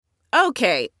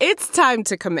Okay, it's time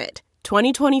to commit.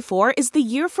 2024 is the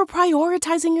year for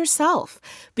prioritizing yourself.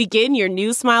 Begin your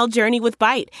new smile journey with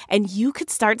Byte, and you could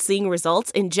start seeing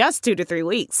results in just 2 to 3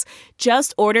 weeks.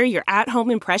 Just order your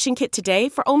at-home impression kit today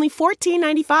for only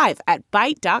 $14.95 at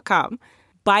Byte.com.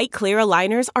 Byte Clear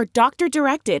aligners are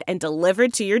doctor-directed and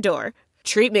delivered to your door.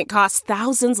 Treatment costs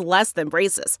thousands less than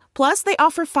braces. Plus, they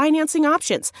offer financing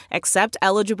options, accept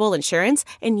eligible insurance,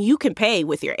 and you can pay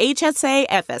with your HSA,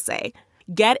 FSA.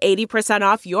 Get 80%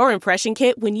 off your impression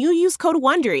kit when you use code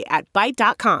WONDERY at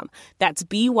Byte.com. That's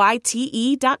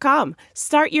BYTE.com.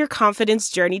 Start your confidence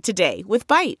journey today with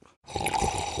Byte.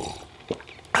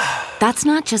 That's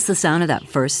not just the sound of that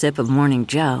first sip of Morning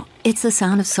Joe. It's the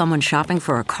sound of someone shopping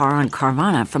for a car on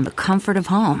Carvana from the comfort of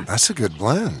home. That's a good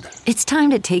blend. It's time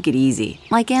to take it easy,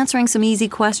 like answering some easy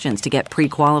questions to get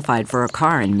pre-qualified for a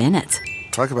car in minutes.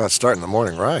 Talk about starting the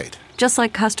morning right. Just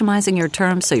like customizing your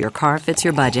terms so your car fits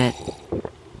your budget.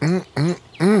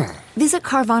 Visit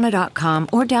Carvana.com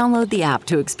or download the app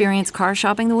to experience car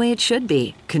shopping the way it should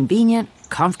be. Convenient,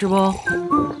 comfortable.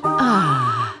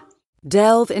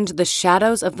 Delve into the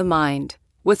shadows of the mind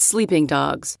with Sleeping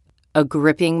Dogs, a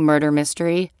gripping murder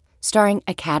mystery starring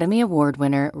Academy Award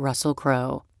winner Russell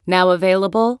Crowe. Now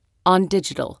available on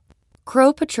digital.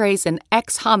 Crowe portrays an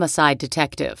ex-homicide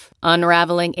detective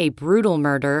unraveling a brutal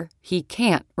murder he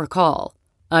can't recall.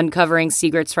 Uncovering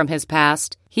secrets from his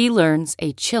past, he learns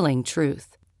a chilling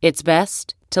truth. It's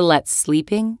best to let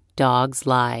sleeping dogs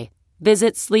lie.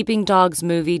 Visit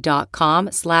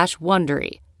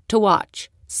sleepingdogsmovie.com/Wondery to watch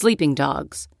Sleeping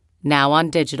Dogs, now on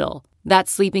digital.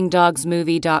 That's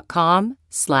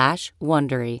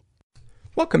sleepingdogsmovie.com/Wondery.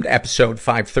 Welcome to episode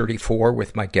 534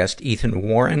 with my guest Ethan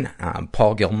Warren. I'm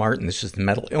Paul Gilmartin. This is the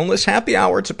Mental Illness Happy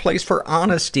Hour. It's a place for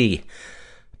honesty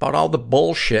about all the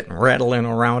bullshit rattling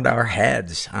around our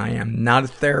heads. I am not a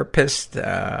therapist.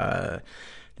 This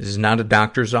is not a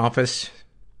doctor's office.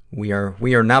 We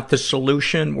are not the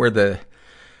solution. We're the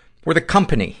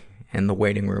company in the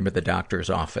waiting room at the doctor's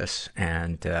office.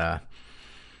 And I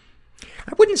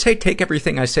wouldn't say take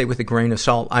everything I say with a grain of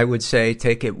salt. I would say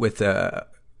take it with an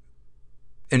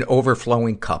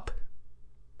overflowing cup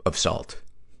of salt.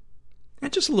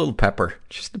 And just a little pepper,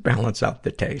 just to balance out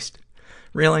the taste.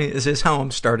 Really? Is this how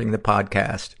I'm starting the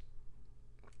podcast?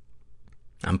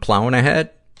 I'm plowing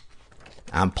ahead.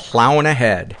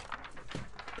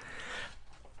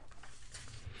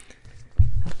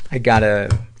 I got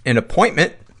an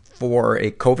appointment for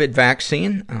a COVID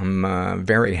vaccine. I'm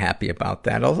very happy about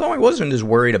that. Although I wasn't as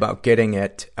worried about getting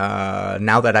it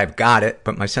now that I've got it,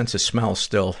 but my sense of smell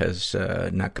still has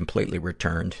not completely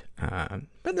returned. But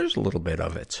there's a little bit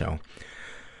of it, so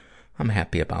I'm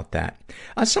happy about that.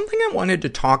 Something I wanted to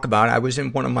talk about, I was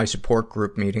in one of my support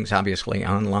group meetings, obviously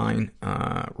online,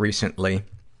 recently.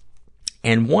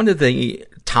 And one of the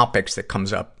topics that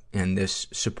comes up in this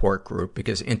support group,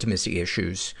 because intimacy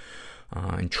issues,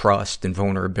 and trust and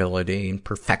vulnerability and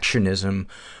perfectionism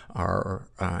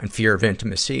and fear of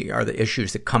intimacy are the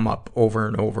issues that come up over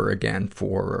and over again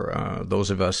for those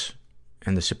of us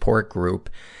in the support group.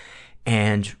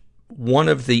 And one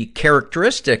of the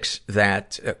characteristics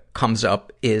that comes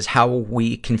up is how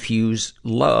we confuse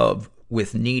love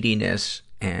with neediness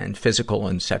and physical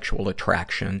and sexual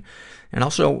attraction, and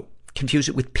also confuse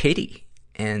it with pity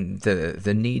and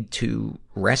the need to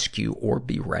rescue or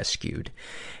be rescued.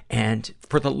 And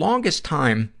for the longest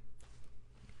time,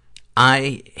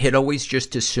 I had always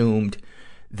just assumed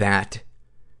that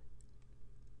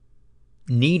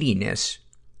neediness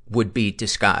would be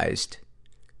disguised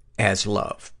as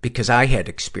love, because I had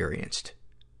experienced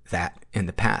that in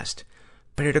the past.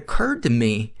 But it occurred to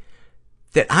me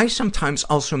that I sometimes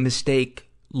also mistake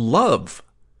love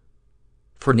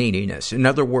for neediness. In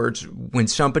other words, when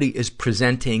somebody is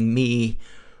presenting me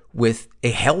with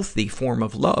a healthy form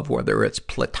of love, whether it's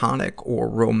platonic or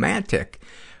romantic,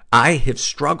 I have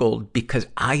struggled because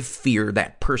I fear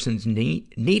that person's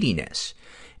neediness.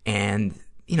 And,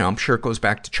 I'm sure it goes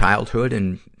back to childhood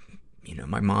and,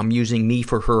 my mom using me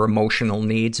for her emotional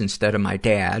needs instead of my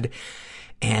dad.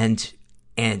 And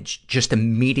just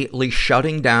immediately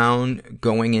shutting down,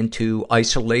 going into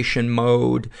isolation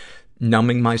mode,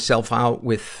 numbing myself out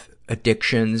with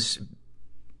addictions,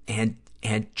 and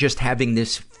just having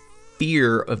this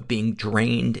fear of being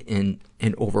drained and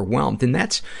overwhelmed. And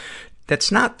that's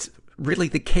not really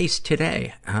the case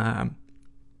today. I'm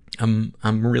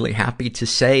really happy to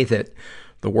say that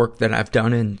the work that I've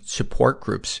done in support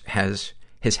groups has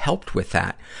helped with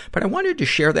that. But I wanted to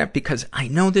share that because I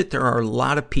know that there are a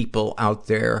lot of people out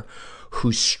there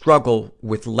who struggle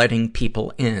with letting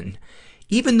people in,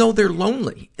 even though they're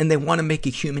lonely and they want to make a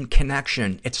human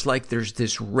connection, it's like there's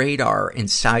this radar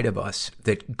inside of us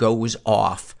that goes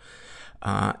off.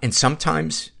 And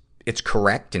sometimes it's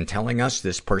correct in telling us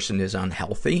this person is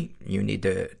unhealthy. You need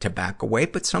to back away.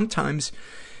 But sometimes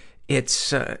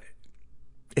it's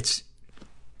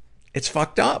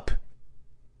fucked up.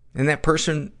 And that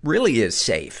person really is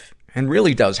safe and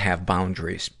really does have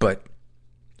boundaries, but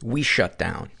we shut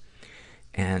down.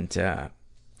 And,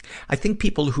 I think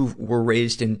people who were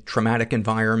raised in traumatic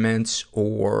environments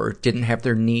or didn't have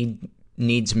their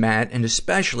needs met, and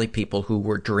especially people who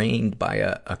were drained by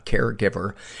a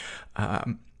caregiver,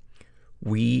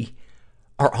 we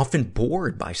are often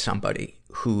bored by somebody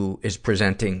who is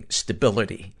presenting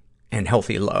stability and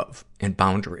healthy love and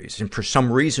boundaries. And for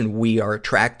some reason, we are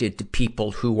attracted to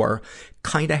people who are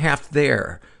kind of half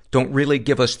there, don't really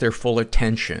give us their full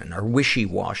attention, are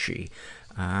wishy-washy.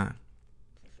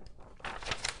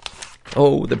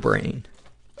 Oh, the brain.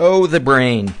 Oh, the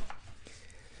brain.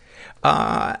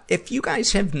 If you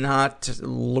guys have not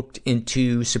looked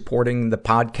into supporting the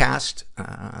podcast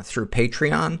through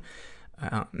Patreon,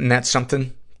 and that's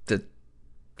something that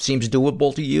seems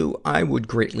doable to you, I would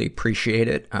greatly appreciate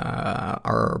it.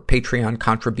 Our Patreon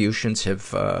contributions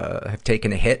have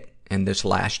taken a hit in this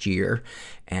last year,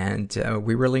 and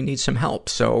we really need some help.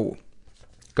 So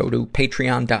go to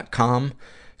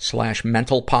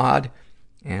patreon.com/mentalpod.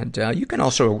 And you can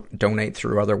also donate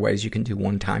through other ways. You can do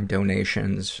one-time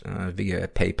donations via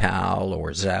PayPal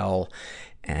or Zelle.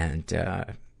 And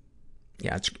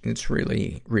yeah, it's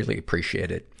really, really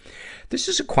appreciated. This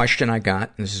is a question I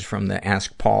got. This is from the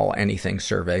Ask Paul Anything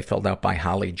survey filled out by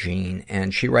Holly Jean.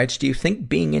 And she writes, do you think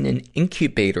being in an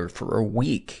incubator for a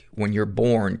week when you're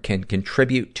born can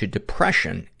contribute to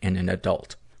depression in an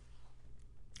adult?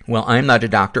 Well, I'm not a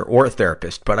doctor or a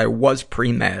therapist, but I was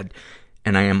pre-med.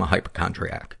 And I am a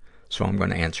hypochondriac, so I'm going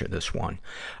to answer this one.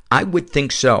 I would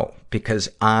think so, because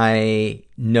I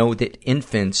know that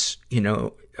infants,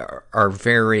 are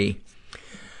very,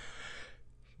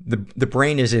 the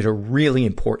brain is at a really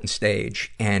important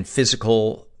stage, and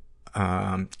physical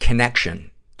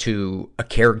connection to a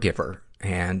caregiver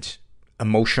and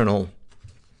emotional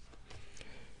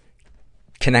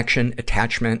connection,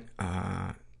 attachment,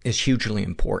 is hugely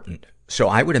important. So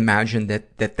I would imagine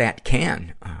that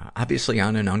can, obviously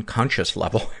on an unconscious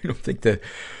level. I don't think the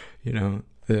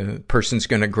person's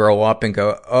gonna grow up and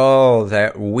go, oh,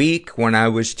 that week when I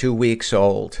was 2 weeks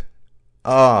old.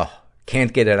 Oh,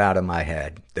 can't get it out of my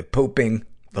head. The pooping,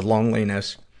 the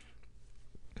loneliness.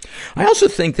 I also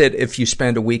think that if you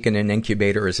spend a week in an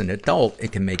incubator as an adult,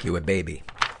 it can make you a baby.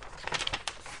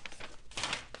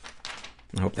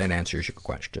 I hope that answers your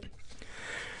question.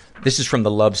 This is from the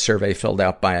love survey filled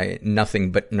out by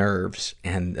Nothing But Nerves.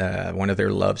 And one of their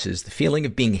loves is the feeling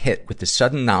of being hit with the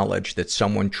sudden knowledge that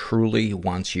someone truly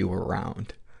wants you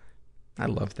around. I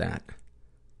love that.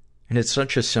 And it's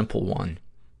such a simple one.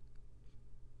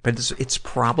 But it's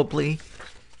probably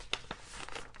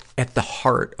at the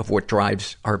heart of what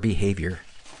drives our behavior.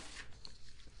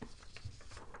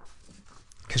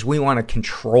 Because we want to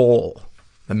control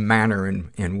the manner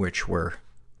in which we're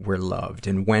loved,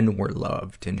 and when we're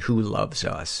loved, and who loves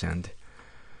us, and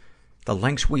the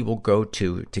lengths we will go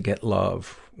to get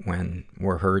love when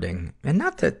we're hurting. And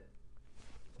not that,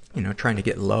 trying to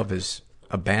get love is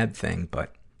a bad thing,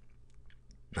 but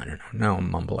I don't know. Now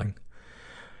I'm mumbling.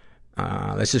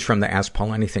 This is from the Ask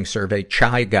Paul Anything survey.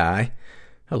 Chai Guy,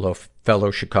 hello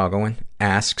fellow Chicagoan,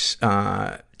 asks,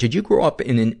 did you grow up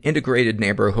in an integrated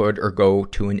neighborhood or go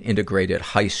to an integrated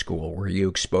high school? Were you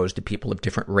exposed to people of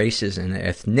different races and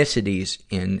ethnicities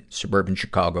in suburban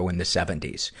Chicago in the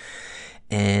 70s?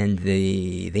 And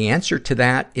the answer to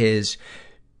that is,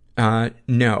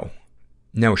 no.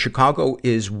 No, Chicago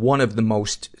is one of the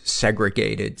most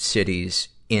segregated cities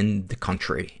in the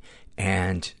country.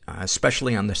 And,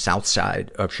 especially on the south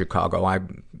side of Chicago.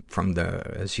 I'm from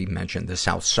as he mentioned, the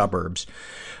south suburbs.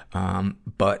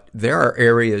 But there are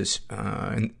areas,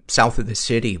 south of the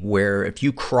city where if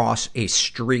you cross a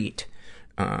street,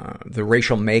 the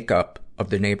racial makeup of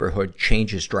the neighborhood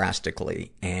changes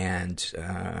drastically. And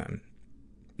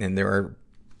there are,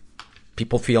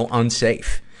 people feel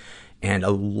unsafe. And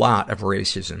a lot of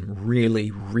racism,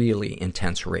 really, really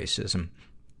intense racism.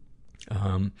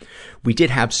 We did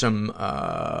have some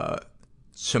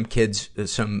kids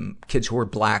who were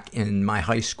black in my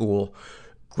high school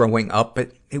growing up,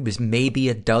 but it was maybe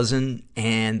a dozen,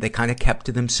 and they kind of kept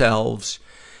to themselves.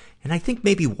 And I think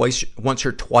maybe once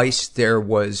or twice there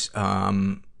was,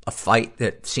 a fight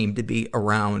that seemed to be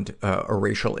around a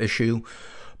racial issue.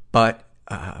 But,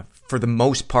 for the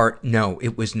most part, no,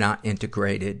 it was not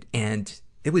integrated. And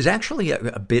it was actually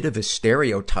a bit of a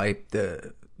stereotype,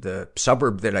 the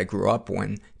suburb that I grew up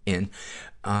in.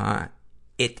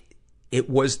 It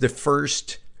was the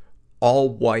first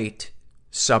all-white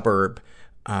suburb,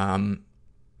 well,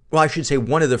 I should say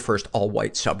one of the first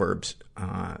all-white suburbs,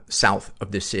 south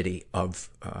of the city of,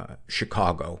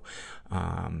 Chicago.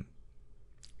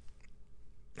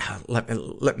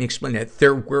 Let me explain that.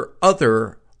 There were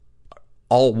other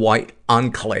all-white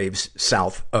enclaves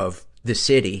south of the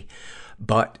city,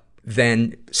 but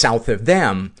then south of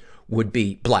them would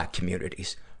be black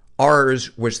communities.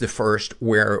 Ours was the first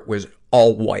where it was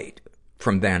all white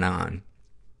from then on.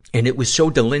 And it was so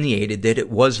delineated that it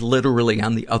was literally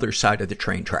on the other side of the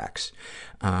train tracks,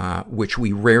 which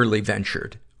we rarely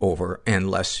ventured over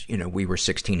unless, we were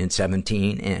 16 and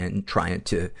 17 and trying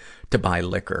to buy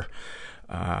liquor,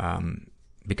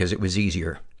 because it was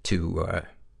easier to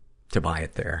buy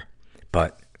it there.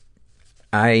 But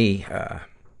I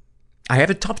have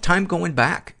a tough time going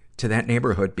back to that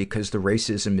neighborhood because the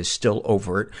racism is still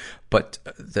overt, but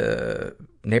the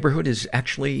neighborhood is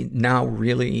actually now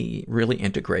really, really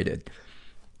integrated.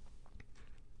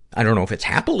 I don't know if it's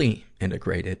happily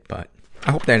integrated, but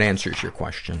I hope that answers your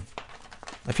question.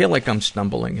 I feel like I'm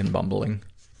stumbling and bumbling.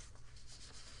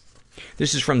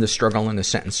 This is from the Struggle in a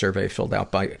Sentence survey filled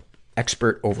out by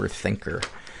Expert Overthinker.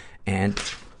 And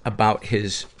about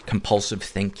his compulsive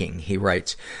thinking, he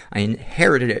writes, I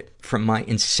inherited it from my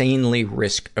insanely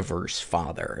risk-averse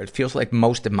father. It feels like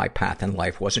most of my path in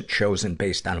life wasn't chosen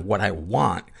based on what I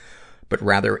want, but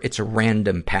rather it's a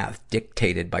random path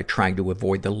dictated by trying to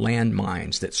avoid the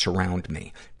landmines that surround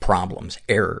me, problems,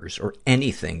 errors, or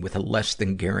anything with a less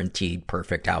than guaranteed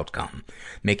perfect outcome.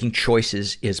 Making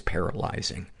choices is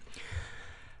paralyzing.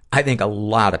 I think a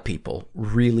lot of people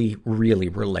really, really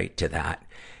relate to that.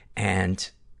 And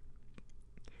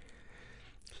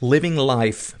living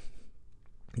life,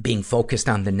 being focused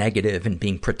on the negative and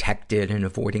being protected and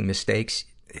avoiding mistakes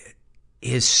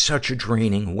is such a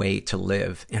draining way to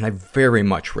live. And I very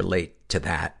much relate to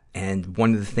that. And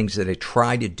one of the things that I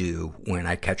try to do when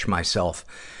I catch myself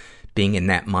being in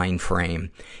that mind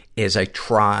frame is I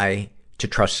try to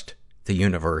trust the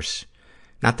universe.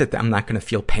 Not that I'm not going to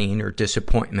feel pain or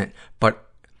disappointment, but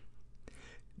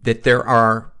that there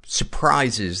are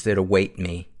surprises that await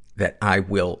me that I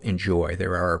will enjoy.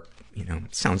 There are,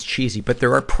 it sounds cheesy, but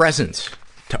there are presents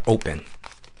to open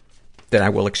that I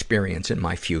will experience in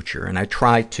my future. And I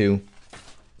try to,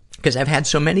 because I've had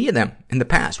so many of them in the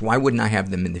past. Why wouldn't I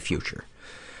have them in the future?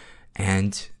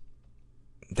 And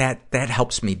that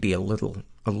helps me be a little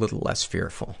less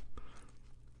fearful.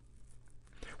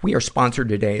 We are sponsored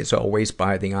today, as always,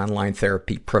 by the online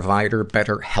therapy provider,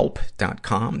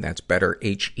 BetterHelp.com. That's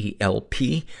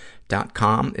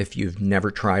BetterHelp.com. If you've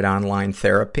never tried online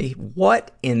therapy,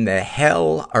 what in the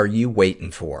hell are you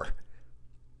waiting for?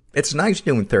 It's nice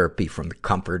doing therapy from the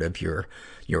comfort of your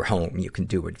home. You can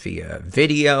do it via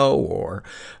video or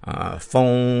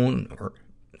phone or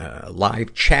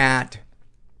live chat.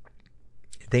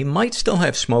 They might still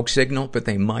have smoke signal, but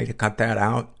they might have cut that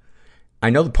out. I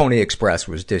know the Pony Express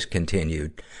was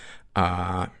discontinued.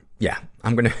 I'm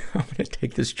gonna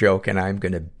take this joke and I'm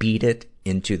gonna beat it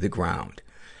into the ground.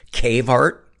 Cave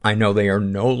art, I know they are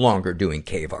no longer doing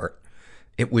cave art.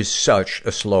 It was such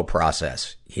a slow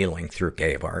process, healing through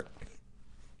cave art.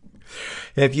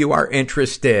 If you are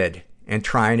interested in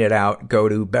trying it out, go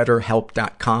to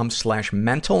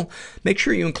betterhelp.com/mental. Make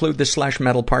sure you include the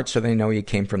 /mental part so they know you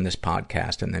came from this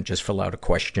podcast, and then just fill out a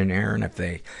questionnaire. And if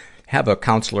they have a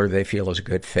counselor they feel is a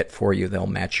good fit for you, they'll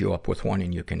match you up with one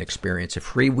and you can experience a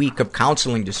free week of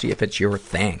counseling to see if it's your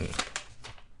thing.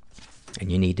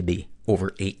 And you need to be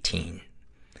over 18.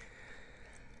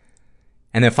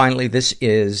 And then finally, this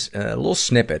is a little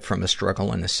snippet from a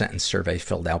Struggle in a Sentence survey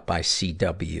filled out by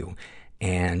CW.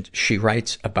 And she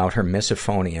writes about her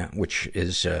misophonia, which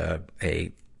is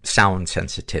a sound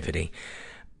sensitivity.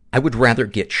 I would rather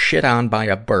get shit on by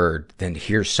a bird than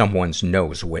hear someone's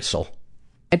nose whistle.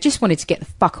 I just wanted to get the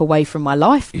fuck away from my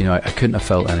life. I couldn't have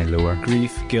felt any lower.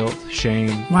 Grief, guilt, shame.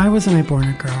 Why wasn't I born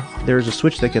a girl? There's a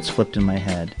switch that gets flipped in my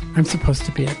head. I'm supposed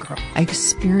to be a girl. I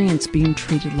experience being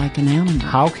treated like an animal.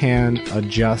 How can a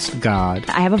just God...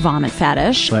 I have a vomit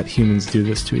fetish. ...let humans do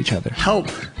this to each other? Help!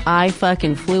 I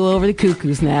fucking flew over the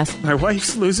cuckoo's nest. My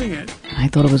wife's losing it. I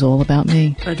thought it was all about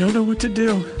me. I don't know what to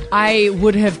do. I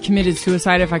would have committed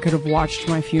suicide if I could have watched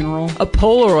my funeral. A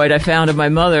Polaroid I found of my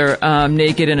mother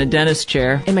naked in a dentist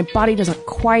chair. And my body doesn't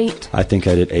quite I think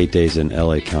I did 8 days in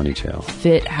LA County Jail.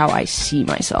 fit how I see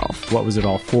myself. What was it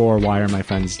all for? Why are my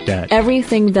friends dead?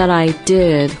 Everything that I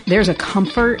did There's a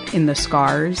comfort in the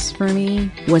scars for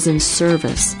me. was in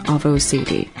service of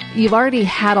OCD. You've already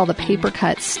had all the paper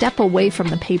cuts. Step away from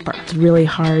the paper. It's really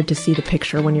hard to see the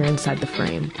picture when you're inside the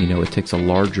frame. You know, it takes a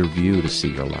larger view to see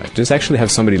your life. Just actually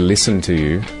have somebody listen to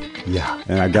you. Yeah.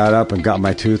 And I got up and got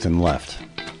my tooth and left.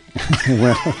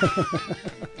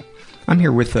 I'm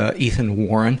here with Ethan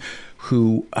Warren,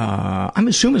 who I'm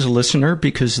assuming is a listener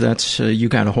because that's you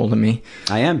got a hold of me.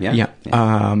 I am, yeah.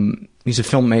 He's a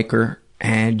filmmaker,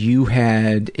 and you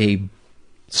had a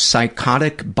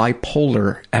Psychotic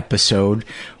BiPolar episode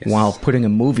while putting a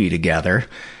movie together,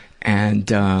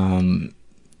 and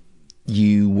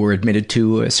you were admitted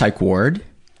to a psych ward.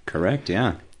 Correct,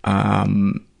 yeah.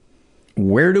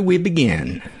 Where do we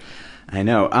begin? I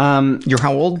know. You're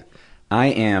how old? I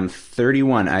am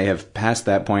 31. I have passed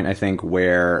that point, I think,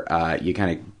 where you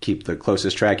kind of keep the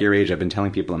closest track of your age. I've been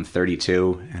telling people I'm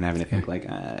 32 and having to think, like,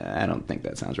 I don't think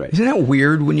that sounds right. Isn't that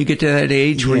weird when you get to that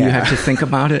age where you have to think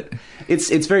about it?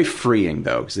 It's very freeing,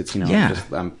 though, because it's,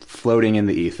 I'm floating in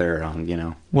the ether,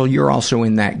 Well, you're also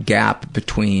in that gap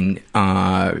between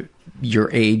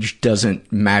your age doesn't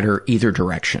matter either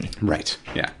direction. Right,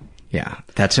 yeah. Yeah,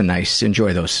 that's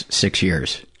enjoy those 6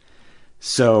 years.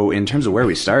 So in terms of where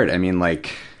we start, I mean,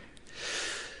 like,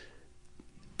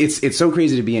 it's so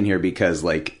crazy to be in here because,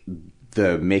 like,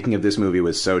 the making of this movie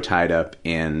was so tied up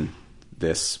in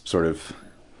this sort of,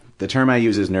 the term I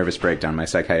use is nervous breakdown. My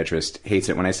psychiatrist hates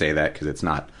it when I say that because it's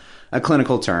not a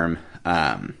clinical term.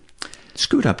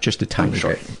 Scoot up just a tiny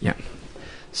bit. Yeah.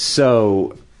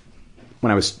 So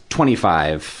when I was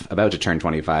 25, about to turn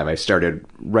 25, I started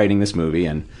writing this movie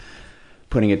and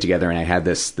putting it together, and I had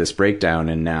this breakdown,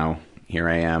 and now here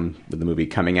I am with the movie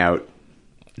coming out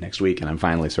next week, and I'm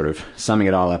finally sort of summing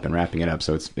it all up and wrapping it up.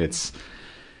 So it's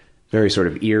very sort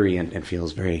of eerie and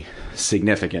feels very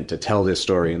significant to tell this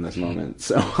story in this moment.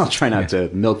 So I'll try not to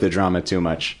milk the drama too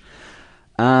much.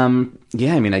 I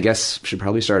mean, I guess should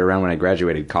probably start around when I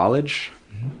graduated college,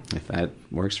 if that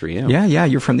works for you. Yeah,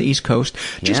 you're from the East Coast.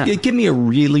 Just give me a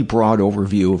really broad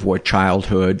overview of what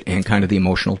childhood and kind of the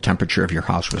emotional temperature of your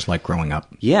house was like growing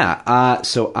up. Yeah,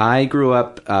 so I grew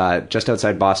up just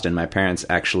outside Boston. My parents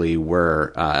actually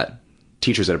were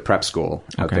teachers at a prep school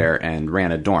out there and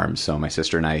ran a dorm. So my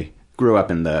sister and I grew up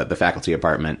in the faculty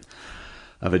apartment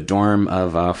of a dorm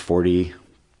of 40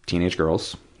 teenage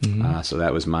girls. Mm-hmm. So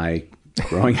that was my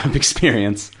growing up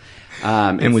experience.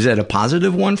 And was that a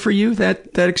positive one for you,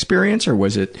 that experience, or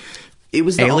was it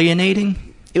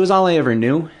alienating? It was all I ever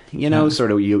knew,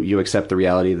 sort of you accept the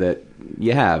reality that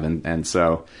you have. And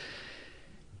so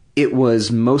it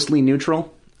was mostly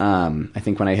neutral. I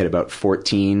think when I hit about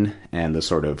 14 and the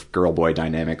sort of girl-boy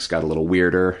dynamics got a little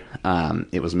weirder,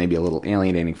 it was maybe a little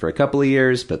alienating for a couple of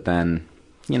years, but then,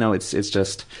 it's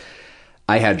just,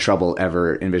 I had trouble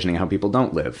ever envisioning how people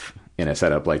don't live in a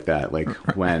setup like that. Like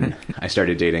when I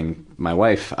started dating my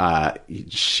wife,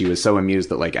 she was so amused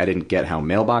that like I didn't get how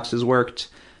mailboxes worked.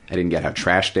 I didn't get how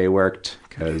trash day worked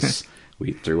because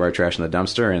we threw our trash in the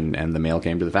dumpster and the mail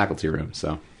came to the faculty room.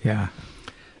 So yeah.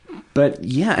 But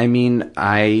yeah, I mean,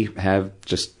 I have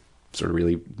just sort of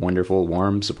really wonderful,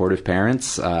 warm, supportive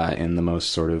parents in the most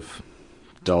sort of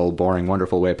dull, boring,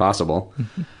 wonderful way possible.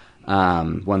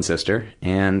 One sister,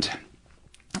 and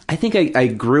I think I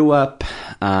grew up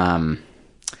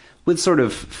with sort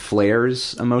of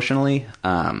flares emotionally.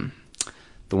 The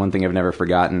one thing I've never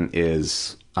forgotten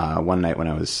is one night when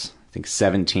I was, I think,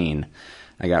 17,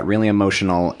 I got really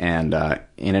emotional, and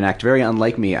in an act very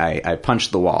unlike me, I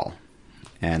punched the wall,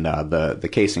 and the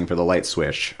casing for the light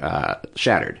switch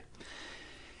shattered.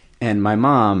 And my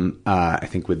mom, I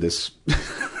think with this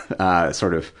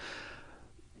sort of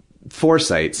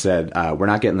foresight, said, we're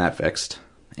not getting that fixed.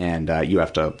 And you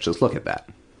have to just look at that.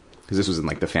 Because this was in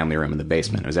like the family room in the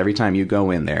basement. It was every time you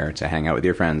go in there to hang out with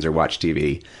your friends or watch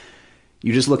TV,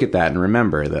 you just look at that and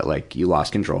remember that like you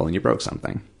lost control and you broke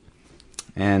something.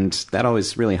 And that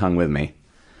always really hung with me.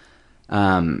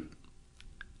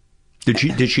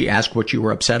 Did she ask what you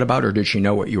were upset about, or did she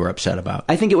know what you were upset about?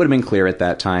 I think it would have been clear at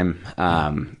that time.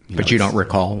 But you don't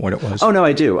recall what it was? Oh, no,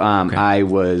 I do. I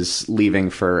was leaving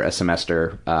for a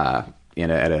semester at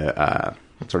a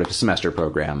sort of a semester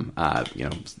program,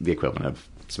 the equivalent of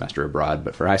semester abroad,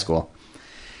 but for high school.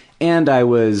 And I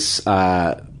was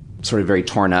sort of very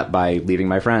torn up by leaving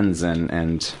my friends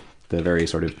and the very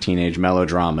sort of teenage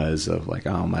melodramas of like,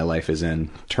 oh, my life is in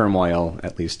turmoil,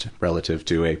 at least relative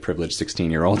to a privileged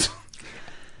 16-year-old.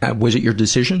 Was it your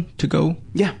decision to go?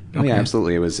 Yeah. Okay. Yeah,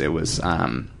 absolutely. It was,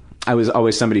 I was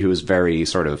always somebody who was very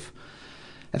sort of,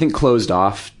 I think, closed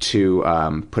off to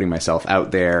putting myself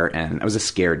out there, and I was a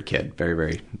scared kid, very,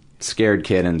 very scared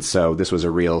kid, and so this was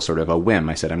a real sort of a whim.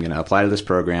 I said, I'm going to apply to this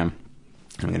program.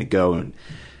 I'm going to go and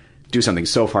do something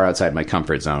so far outside my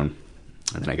comfort zone.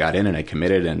 And then I got in and I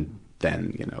committed, and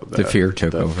then, you know, the fear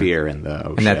took over. The fear and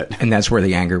the, and that's where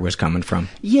the anger was coming from.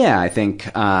 Yeah, I think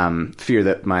fear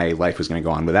that my life was going to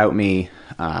go on without me.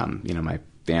 You know, my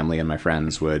family and my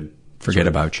friends would forget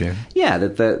about you. Yeah,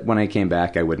 that when I came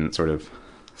back, I wouldn't sort of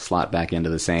slot back into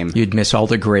the same. You'd miss all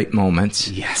the great moments.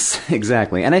 Yes,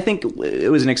 exactly. And I think it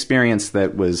was an experience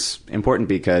that was important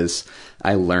because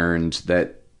I learned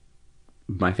that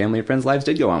my family and friends' lives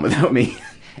did go on without me.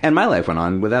 And my life went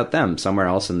on without them somewhere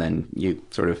else. And then you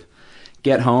sort of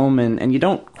get home and you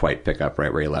don't quite pick up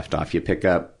right where you left off. You pick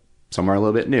up somewhere a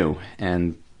little bit new.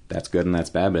 And that's good and that's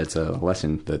bad, but it's a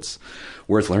lesson that's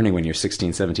worth learning when you're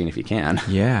 16, 17 if you can.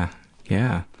 Yeah,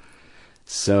 yeah.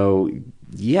 So,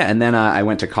 yeah, and then I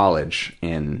went to college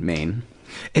in Maine.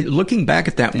 And looking back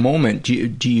at that moment, do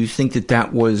you think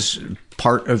that was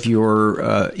part of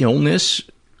your illness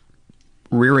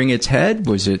rearing its head?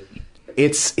 Was it?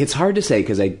 It's hard to say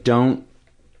because I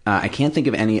can't think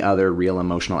of any other real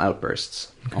emotional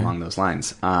outbursts along those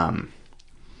lines.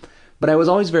 But I was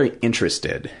always very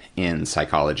interested in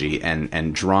psychology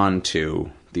and drawn to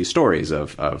these stories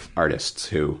of artists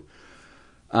who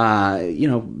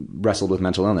wrestled with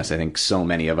mental illness. I think so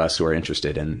many of us who are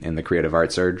interested in the creative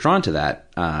arts are drawn to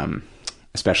that,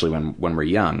 especially when we're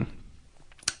young.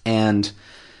 And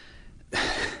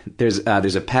there's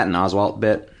a Patton Oswalt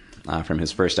bit from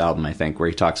his first album, I think, where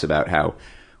he talks about how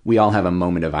we all have a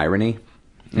moment of irony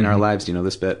in our lives. Do you know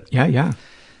this bit? Yeah, yeah.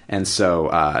 And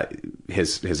so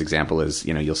his example is,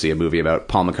 you know, you'll see a movie about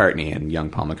Paul McCartney, and young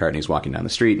Paul McCartney's walking down the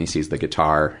street and he sees the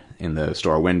guitar in the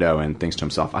store window and thinks to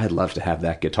himself, I'd love to have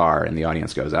that guitar. And the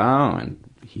audience goes, oh, and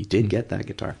he did get that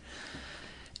guitar.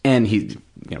 And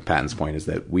Patton's point is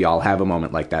that we all have a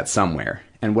moment like that somewhere.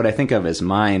 And what I think of as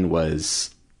mine was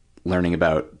learning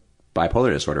about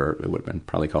bipolar disorder. It would have been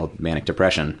probably called manic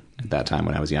depression at that time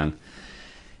when I was young.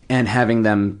 And having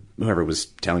them, whoever was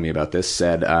telling me about this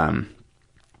said,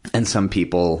 and some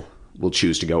people will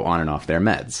choose to go on and off their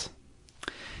meds.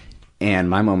 And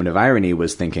my moment of irony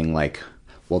was thinking like,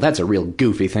 well, that's a real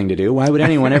goofy thing to do. Why would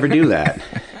anyone ever do that?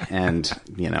 And,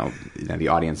 the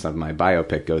audience of my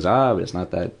biopic goes, but it's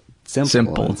not that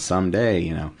simple. And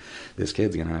someday, this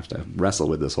kid's going to have to wrestle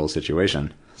with this whole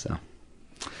situation. So,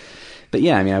 but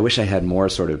yeah, I mean, I wish I had more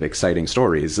sort of exciting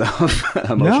stories of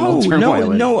emotional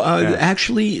turmoil. No.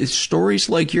 Actually, stories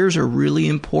like yours are really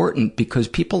important because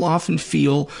people often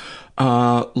feel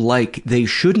like they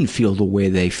shouldn't feel the way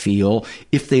they feel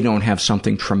if they don't have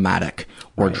something traumatic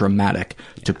or dramatic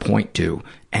to point to.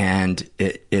 And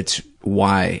it's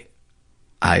why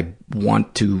I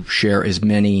want to share as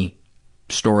many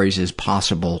stories as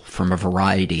possible from a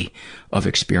variety of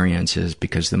experiences,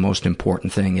 because the most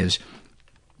important thing is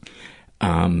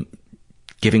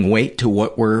giving weight to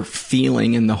what we're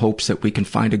feeling in the hopes that we can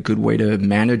find a good way to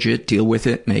manage it, deal with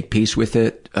it, make peace with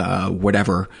it,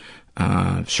 whatever,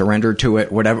 surrender to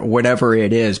it, whatever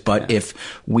it is. But if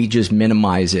we just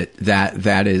minimize it,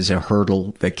 that is a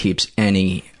hurdle that keeps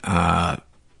any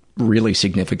really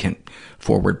significant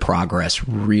forward progress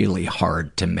really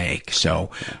hard to make. So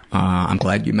I'm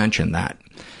glad you mentioned that.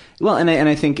 Well, and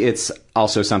I think it's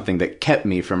also something that kept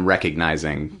me from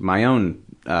recognizing my own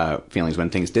feelings when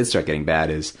things did start getting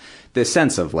bad, is this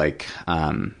sense of like,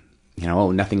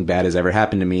 nothing bad has ever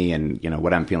happened to me. And,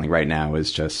 what I'm feeling right now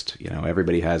is just,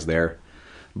 everybody has their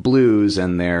blues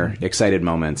and their excited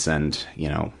moments. And,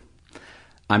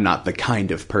 I'm not the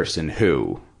kind of person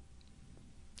who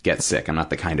gets sick. I'm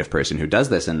not the kind of person who does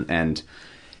this. And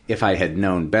if I had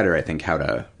known better, I think, how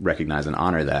to recognize and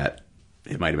honor that,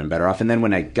 it might have been better off. And then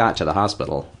when I got to the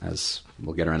hospital, as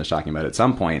we'll get around to talking about at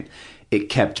some point, it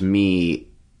kept me,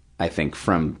 I think,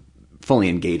 from fully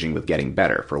engaging with getting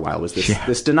better for a while, was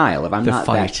this denial of I'm not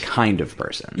that kind of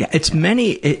person. Yeah, it's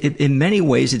in many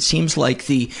ways, it seems like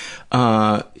the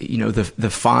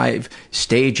 5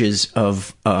 stages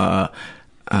of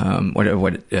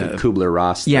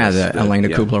Kubler-Ross. Yeah, Elena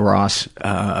Kubler-Ross.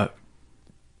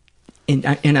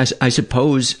 And I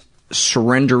suppose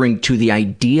surrendering to the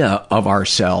idea of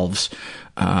ourselves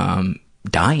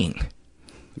dying.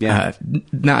 Yeah.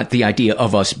 Not the idea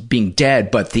of us being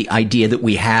dead, but the idea that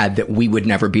we would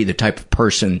never be the type of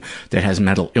person that has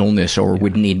mental illness or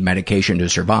would need medication to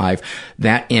survive.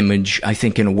 That image, I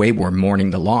think, in a way, we're mourning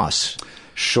the loss.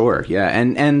 Sure, yeah.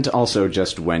 And also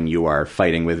just when you are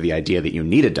fighting with the idea that you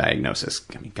need a diagnosis.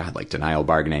 I mean, God, like denial,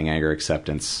 bargaining, anger,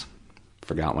 acceptance.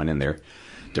 Forgot one in there.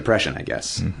 Depression, I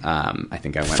guess. I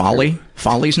think I went Folly?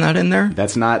 Folly's not in there?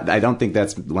 That's not, I don't think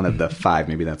that's one of the 5.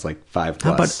 Maybe that's like 5 plus.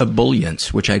 How about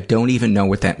ebullience, which I don't even know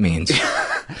what that means.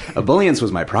 Ebullience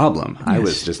was my problem. Yes. I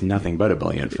was just nothing but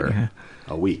ebullient for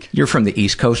a week. You're from the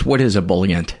East Coast. What is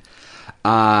ebullient?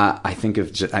 I think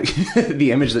of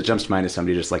the image that jumps to mind is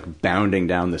somebody just like bounding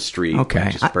down the street,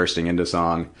 just bursting into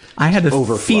song. I had a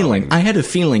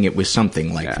feeling it was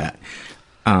something like that.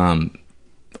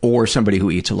 Or somebody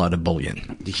who eats a lot of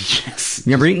bouillon. Yes.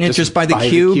 You ever eaten it just by the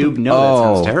cube? No, that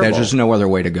sounds terrible. There's just no other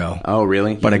way to go. Oh,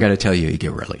 really? But I got to tell you, you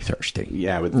get really thirsty.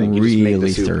 Yeah, I would think you just make the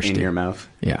soup in your mouth.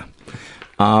 Yeah.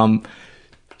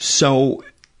 So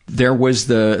there was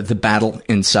the battle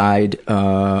inside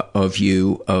of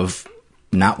you of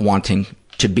not wanting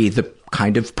to be the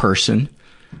kind of person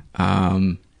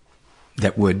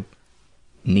that would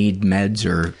need meds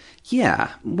or...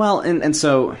 Yeah. Well, and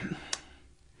so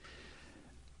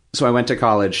I went to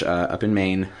college up in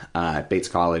Maine, at Bates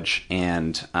College,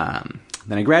 and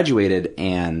then I graduated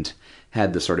and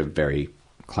had the sort of very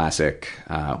classic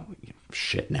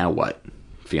shit, now what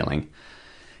feeling.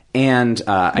 And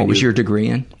what was your degree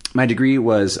in? My degree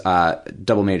was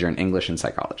double major in English and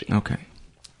psychology. Okay.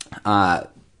 But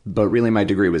really my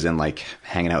degree was in like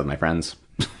hanging out with my friends.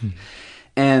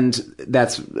 And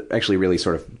that's actually really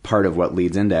sort of part of what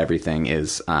leads into everything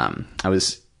is I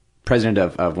was president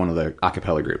of one of the a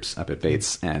cappella groups up at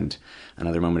Bates, and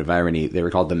another moment of irony, they were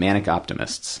called the Manic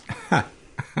Optimists.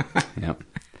 Yep.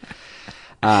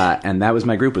 And that was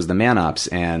my group, was the Man Ops,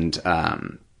 and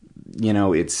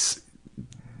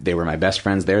they were my best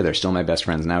friends there. They're still my best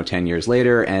friends now 10 years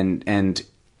later, and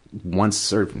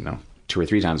once or 2 or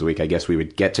 3 times a week, I guess we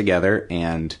would get together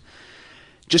and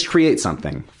just create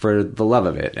something for the love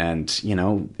of it. And,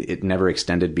 it never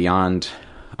extended beyond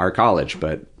our college,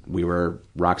 but we were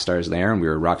rock stars there, and we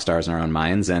were rock stars in our own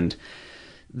minds. And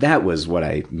that was what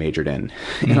I majored in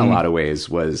a lot of ways,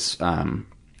 was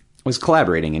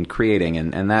collaborating and creating.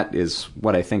 And that is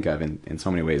what I think of in so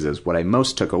many ways as what I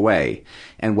most took away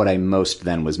and what I most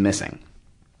then was missing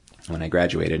when I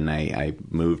graduated. And I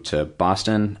moved to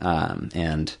Boston,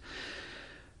 and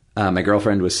my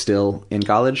girlfriend was still in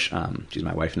college. She's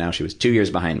my wife now. She was 2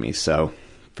 years behind me. So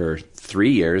for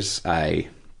 3 years, I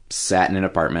sat in an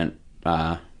apartment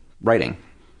writing,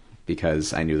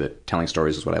 because I knew that telling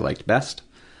stories was what I liked best.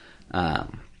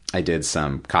 I did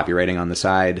some copywriting on the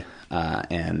side,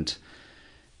 and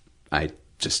I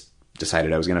just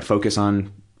decided I was going to focus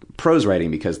on prose writing,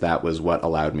 because that was what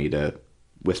allowed me to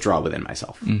withdraw within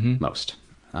myself most.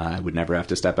 I would never have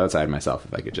to step outside myself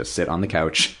if I could just sit on the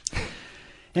couch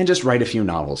and just write a few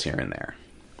novels here and there.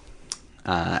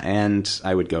 And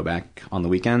I would go back on the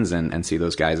weekends and see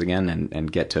those guys again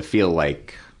and get to feel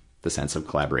like the sense of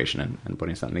collaboration and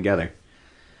putting something together.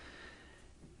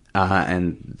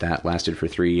 And that lasted for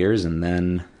 3 years, and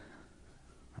then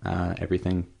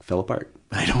everything fell apart.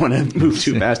 I don't want to move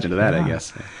too fast into that, I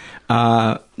guess.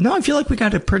 No, I feel like we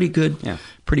got a pretty good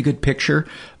picture.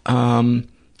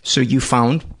 So you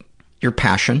found your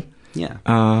passion. Yeah.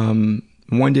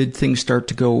 When did things start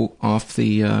to go off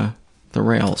the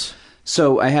rails?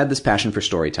 So I had this passion for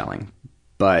storytelling,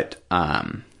 but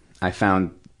I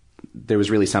found there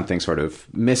was really something sort of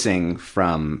missing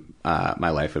from my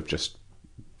life of just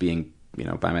being,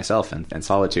 by myself and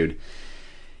solitude.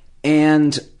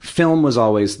 And film was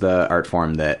always the art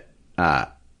form that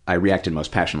I reacted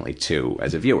most passionately to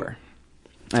as a viewer.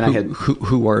 And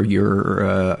who are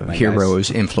your heroes,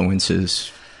 guys?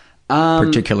 Influences,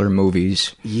 particular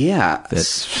movies? Yeah.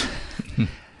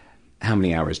 How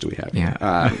many hours do we have?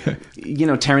 Yeah.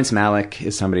 Terrence Malick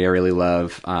is somebody I really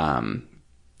love.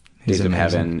 Days of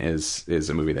Heaven is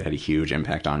a movie that had a huge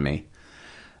impact on me.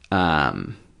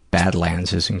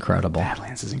 Badlands is incredible.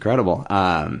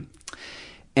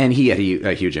 And he had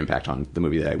a huge impact on the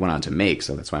movie that I went on to make,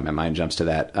 so that's why my mind jumps to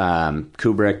that.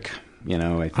 Kubrick, I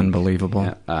think,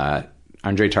 unbelievable.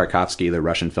 Andrei Tarkovsky, the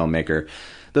Russian filmmaker.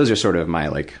 Those are sort of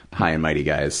my high and mighty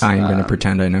guys. I am going to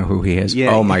pretend I know who he is.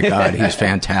 Yeah. Oh my God, he's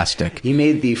fantastic. He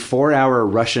made the 4-hour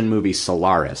Russian movie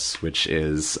Solaris, which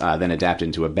is then adapted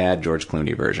into a bad George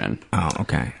Clooney version. Oh,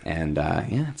 okay. And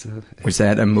was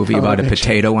that a movie about a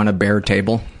potato on a bare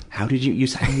table? How did you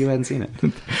said you hadn't seen it?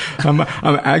 I'm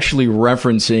actually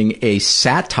referencing a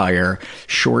satire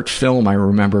short film I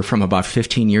remember from about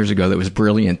 15 years ago that was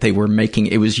brilliant. They were making,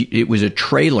 it was a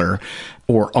trailer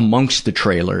or amongst the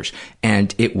trailers,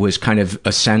 and it was kind of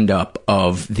a send-up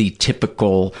of the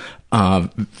typical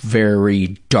very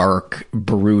dark,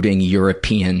 brooding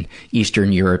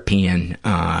Eastern European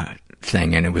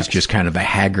thing, and it was just kind of a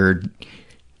haggard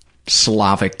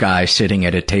Slavic guy sitting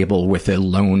at a table with a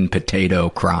lone potato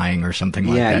crying or something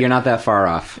like that. Yeah, you're not that far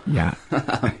off. Yeah.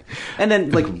 And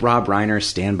then, like, Rob Reiner's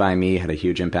Stand By Me had a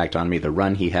huge impact on me. The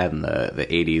run he had in the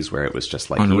 80s where it was just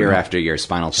like Unreal. Year after year,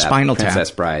 Spinal Tap, Princess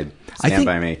Bride, Stand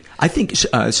By Me. I think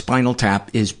Spinal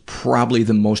Tap is probably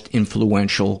the most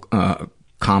influential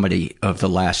comedy of the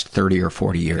last 30 or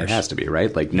 40 years. It has to be,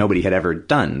 right? Like, nobody had ever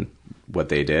done what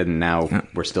they did, and now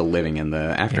we're still living in the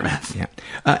aftermath. Yeah.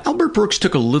 Albert Brooks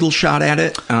took a little shot at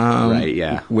it. Right,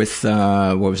 yeah. With,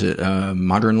 what was it,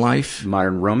 Modern Life?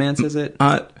 Modern Romance, is it?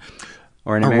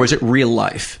 Or was it Real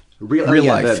Life? Real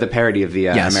Life. The parody of the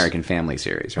American Family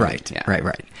series, right?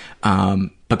 Right.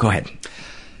 But go ahead.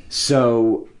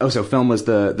 So film was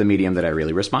the medium that I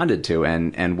really responded to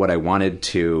and what I wanted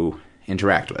to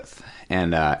interact with.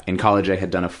 And in college, I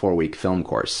had done a 4-week film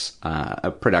course, a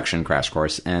production crash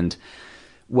course, and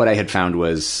what I had found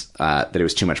was that it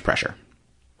was too much pressure.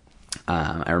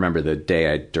 I remember the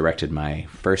day I directed my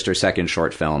first or second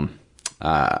short film,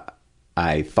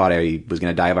 I thought I was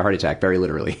going to die of a heart attack, very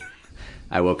literally.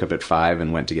 I woke up at 5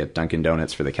 and went to get Dunkin'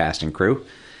 Donuts for the cast and crew,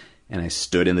 and I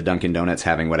stood in the Dunkin' Donuts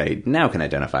having what I now can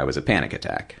identify was a panic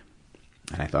attack.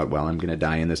 And I thought, well, I'm going to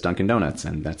die in this Dunkin' Donuts,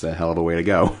 and that's a hell of a way to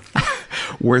go.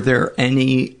 Were there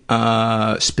any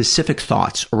specific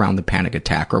thoughts around the panic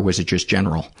attack, or was it just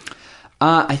general?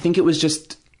 I think it was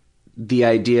just the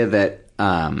idea that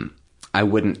I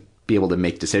wouldn't be able to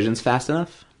make decisions fast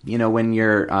enough. You know, when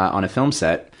you're on a film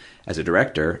set as a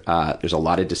director, there's a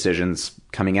lot of decisions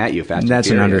coming at you fast and furious.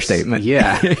 That's an understatement.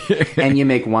 Yeah. And you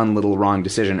make one little wrong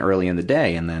decision early in the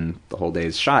day, and then the whole day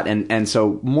is shot. And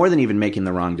so more than even making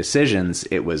the wrong decisions,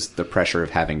 it was the pressure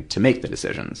of having to make the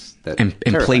decisions. And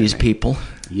please people.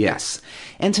 Yes.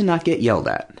 And to not get yelled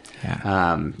at.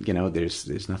 Yeah. You know,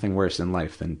 there's nothing worse in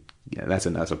life than, that's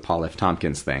a Paul F.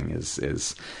 Tompkins thing,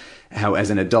 is how as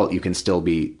an adult you can still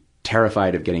be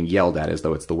terrified of getting yelled at as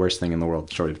though it's the worst thing in the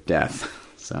world short of death.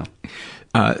 So,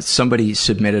 somebody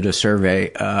submitted a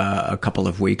survey a couple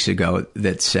of weeks ago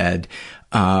that said,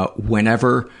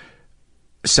 whenever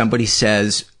somebody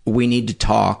says, we need to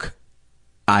talk,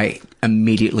 I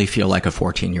immediately feel like a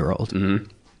 14-year-old. Mm-hmm.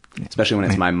 Especially when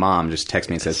it's my mom just texts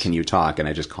me and says, can you talk? And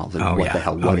I just call them, what the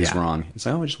hell, what is wrong? And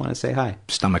so I just want to say hi.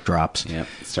 Stomach drops. Yep,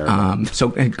 it's terrible. So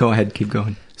go ahead, keep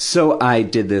going. So I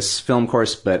did this film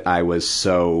course, but I was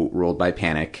so ruled by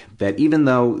panic that even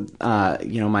though,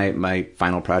 my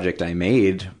final project I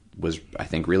made was, I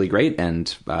think, really great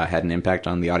and had an impact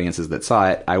on the audiences that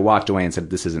saw it, I walked away and said,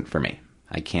 this isn't for me.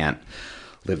 I can't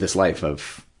live this life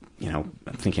of,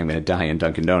 thinking I'm going to die in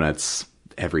Dunkin' Donuts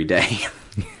every day.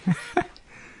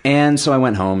 And so I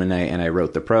went home and I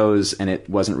wrote the prose, and it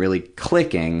wasn't really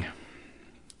clicking.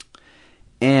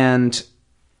 And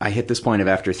I hit this point of,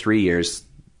 after 3 years,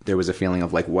 there was a feeling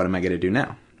of like, what am I going to do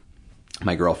now?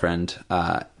 My girlfriend,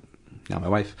 now my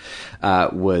wife,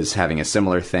 was having a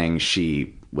similar thing.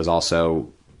 She was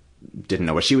also, didn't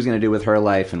know what she was going to do with her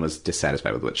life and was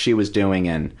dissatisfied with what she was doing.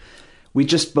 And we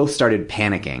just both started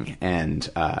panicking. And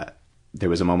there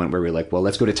was a moment where we were like, well,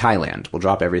 let's go to Thailand. We'll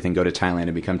drop everything, go to Thailand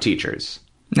and become teachers.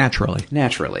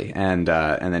 Naturally. And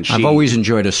then she... I've always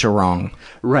enjoyed a sarong.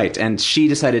 Right. And she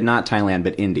decided not Thailand,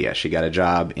 but India. She got a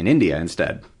job in India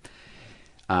instead.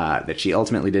 That she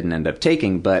ultimately didn't end up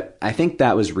taking. But I think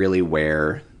that was really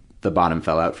where the bottom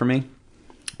fell out for me.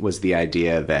 Was the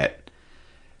idea that,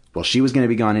 well, she was going to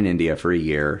be gone in India for a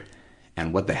year.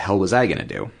 And what the hell was I going to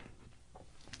do?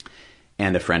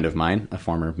 And a friend of mine, a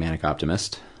former Manic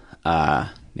Optimist,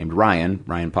 named Ryan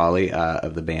Pauly,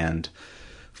 of the band...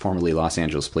 formerly Los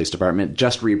Angeles Police Department,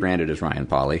 just rebranded as Ryan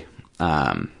Pauly.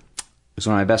 Was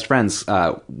one of my best friends.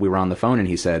 We were on the phone and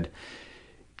he said,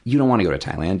 you don't want to go to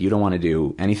Thailand. You don't want to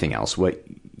do anything else. What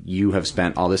you have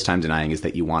spent all this time denying is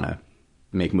that you want to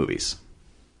make movies.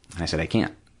 And I said, I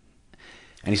can't.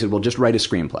 And he said, well, just write a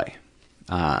screenplay,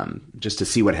 just to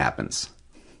see what happens.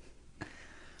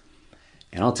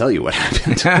 And I'll tell you what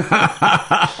happened.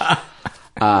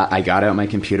 I got out my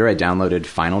computer. I downloaded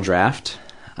Final Draft.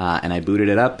 And I booted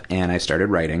it up, and I started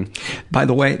writing. By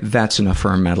the way, that's enough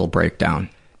for a mental breakdown.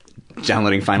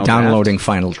 Downloading Final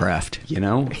Draft.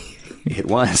 It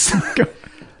was.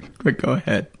 But go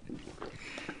ahead.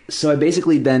 So I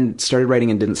basically then started writing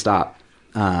and didn't stop.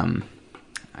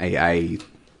 I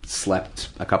slept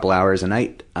a couple hours a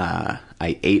night. I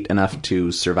ate enough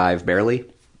to survive barely.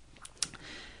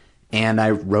 And I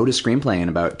wrote a screenplay in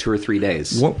about 2 or 3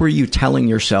 days. What were you telling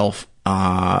yourself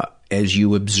as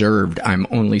you observed, I'm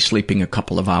only sleeping a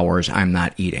couple of hours, I'm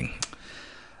not eating?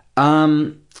 I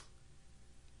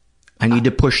need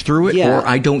to push through it, or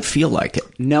I don't feel like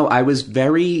it. No, I was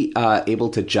very able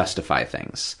to justify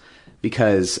things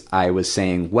because I was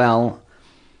saying, well,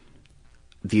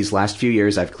 these last few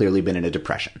years I've clearly been in a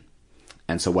depression.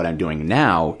 And so what I'm doing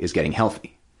now is getting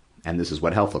healthy. And this is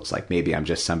what health looks like. Maybe I'm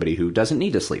just somebody who doesn't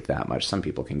need to sleep that much. Some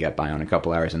people can get by on a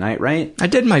couple hours a night, right? I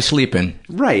did my sleeping.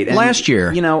 Right. And, last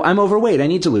year. I'm overweight. I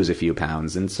need to lose a few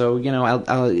pounds. And so,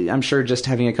 I'm sure just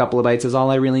having a couple of bites is all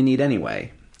I really need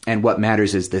anyway. And what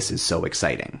matters is this is so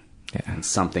exciting. Yeah. And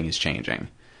something is changing.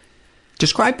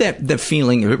 Describe the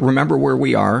feeling. Remember where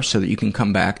we are so that you can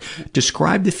come back.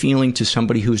 Describe the feeling to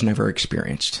somebody who's never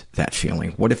experienced that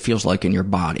feeling. What it feels like in your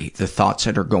body, the thoughts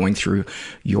that are going through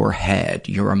your head,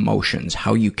 your emotions,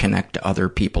 how you connect to other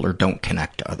people or don't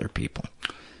connect to other people.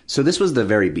 So this was the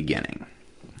very beginning.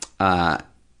 So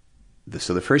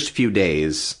the first few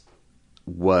days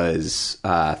was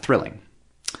thrilling.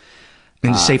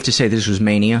 And it's safe to say this was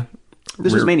mania?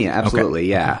 This was mania, absolutely, okay.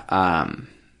 Yeah.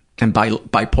 And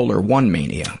bipolar 1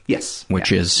 mania. Yes.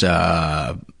 Which is,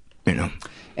 And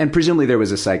presumably there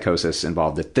was a psychosis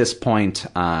involved at this point,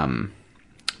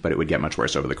 but it would get much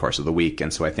worse over the course of the week.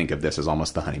 And so I think of this as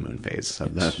almost the honeymoon phase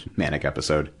of the manic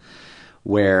episode,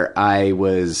 where I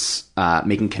was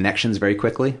making connections very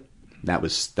quickly. That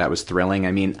was thrilling.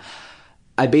 I mean,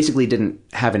 I basically didn't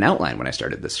have an outline when I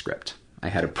started this script. I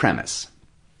had a premise.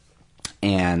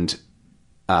 And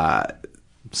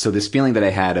so this feeling that I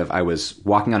had of I was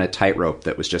walking on a tightrope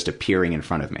that was just appearing in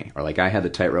front of me, or like I had the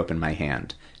tightrope in my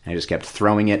hand, and I just kept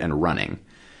throwing it and running.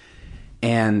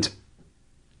 And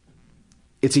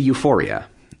it's a euphoria.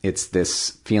 It's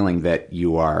this feeling that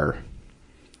you are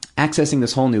accessing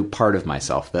this whole new part of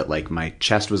myself, that like my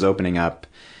chest was opening up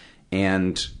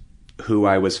and who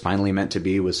I was finally meant to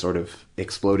be was sort of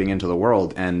exploding into the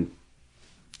world. And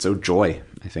so joy,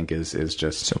 I think, is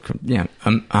just so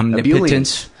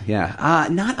omnipotence. Yeah,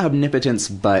 not omnipotence,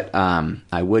 but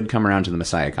I would come around to the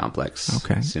Messiah complex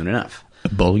soon enough.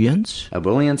 Ebullience?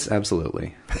 Ebullience,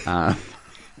 absolutely.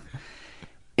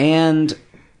 And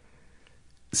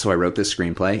so I wrote this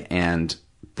screenplay, and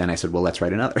then I said, well, let's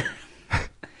write another.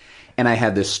 And I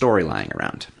had this story lying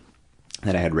around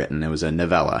that I had written. It was a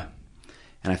novella.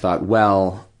 And I thought,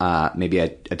 well, maybe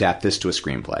I'd adapt this to a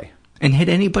screenplay. And had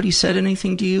anybody said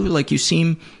anything to you? Like, you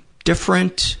seem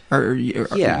different, or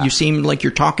you seem like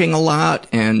you're talking a lot,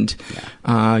 and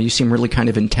you seem really kind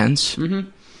of intense. Mm-hmm.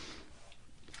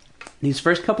 These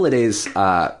first couple of days,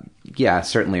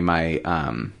 certainly my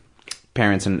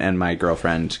parents and my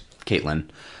girlfriend, Caitlin,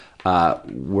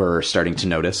 were starting to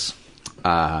notice.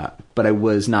 But I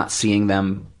was not seeing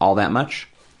them all that much.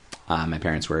 My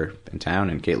parents were in town,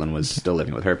 and Caitlin was still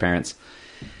living with her parents.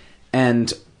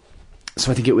 And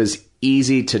so I think it was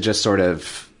easy to just sort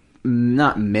of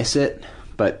not miss it,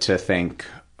 but to think,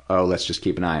 oh, let's just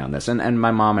keep an eye on this. And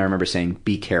my mom, I remember saying,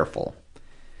 be careful.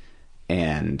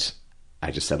 And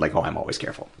I just said, like, oh, I'm always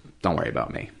careful. Don't worry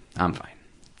about me. I'm fine.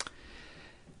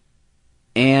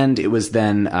 And it was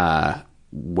then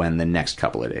when the next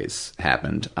couple of days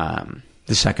happened.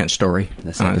 The second story.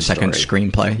 The second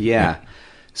screenplay. Yeah.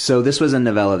 So this was a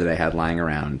novella that I had lying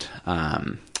around,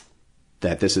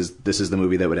 that this is the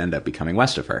movie that would end up becoming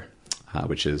West of Her,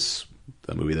 which is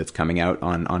the movie that's coming out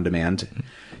on demand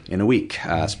in a week.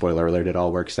 Spoiler alert, it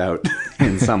all works out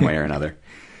in some way or another.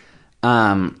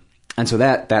 And so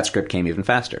that script came even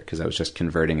faster, because I was just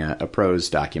converting a prose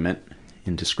document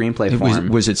into screenplay form.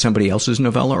 Was it somebody else's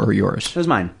novella or yours? It was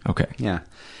mine. Okay. Yeah.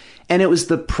 And it was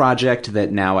the project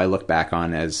that now I look back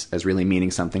on as really meaning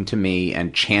something to me,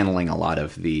 and channeling a lot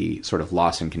of the sort of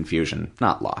loss and confusion.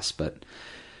 Not loss, but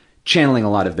channeling a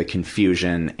lot of the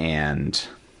confusion and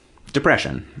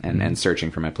depression and searching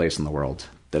for my place in the world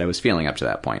that I was feeling up to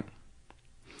that point.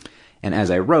 And as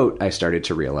I wrote, I started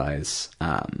to realize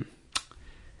I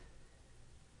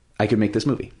could make this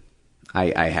movie.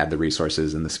 I had the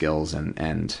resources and the skills,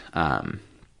 and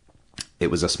it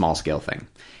was a small scale thing.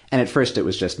 And at first it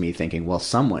was just me thinking, well,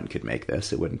 someone could make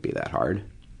this. It wouldn't be that hard.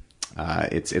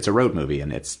 It's a road movie,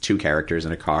 and it's 2 characters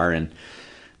in a car, and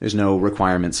there's no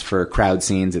requirements for crowd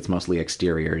scenes. It's mostly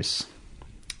exteriors.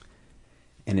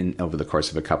 And over the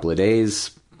course of a couple of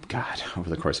days, over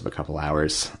the course of a couple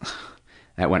hours,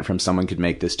 that went from someone could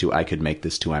make this to I could make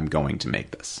this to I'm going to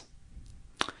make this.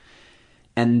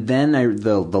 And then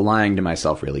the lying to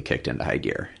myself really kicked into high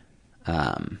gear.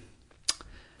 Well,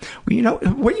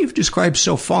 what you've described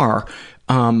so far,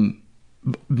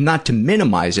 not to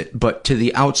minimize it, but to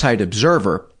the outside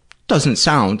observer, doesn't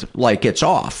sound like it's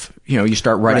off. You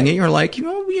start writing it, you're like,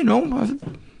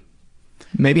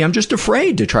 maybe I'm just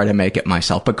afraid to try to make it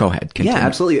myself. But go ahead, continue. Yeah,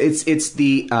 absolutely. It's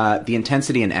the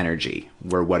intensity and energy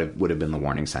were what would have been the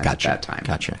warning signs at that time.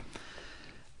 Gotcha.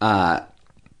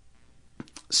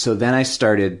 So then I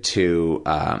started to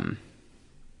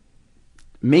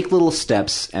make little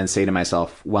steps and say to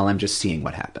myself, well, I'm just seeing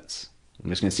what happens. I'm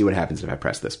just going to see what happens if I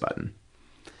press this button.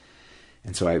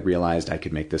 And so I realized I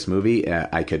could make this movie.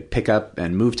 I could pick up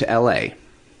and move to LA.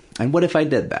 And what if I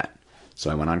did that? So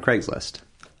I went on Craigslist.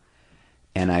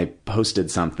 And I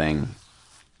posted something.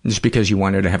 Just because you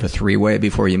wanted to have a three-way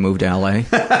before you moved to LA?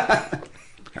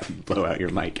 Blow out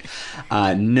your mic.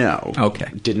 No.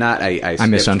 Okay. Did not. I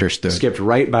misunderstood. Skipped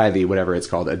right by the, whatever it's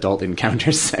called, adult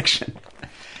encounters section.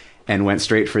 And went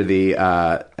straight for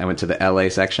I went to the LA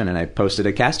section and I posted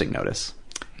a casting notice.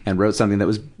 And wrote something that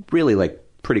was really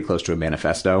pretty close to a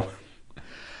manifesto.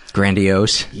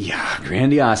 Grandiose. Yeah,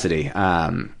 grandiosity.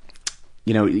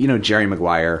 Jerry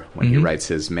Maguire, when he writes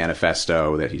his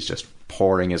manifesto, that he's just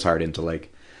pouring his heart into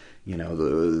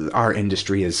our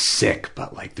industry is sick,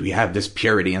 but we have this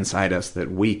purity inside us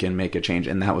that we can make a change.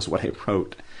 And that was what I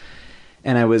wrote.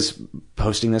 And I was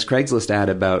posting this Craigslist ad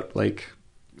about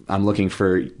I'm looking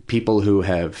for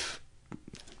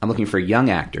young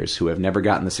actors who have never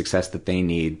gotten the success that they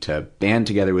need to band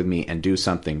together with me and do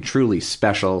something truly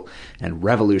special and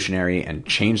revolutionary and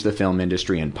change the film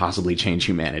industry and possibly change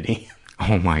humanity.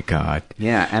 Oh my God.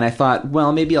 Yeah. And I thought,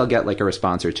 well, maybe I'll get a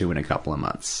response or two in a couple of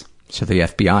months. So the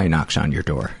FBI knocks on your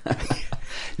door.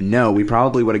 No, we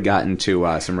probably would have gotten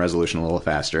to some resolution a little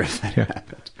faster if that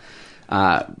happened.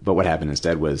 But what happened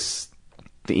instead was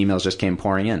the emails just came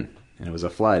pouring in and it was a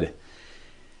flood.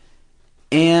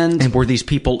 And were these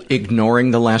people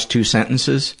ignoring the last two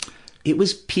sentences? It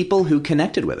was people who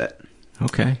connected with it.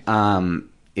 Okay.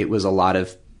 It was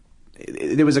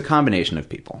there was a combination of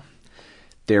people.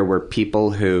 There were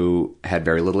people who had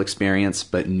very little experience,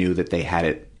 but knew that they had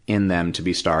it in them to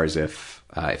be stars if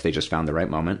they just found the right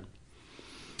moment.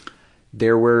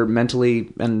 There were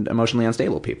mentally and emotionally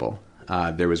unstable people.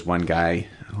 There was one guy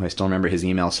who I still remember his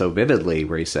email so vividly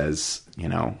where he says,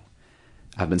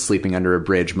 I've been sleeping under a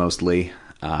bridge mostly,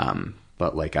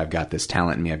 but I've got this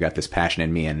talent in me, I've got this passion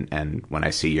in me, and when I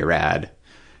see your ad,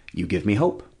 you give me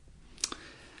hope.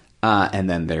 And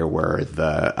then there were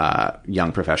the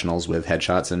young professionals with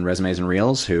headshots and resumes and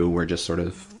reels who were just sort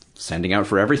of sending out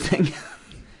for everything.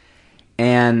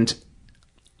 And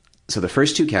so the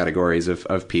first two categories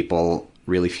of people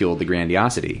really fueled the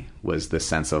grandiosity, was this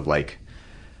sense of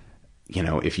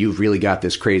if you've really got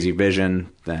this crazy vision,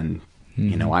 then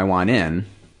I want in.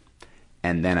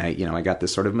 And then I got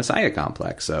this sort of messiah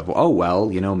complex of,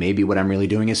 maybe what I'm really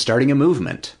doing is starting a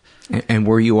movement. And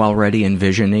were you already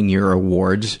envisioning your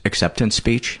awards acceptance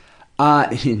speech?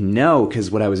 No, because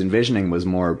what I was envisioning was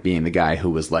more being the guy who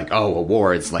was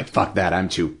awards, fuck that, I'm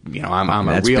too, I'm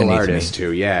a real artist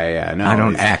too. Yeah. No, I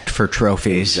don't act for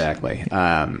trophies. Exactly.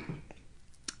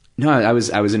 No, I was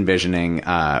envisioning,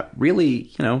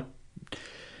 really,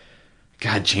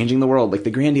 God, changing the world.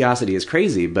 The grandiosity is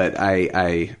crazy, but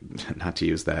I not to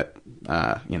use that,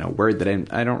 word that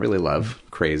I don't really love,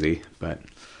 crazy, but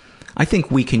I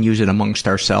think we can use it amongst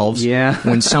ourselves. Yeah.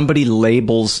 When somebody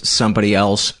labels somebody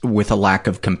else with a lack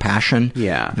of compassion,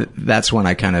 that's when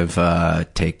I kind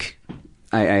of take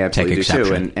I absolutely take do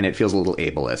exception. too, and it feels a little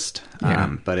ableist,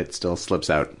 but it still slips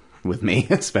out with me,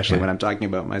 especially when I'm talking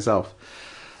about myself.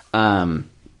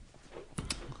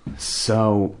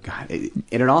 So, God,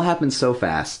 it all happened so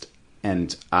fast,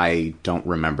 and I don't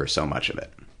remember so much of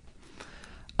it.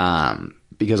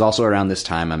 Because also around this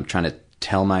time, I'm trying to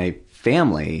tell my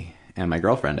family and my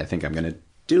girlfriend, I think I'm going to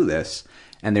do this,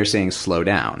 and they're saying, slow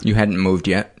down. You hadn't moved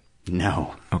yet?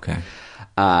 No. Okay.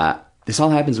 This all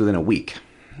happens within a week.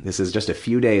 This is just a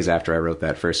few days after I wrote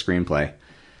that first screenplay.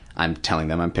 I'm telling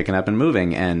them I'm picking up and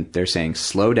moving, and they're saying,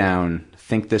 slow down,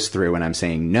 think this through, and I'm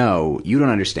saying, no, you don't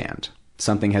understand.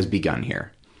 Something has begun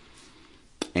here.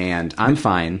 And I'm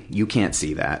fine. You can't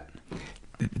see that.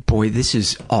 Boy, this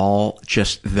is all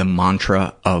just the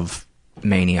mantra of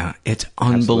mania. It's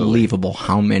unbelievable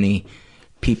how many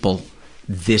people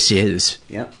this is.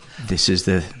 Yep. This is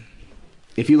the...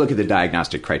 If you look at the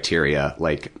diagnostic criteria,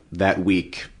 that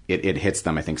week, it hits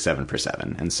them, I think, 7 for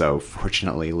 7. And so,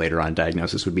 fortunately, later on,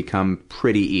 diagnosis would become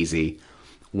pretty easy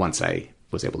once I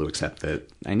was able to accept that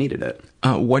I needed it.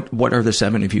 What are the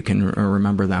 7, if you can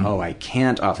remember them? Oh, I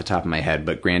can't off the top of my head,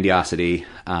 but grandiosity,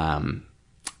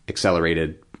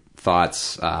 accelerated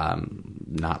thoughts,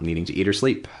 not needing to eat or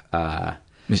sleep.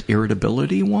 Is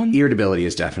irritability one? Irritability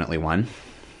is definitely one.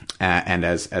 And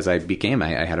as I became,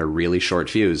 I had a really short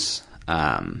fuse,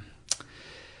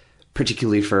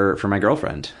 particularly for my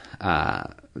girlfriend.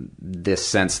 This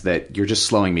sense that you're just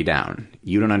slowing me down.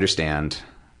 You don't understand.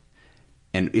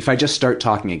 And if I just start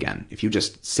talking again, if you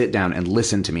just sit down and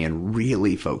listen to me and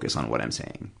really focus on what I'm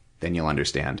saying, then you'll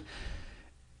understand.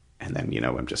 And then,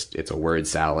 it's a word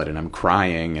salad and I'm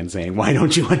crying and saying, why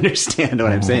don't you understand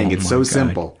what I'm saying? It's so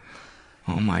simple.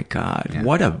 Oh my God. Yeah.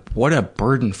 What a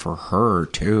burden for her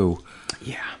too.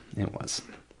 Yeah, it was.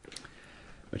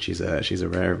 But she's a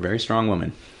very, very strong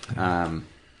woman.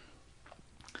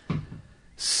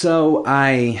 So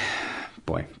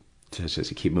just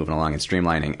to keep moving along and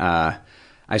streamlining,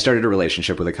 I started a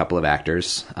relationship with a couple of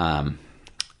actors.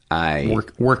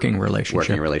 Working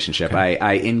relationship. Okay.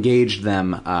 I engaged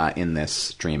them in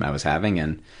this dream I was having,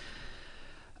 and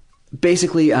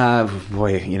basically, hour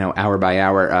by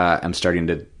hour, I'm starting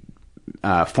to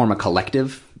form a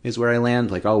collective. Is where I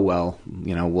land. Like, oh well,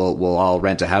 we'll all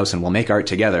rent a house and we'll make art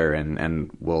together,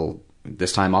 and we'll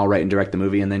this time I'll write and direct the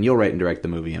movie, and then you'll write and direct the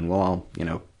movie, and we'll all,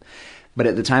 But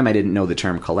at the time, I didn't know the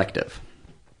term collective,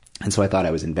 and so I thought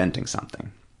I was inventing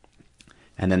something.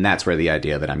 And then that's where the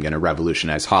idea that I'm going to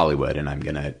revolutionize Hollywood and I'm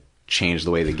going to change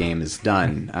the way the game is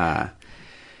done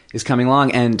is coming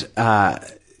along. And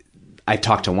I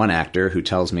talked to one actor who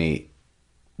tells me,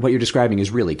 what you're describing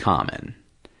is really common.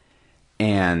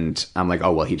 And I'm like,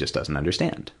 oh, well, he just doesn't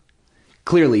understand.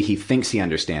 Clearly, he thinks he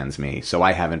understands me, so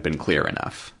I haven't been clear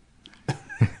enough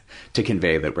to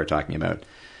convey that we're talking about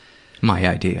my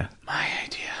idea.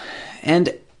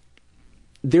 And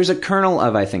there's a kernel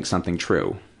of, I think, something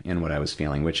true in what I was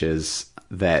feeling, which is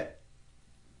that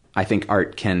I think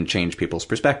art can change people's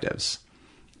perspectives.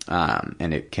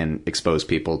 And it can expose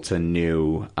people to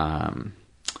new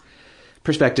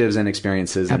perspectives and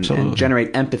experiences and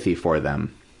generate empathy for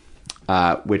them,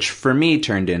 which for me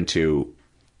turned into,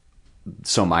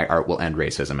 so my art will end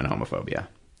racism and homophobia.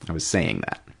 I was saying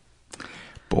that.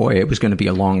 Boy, it was going to be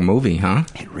a long movie, huh?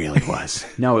 It really was.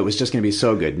 No, it was just going to be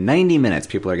so good. 90 minutes.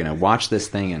 People are going to watch this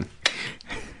thing and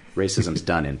racism's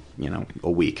done in,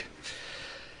 a week.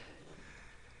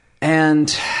 And,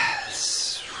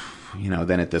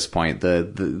 then at this point,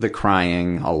 the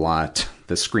crying a lot,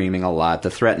 the screaming a lot, the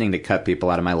threatening to cut people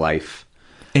out of my life.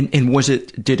 And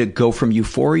did it go from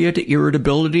euphoria to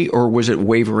irritability, or was it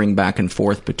wavering back and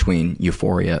forth between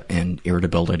euphoria and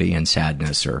irritability and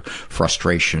sadness or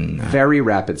frustration? Very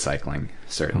rapid cycling,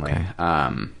 certainly. Okay.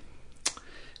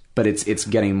 But it's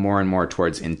getting more and more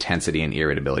towards intensity and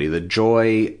irritability. The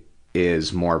joy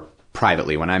is more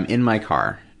privately when I'm in my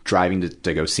car driving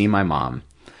to go see my mom,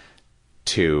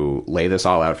 to lay this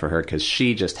all out for her because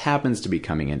she just happens to be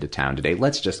coming into town today.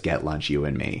 Let's just get lunch, you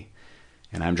and me.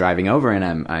 And I'm driving over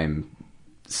and I'm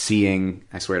seeing,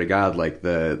 I swear to God, like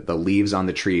the leaves on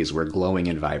the trees were glowing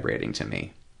and vibrating to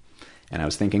me. And I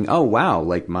was thinking, oh, wow,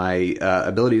 like my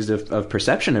abilities of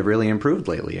perception have really improved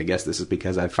lately. I guess this is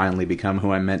because I've finally become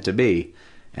who I'm meant to be.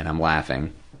 And I'm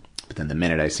laughing. But then the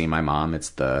minute I see my mom, it's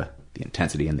the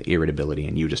intensity and the irritability,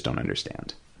 and you just don't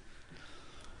understand.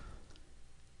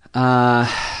 And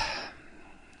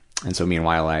so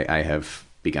meanwhile, I have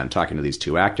begun talking to these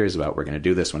two actors about, we're going to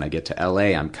do this when I get to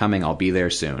LA. I'm coming. I'll be there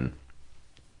soon.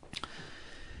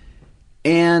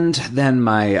 And then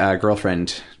my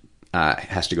girlfriend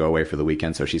has to go away for the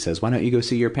weekend. So she says, why don't you go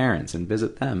see your parents and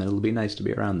visit them? It'll be nice to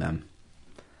be around them.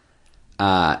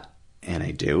 And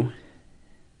I do.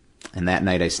 And that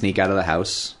night I sneak out of the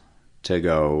house to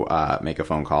go make a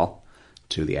phone call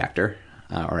to the actor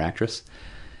or actress.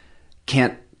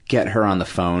 Can't get her on the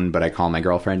phone, but I call my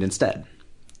girlfriend instead.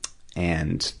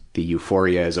 And the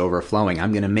euphoria is overflowing.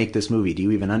 I'm going to make this movie. Do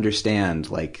you even understand?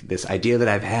 Like, this idea that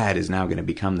I've had is now going to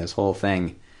become this whole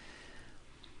thing.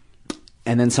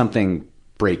 And then something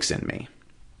breaks in me.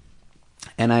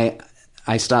 And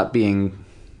I stop being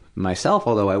myself,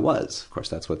 although I was. Of course,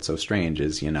 that's what's so strange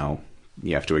is, you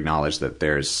have to acknowledge that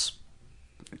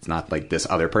it's not like this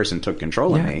other person took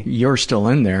control of me. You're still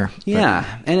in there.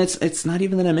 Yeah. And it's not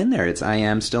even that I'm in there. It's I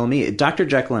am still me. Dr.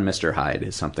 Jekyll and Mr. Hyde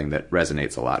is something that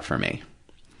resonates a lot for me.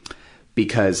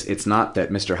 Because it's not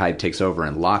that Mr. Hyde takes over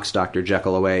and locks Dr.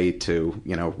 Jekyll away to,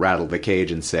 rattle the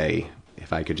cage and say,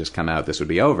 if I could just come out, this would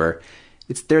be over.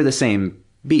 They're the same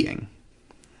being.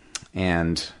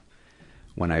 And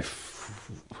when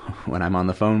I'm on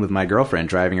the phone with my girlfriend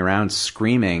driving around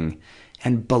screaming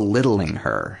and belittling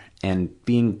her and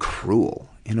being cruel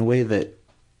in a way that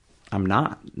I'm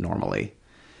not normally,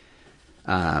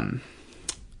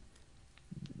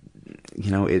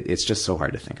 it's just so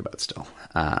hard to think about still.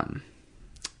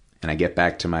 And I get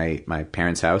back to my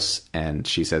parents' house and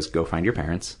she says, go find your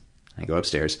parents. I go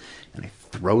upstairs and I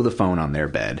throw the phone on their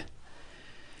bed.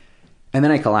 And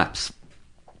then I collapsed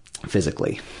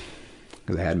physically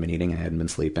because I hadn't been eating, I hadn't been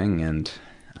sleeping, and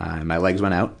my legs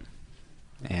went out,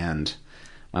 and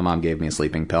my mom gave me a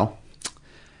sleeping pill.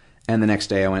 And the next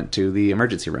day I went to the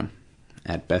emergency room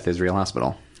at Beth Israel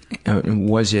Hospital.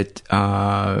 Was it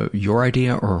your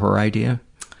idea or her idea?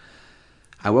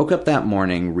 I woke up that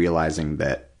morning realizing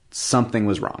that something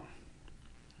was wrong.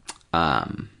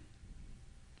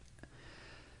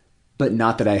 But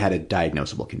not that I had a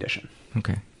diagnosable condition.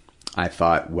 Okay. I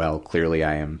thought, well, clearly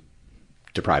I am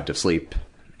deprived of sleep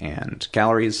and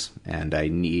calories, and I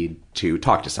need to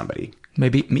talk to somebody.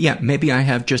 Maybe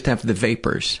I just have the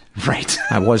vapors. Right.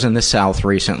 I was in the South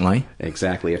recently.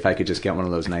 Exactly. If I could just get one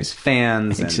of those nice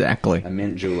fans exactly. and a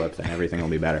mint julep, then everything will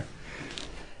be better.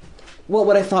 Well,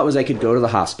 what I thought was I could go to the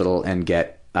hospital and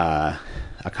get a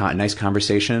nice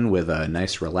conversation with a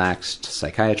nice, relaxed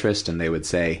psychiatrist, and they would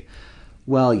say,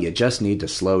 well, you just need to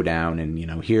slow down, and,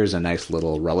 here's a nice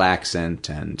little relaxant,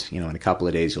 and, in a couple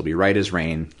of days you'll be right as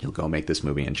rain. You'll go make this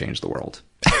movie and change the world.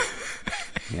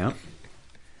 Yeah.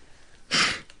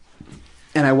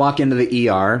 And I walk into the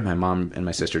ER. My mom and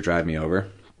my sister drive me over.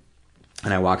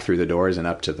 And I walk through the doors and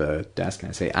up to the desk, and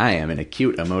I say, I am in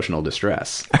acute emotional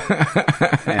distress.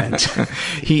 And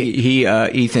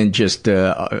Ethan just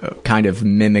kind of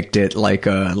mimicked it like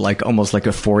almost like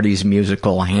a 40s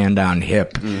musical, hand on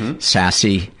hip,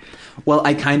 sassy. Well,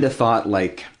 I kind of thought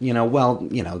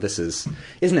this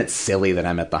isn't it silly that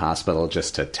I'm at the hospital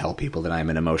just to tell people that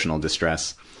I'm in emotional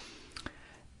distress?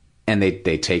 And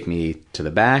they take me to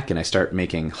the back, and I start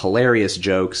making hilarious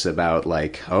jokes about,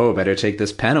 better take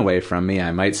this pen away from me.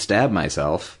 I might stab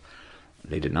myself.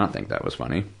 They did not think that was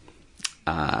funny.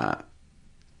 Trying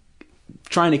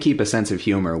to keep a sense of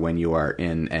humor when you are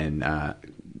in an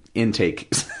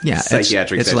intake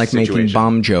psychiatric situation. It's like making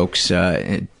bomb jokes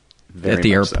at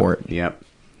the airport. So. Yep.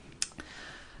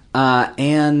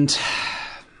 And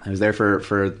I was there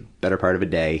for the better part of a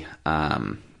day.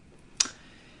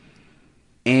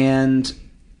 And,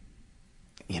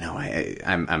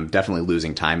 I'm definitely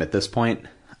losing time at this point.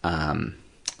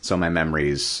 So my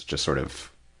memories just sort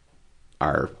of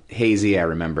are hazy. I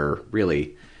remember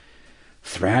really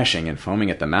thrashing and foaming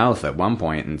at the mouth at one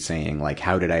point and saying,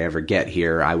 how did I ever get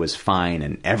here? I was fine,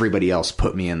 and everybody else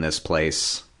put me in this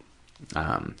place.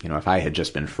 If I had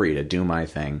just been free to do my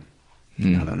thing,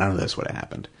 none of this would have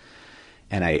happened.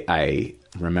 And I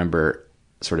remember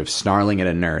sort of snarling at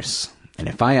a nurse, and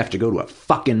if I have to go to a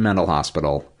fucking mental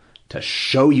hospital to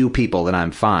show you people that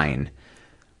I'm fine,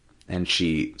 and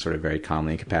she sort of very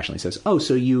calmly and compassionately says, oh,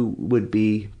 so you would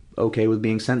be okay with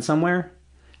being sent somewhere?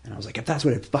 And I was like, if that's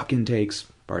what it fucking takes,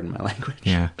 pardon my language.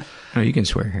 Yeah. Oh, you can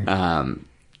swear here.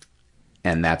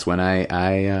 And that's when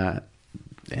I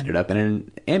ended up in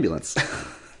an ambulance.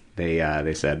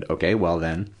 They said, okay, well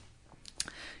then,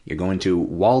 you're going to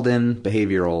Walden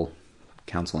Behavioral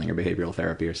Counseling or Behavioral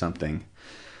Therapy or something.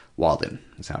 Walden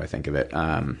is how I think of it.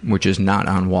 Which is not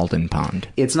on Walden Pond.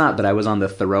 It's not, but I was on the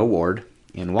Thoreau ward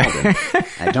in Walden.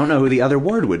 I don't know who the other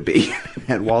ward would be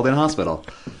at Walden Hospital,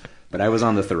 but I was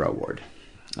on the Thoreau ward.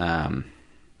 And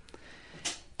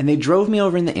they drove me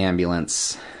over in the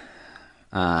ambulance.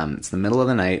 It's the middle of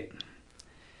the night.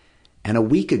 And a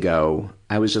week ago,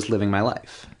 I was just living my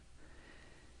life.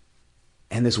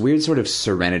 And this weird sort of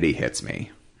serenity hits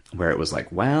me, where it was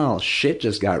like, well, shit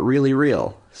just got really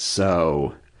real.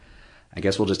 So I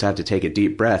guess we'll just have to take a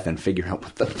deep breath and figure out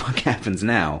what the fuck happens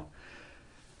now.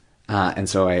 And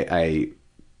so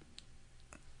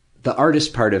the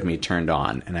artist part of me turned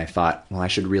on, and I thought, well, I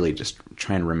should really just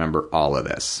try and remember all of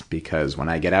this, because when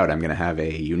I get out, I'm going to have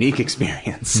a unique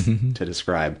experience to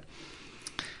describe.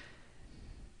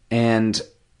 And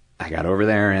I got over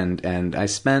there, and I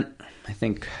spent, I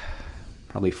think,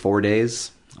 probably 4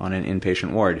 days on an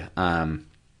inpatient ward. So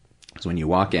when you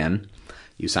walk in,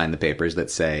 you sign the papers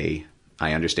that say,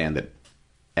 I understand that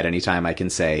at any time I can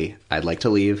say, I'd like to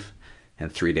leave,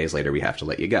 and 3 days later we have to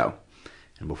let you go.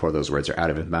 And before those words are out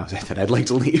of his mouth, I said, I'd like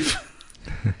to leave.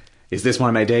 Is this one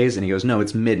of my days? And he goes, no,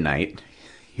 it's midnight.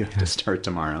 You have to start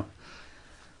tomorrow.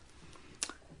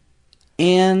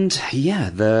 And yeah,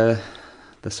 the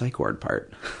psych ward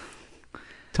part.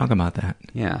 Talk about that.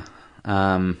 Yeah.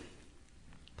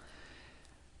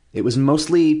 It was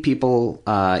mostly people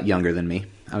younger than me.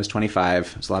 I was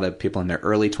 25. There's a lot of people in their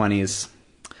early 20s,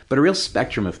 but a real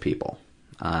spectrum of people.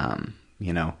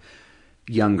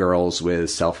 Young girls with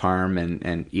self-harm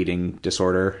and eating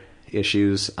disorder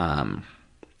issues. There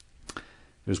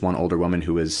was one older woman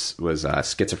who was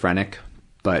schizophrenic,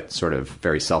 but sort of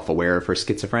very self-aware of her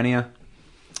schizophrenia.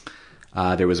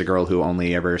 There was a girl who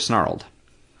only ever snarled.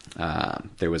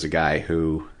 There was a guy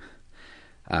who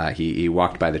He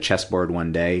walked by the chessboard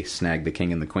one day, snagged the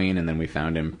king and the queen, and then we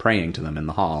found him praying to them in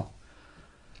the hall.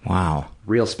 Wow.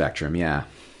 Real spectrum, yeah.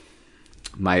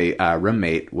 My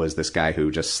roommate was this guy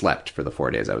who just slept for the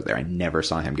 4 days I was there. I never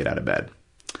saw him get out of bed.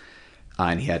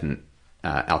 And he had an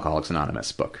Alcoholics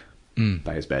Anonymous book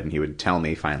by his bed. And he would tell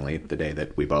me, finally, the day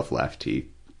that we both left, he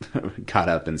got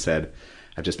up and said,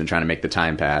 I've just been trying to make the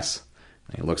time pass.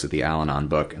 And he looks at the Al-Anon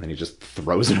book, and then he just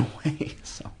throws it away.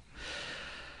 So,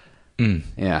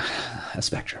 yeah, a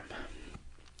spectrum.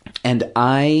 And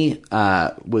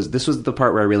this was the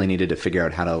part where I really needed to figure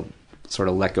out how to sort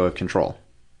of let go of control.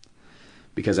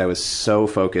 Because I was so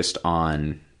focused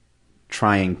on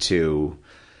trying to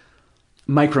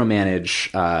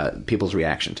micromanage people's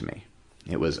reaction to me.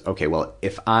 It was, okay, well,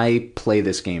 if I play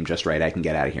this game just right, I can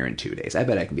get out of here in 2 days. I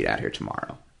bet I can be out here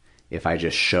tomorrow. If I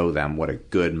just show them what a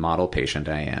good model patient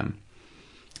I am,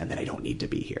 and then I don't need to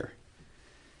be here.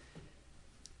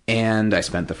 And I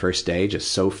spent the first day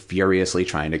just so furiously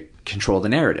trying to control the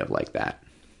narrative like that.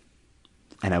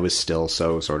 And I was still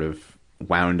so sort of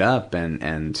wound up,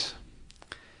 and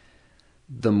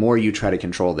the more you try to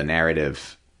control the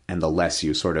narrative and the less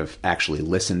you sort of actually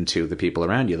listen to the people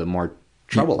around you, the more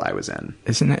trouble I was in.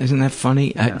 Isn't that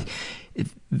funny? Yeah.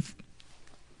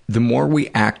 The more we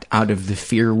act out of the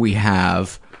fear we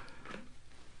have,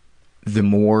 the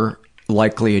more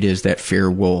likely it is that fear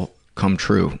will come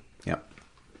true. Yep.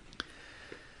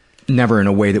 Never in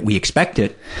a way that we expect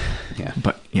it. Yeah.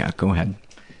 But yeah, go ahead.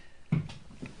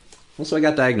 Well, so I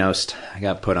got diagnosed. I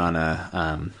got put on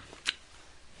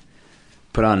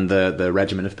the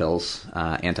regimen of pills,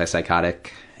 antipsychotic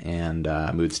and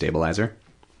mood stabilizer.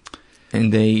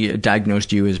 And they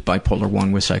diagnosed you as bipolar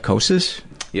 1 with psychosis?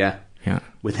 Yeah. Yeah.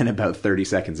 Within about 30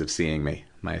 seconds of seeing me,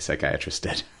 my psychiatrist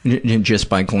did. Just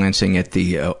by glancing at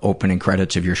the opening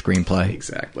credits of your screenplay?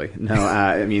 Exactly. No,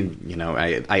 I mean,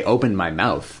 I opened my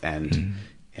mouth and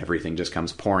everything just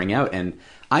comes pouring out. And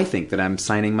I think that I'm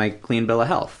signing my clean bill of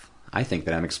health. I think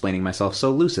that I'm explaining myself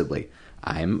so lucidly.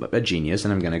 I'm a genius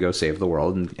and I'm going to go save the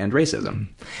world and end racism.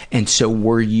 And so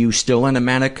were you still in a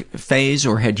manic phase,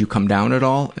 or had you come down at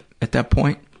all at that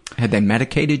point? Had they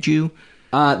medicated you?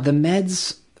 The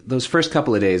meds, those first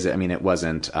couple of days, I mean, it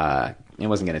wasn't going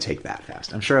to take that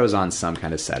fast. I'm sure I was on some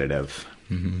kind of sedative.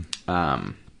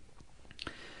 Mm-hmm.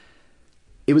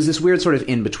 It was this weird sort of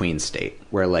in-between state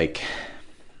where, like,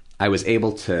 I was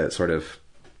able to sort of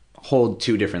hold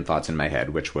two different thoughts in my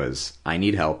head, which was, I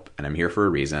need help and I'm here for a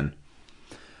reason,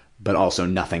 but also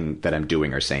nothing that I'm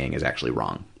doing or saying is actually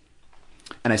wrong.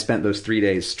 And I spent those 3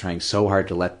 days trying so hard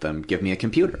to let them give me a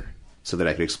computer so that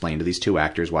I could explain to these two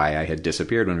actors why I had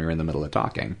disappeared when we were in the middle of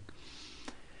talking.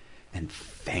 And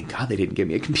thank God they didn't give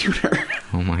me a computer.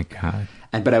 Oh my God.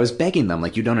 But I was begging them,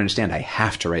 like, you don't understand, I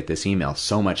have to write this email.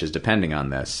 So much is depending on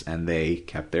this. And they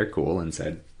kept their cool and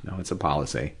said, no, it's a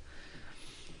policy.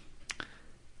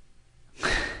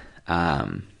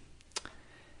 And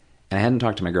I hadn't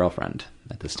talked to my girlfriend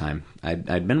at this time.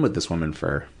 I'd been with this woman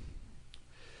for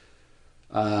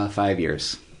 5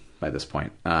 years by this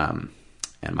point. And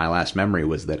my last memory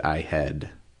was that I had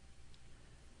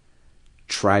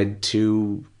tried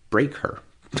to break her,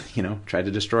 tried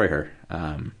to destroy her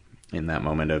in that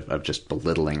moment of just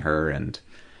belittling her. And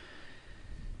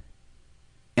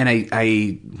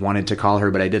I wanted to call her,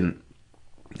 but I didn't.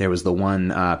 There was the one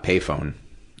payphone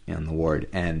in the ward,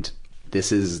 and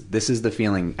this is the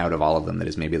feeling out of all of them that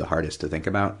is maybe the hardest to think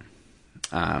about,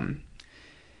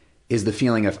 is the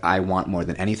feeling of I want more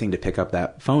than anything to pick up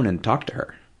that phone and talk to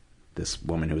her, this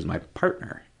woman who was my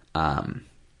partner.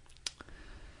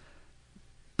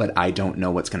 But I don't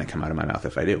know what's going to come out of my mouth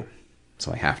if I do.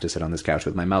 So I have to sit on this couch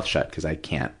with my mouth shut because I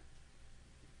can't.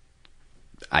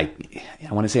 I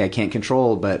want to say I can't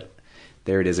control, but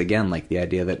there it is again, like the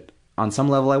idea that on some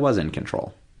level I was in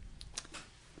control.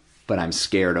 But I'm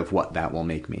scared of what that will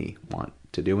make me want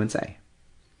to do and say.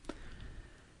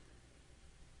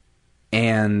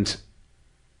 And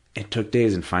it took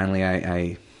days, and finally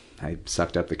I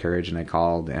sucked up the courage and I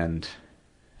called, and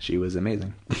she was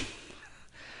amazing.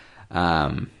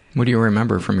 What do you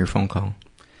remember from your phone call?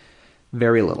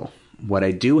 Very little. What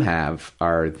I do have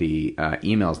are the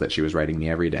emails that she was writing me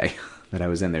every day that I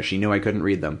was in there. She knew I couldn't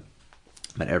read them,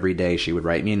 but every day she would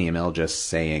write me an email just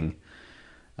saying,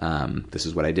 this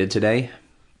is what I did today,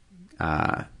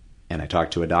 and I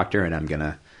talked to a doctor, and I'm going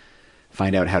to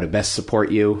find out how to best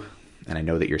support you, and I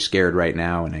know that you're scared right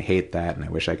now, and I hate that, and I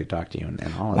wish I could talk to you, and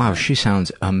all of that. Wow, she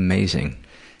sounds amazing.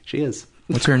 She is.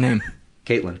 What's her name?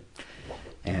 Caitlin.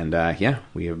 And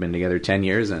we have been together 10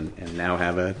 years and now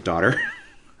have a daughter.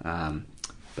 But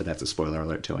that's a spoiler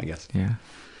alert too, I guess. Yeah.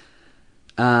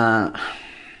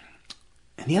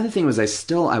 And the other thing was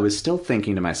I was still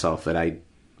thinking to myself that I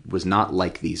was not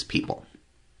like these people.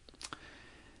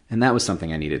 And that was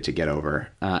something I needed to get over.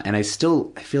 And I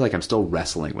feel like I'm still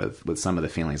wrestling with some of the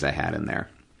feelings I had in there.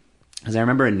 Because I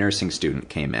remember a nursing student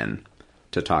came in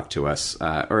to talk to us,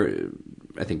 or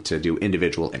I think to do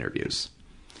individual interviews.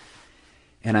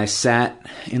 And I sat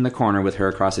in the corner with her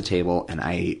across the table, and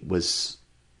I was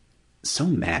so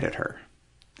mad at her.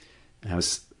 And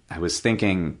I was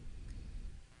thinking,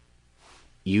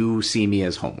 you see me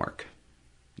as homework.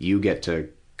 You get to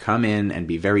come in and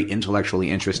be very intellectually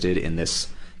interested in this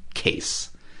case.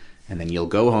 And then you'll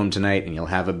go home tonight and you'll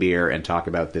have a beer and talk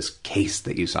about this case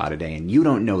that you saw today. And you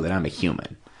don't know that I'm a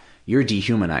human. You're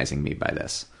dehumanizing me by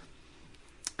this.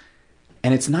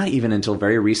 And it's not even until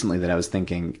very recently that I was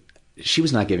thinking, she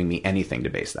was not giving me anything to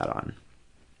base that on.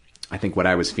 I think what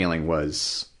I was feeling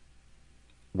was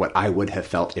what I would have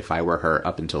felt if I were her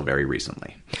up until very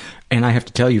recently. And I have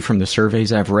to tell you, from the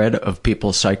surveys I've read of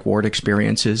people's psych ward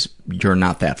experiences, you're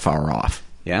not that far off.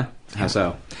 Yeah? How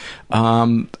so?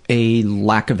 A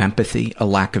lack of empathy, a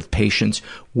lack of patience,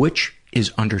 which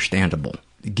is understandable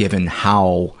given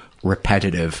how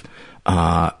repetitive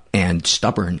and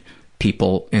stubborn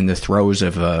people in the throes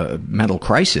of a mental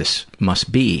crisis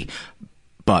must be.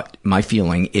 But my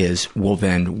feeling is we'll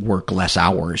then work less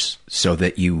hours so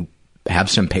that you have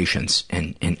some patience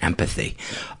and empathy.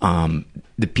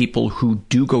 The people who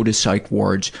do go to psych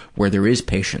wards where there is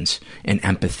patience and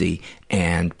empathy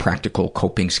and practical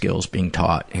coping skills being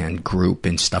taught and group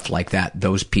and stuff like that,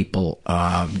 those people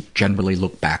generally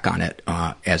look back on it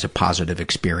as a positive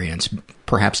experience.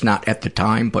 Perhaps not at the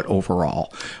time, but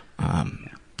overall.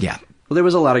 Yeah. Well, there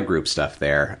was a lot of group stuff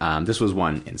there. This was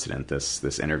one incident,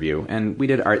 this interview. And we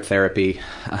did art therapy.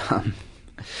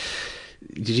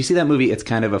 Did you see that movie, It's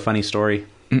Kind of a Funny Story?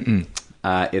 Mm-mm.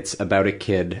 It's about a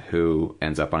kid who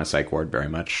ends up on a psych ward very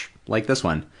much like this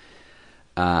one.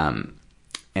 And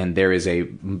there is a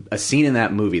scene in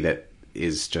that movie that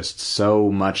is just so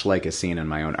much like a scene in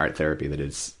my own art therapy that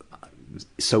is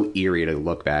so eerie to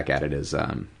look back at it. As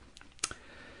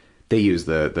they use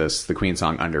the Queen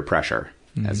song Under Pressure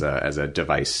as a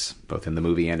device, both in the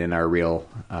movie and in our real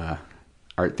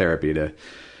art therapy, to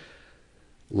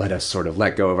let us sort of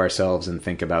let go of ourselves and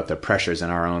think about the pressures in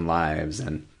our own lives.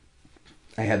 And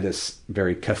I had this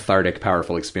very cathartic,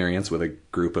 powerful experience with a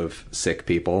group of sick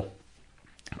people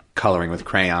coloring with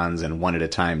crayons and one at a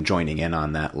time joining in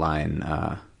on that line,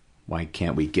 why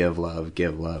can't we give love,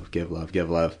 give love, give love, give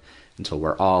love, until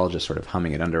we're all just sort of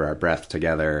humming it under our breath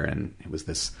together. And it was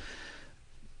this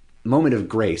moment of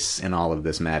grace in all of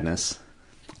this madness,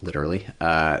 literally,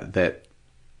 that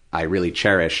I really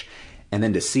cherish. And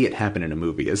then to see it happen in a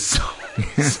movie is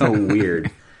so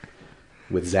weird,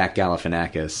 with Zach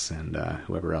Galifianakis and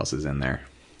whoever else is in there.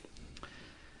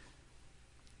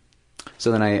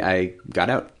 So then I got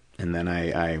out, and then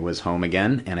I was home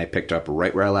again, and I picked up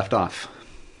right where I left off.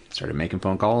 Started making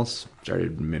phone calls,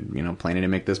 started planning to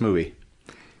make this movie.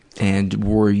 And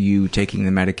were you taking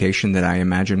the medication that I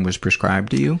imagine was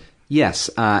prescribed to you? Yes,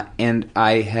 and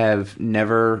I have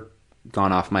never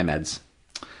gone off my meds.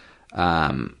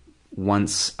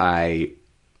 Once I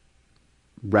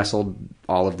wrestled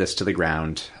all of this to the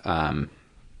ground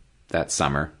that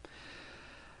summer,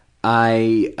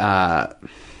 I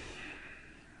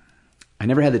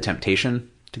never had the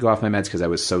temptation to go off my meds because I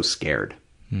was so scared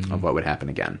of what would happen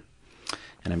again.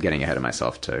 And I'm getting ahead of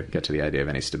myself to get to the idea of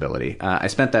any stability. I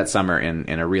spent that summer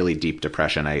in a really deep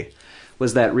depression. I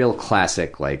was that real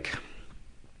classic, like,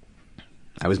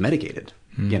 I was medicated.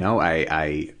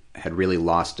 I had really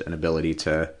lost an ability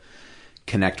to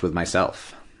connect with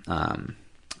myself.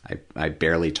 I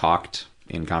barely talked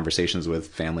in conversations with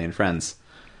family and friends.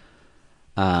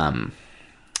 I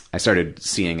started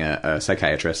seeing a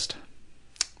psychiatrist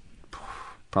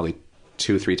probably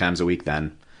 2-3 times a week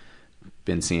then.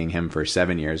 Been seeing him for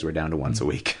 7 years. We're down to once a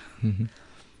week. Mm-hmm.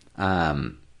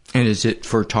 And is it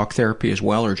for talk therapy as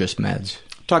well, or just meds?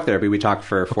 Talk therapy. We talked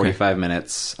for 45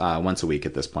 minutes once a week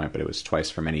at this point, but it was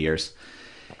twice for many years.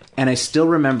 And I still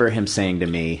remember him saying to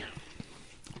me,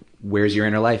 "Where's your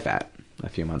inner life at?" a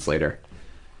few months later.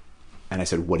 And I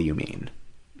said, "What do you mean?"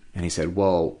 And he said,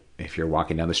 "Well, if you're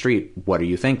walking down the street, what are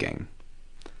you thinking?"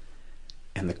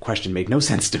 And the question made no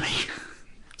sense to me.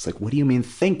 It's like, what do you mean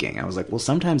thinking? I was like, well,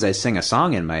 sometimes I sing a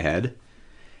song in my head.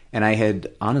 And I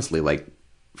had honestly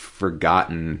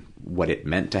forgotten what it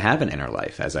meant to have an inner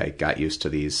life as I got used to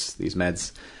these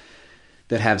meds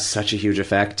that have such a huge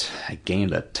effect. I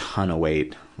gained a ton of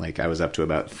weight. I was up to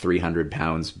about 300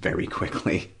 pounds very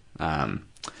quickly. I'm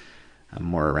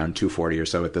more around 240 or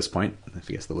so at this point. I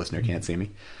guess the listener can't see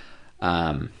me.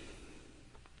 And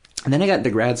then I got into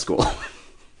grad school.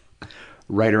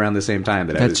 right around the same time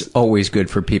That's always good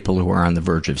for people who are on the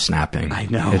verge of snapping. I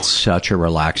know. It's such a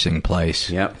relaxing place.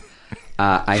 Yep.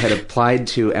 I had applied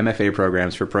to MFA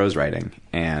programs for prose writing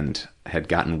and had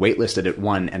gotten waitlisted at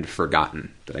one and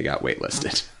forgotten that I got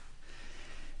waitlisted.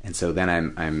 And so then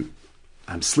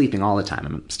I'm sleeping all the time.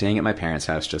 I'm staying at my parents'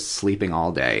 house, just sleeping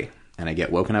all day. And I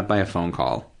get woken up by a phone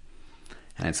call.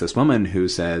 And it's this woman who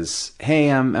says, hey,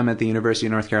 I'm at the University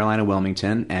of North Carolina,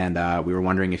 Wilmington, and we were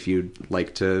wondering if you'd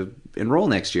like to enroll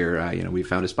next year. We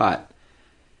found a spot.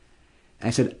 And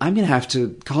I said, I'm going to have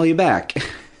to call you back.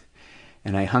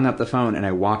 And I hung up the phone and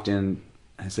I walked in.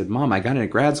 I said, Mom, I got into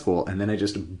grad school. And then I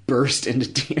just burst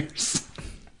into tears.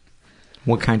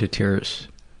 What kind of tears?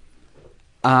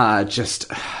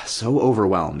 Just so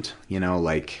overwhelmed,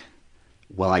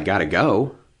 well, I gotta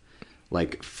go.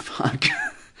 Like, fuck.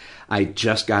 I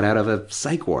just got out of a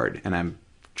psych ward and I'm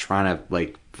trying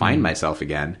to find myself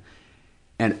again.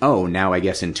 And now I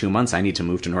guess in 2 months I need to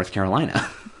move to North Carolina.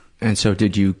 And so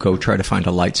did you go try to find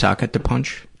a light socket to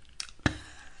punch?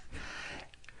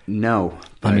 No.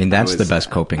 I mean, that's the best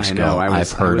coping skill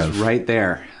I've heard of. I was right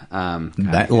there.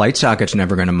 That light socket's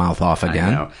never going to mouth off again.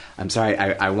 I know. I'm sorry.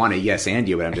 I want to yes and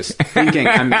you, but I'm just thinking.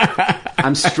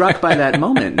 I'm struck by that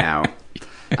moment now.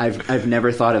 I've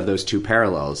never thought of those two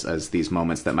parallels as these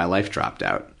moments that my life dropped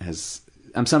out.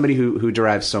 I'm somebody who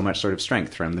derives so much sort of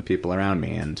strength from the people around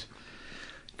me, and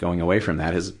going away from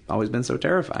that has always been so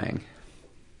terrifying.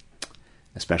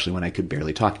 Especially when I could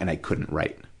barely talk and I couldn't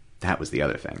write. That was the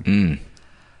other thing.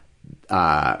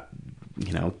 The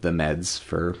meds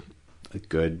for a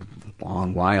good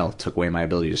long while took away my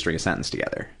ability to string a sentence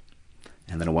together.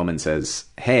 And then a woman says,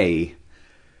 hey,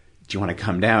 do you want to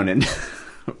come down and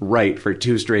write for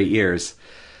 2 straight years?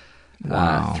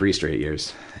 Wow. 3 straight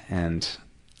years. And,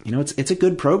 it's a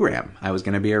good program. I was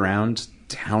going to be around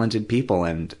talented people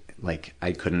and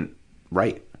I couldn't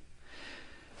write.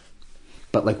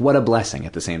 But what a blessing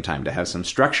at the same time to have some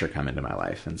structure come into my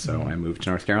life. And so I moved to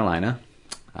North Carolina.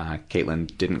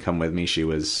 Caitlin didn't come with me. She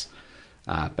was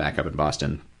back up in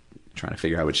Boston trying to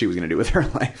figure out what she was going to do with her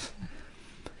life.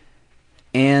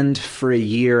 And for a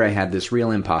year, I had this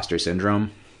real imposter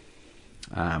syndrome,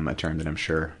 a term that I'm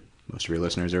sure most of your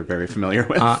listeners are very familiar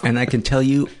with. And I can tell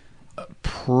you,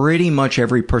 pretty much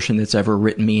every person that's ever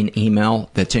written me an email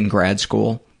that's in grad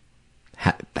school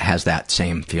has that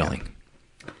same feeling.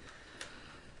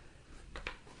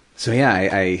 So yeah,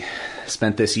 I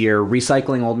spent this year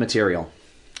recycling old material,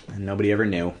 and nobody ever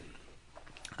knew.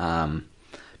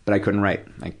 But I couldn't write.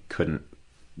 I couldn't,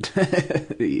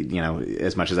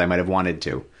 as much as I might have wanted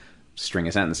to, string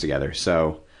a sentence together.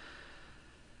 So,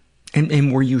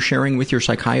 and were you sharing with your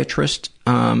psychiatrist?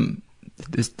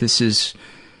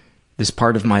 This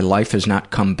part of my life has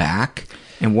not come back.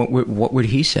 And what would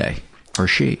he say, or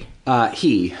she?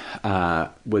 He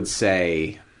would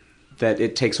say that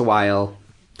it takes a while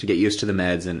to get used to the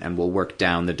meds, and we'll work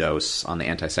down the dose on the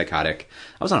antipsychotic.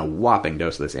 I was on a whopping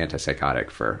dose of this antipsychotic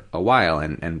for a while,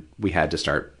 and we had to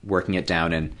start working it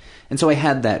down. And so I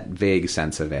had that vague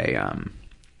sense of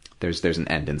there's an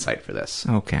end in sight for this.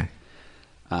 Okay.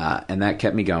 And that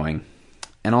kept me going.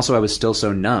 And also I was still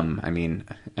so numb. I mean,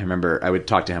 I remember I would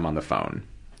talk to him on the phone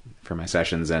for my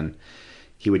sessions, and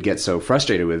he would get so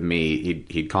frustrated with me,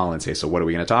 he'd call and say, so what are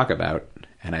we going to talk about?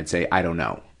 And I'd say, I don't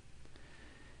know.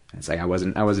 It's I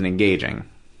wasn't engaging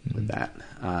with that.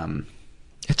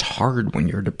 It's hard when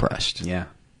you're depressed. Yeah.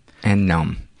 And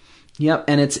numb. Yep.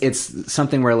 And it's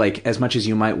something where as much as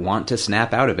you might want to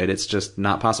snap out of it, it's just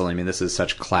not possible. I mean, this is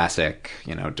such classic,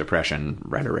 depression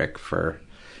rhetoric for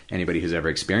anybody who's ever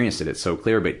experienced it. It's so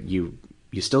clear, but you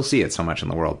still see it so much in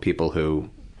the world. People who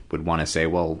would want to say,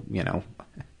 well,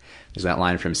 there's that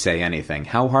line from Say Anything.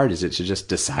 How hard is it to just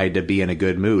decide to be in a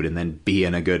good mood and then be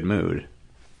in a good mood?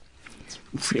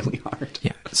 It's really hard.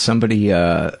 Yeah. Somebody,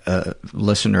 a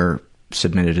listener,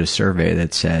 submitted a survey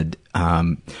that said,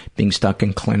 being stuck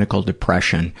in clinical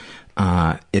depression,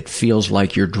 it feels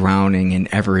like you're drowning and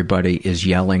everybody is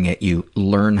yelling at you.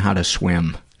 Learn how to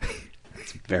swim.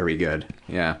 It's very good.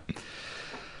 Yeah.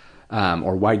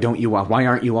 Or why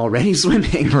aren't you already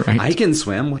swimming? Right. I can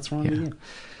swim. What's wrong with you?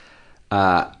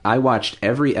 I watched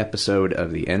every episode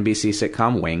of the NBC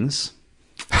sitcom Wings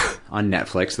on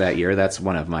Netflix that year. That's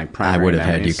one of my primary I would have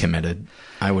memories.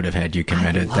 had you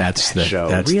committed. That's the show.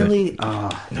 That's really?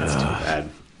 That's too bad.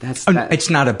 It's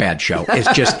not a bad show.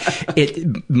 It's just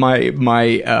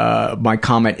my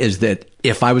comment is that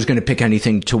if I was going to pick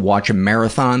anything to watch a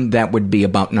marathon, that would be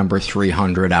about number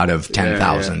 300 out of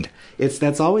 10,000. Yeah.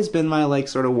 That's always been my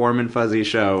sort of warm and fuzzy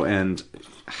show, and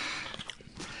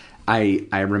I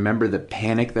remember the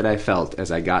panic that I felt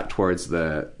as I got towards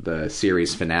the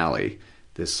series finale,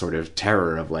 this sort of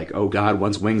terror of like, oh God,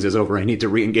 once Wings is over, I need to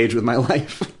re-engage with my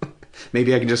life.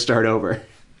 Maybe I can just start over.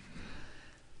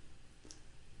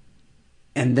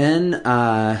 And then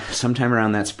sometime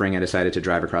around that spring, I decided to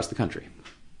drive across the country.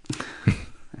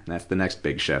 And that's the next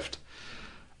big shift.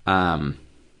 I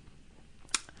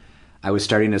was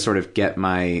starting to sort of get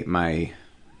my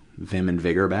vim and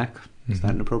vigor back. Is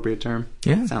that an appropriate term?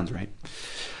 Yeah. Sounds right.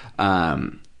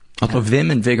 Although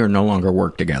vim and vigor no longer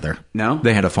work together. No?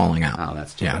 They had a falling out. Oh,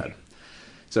 that's too bad.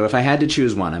 So if I had to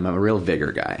choose one, I'm a real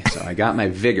vigor guy. So I got my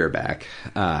vigor back.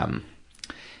 And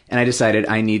I decided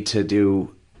I need to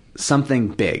do something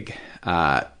big.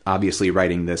 Obviously,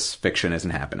 writing this fiction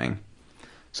isn't happening.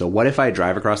 So what if I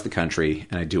drive across the country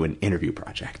and I do an interview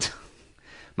project?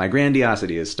 My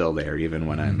grandiosity is still there, even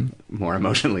when I'm more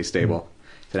emotionally stable.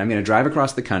 So I'm going to drive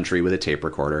across the country with a tape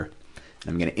recorder, and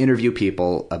I'm going to interview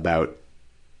people about,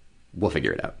 we'll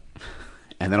figure it out.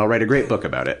 And then I'll write a great book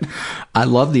about it. I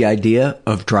love the idea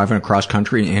of driving across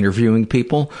country and interviewing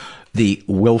people. The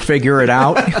we'll figure it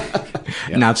out,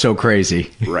 not so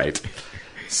crazy. Right.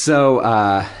 So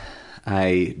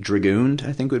I dragooned,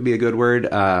 I think would be a good word,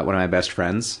 one of my best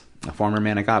friends, a former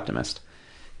manic optimist,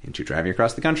 into driving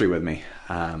across the country with me.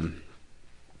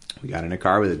 We got in a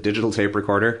car with a digital tape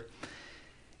recorder,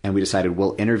 and we decided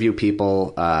we'll interview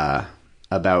people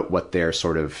about what their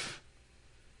sort of...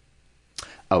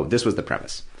 Oh, this was the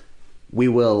premise. We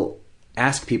will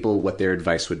ask people what their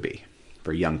advice would be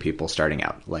for young people starting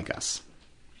out like us.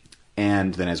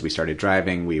 And then as we started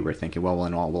driving, we were thinking, well,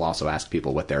 we'll also ask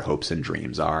people what their hopes and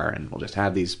dreams are, and we'll just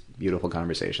have these beautiful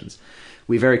conversations.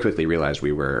 We very quickly realized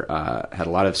we were had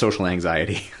a lot of social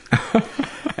anxiety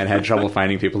and had trouble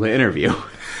finding people to interview.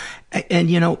 And,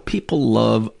 you know, people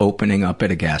love opening up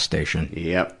at a gas station.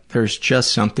 Yep. There's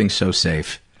just something so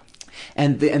safe.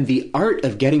 And the art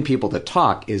of getting people to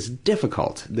talk is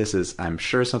difficult. This is, I'm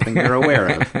sure, something you're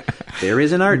aware of. There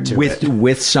is an art to it.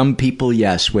 With some people,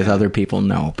 yes. With other people,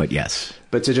 no. But yes.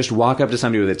 But to just walk up to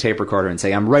somebody with a tape recorder and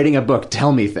say, I'm writing a book,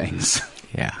 tell me things.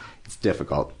 Yeah. It's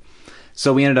difficult.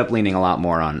 So we ended up leaning a lot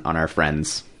more on our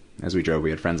friends. As we drove, we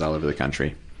had friends all over the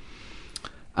country.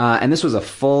 And this was a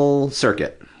full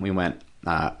circuit. We went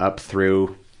up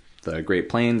through the Great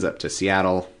Plains, up to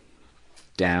Seattle,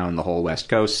 down the whole West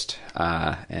Coast,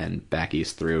 and back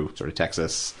east through sort of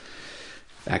Texas,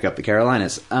 back up the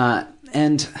Carolinas.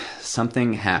 And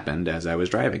something happened as I was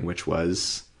driving, which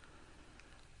was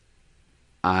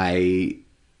I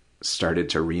started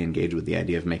to re-engage with the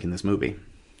idea of making this movie.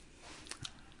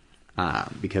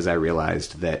 Because I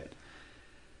realized that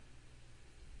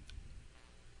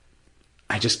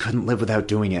I just couldn't live without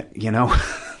doing it, you know?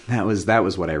 That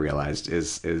was what I realized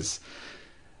is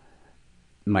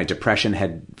my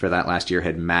depression for that last year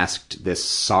had masked this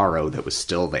sorrow that was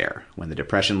still there. When the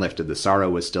depression lifted, the sorrow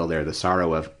was still there, the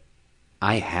sorrow of,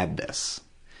 I had this.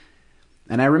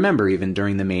 And I remember even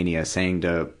during the mania saying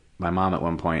to my mom at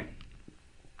one point,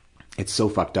 it's so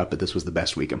fucked up, but this was the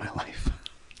best week of my life.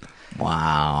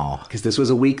 Wow. Because this was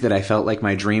a week that I felt like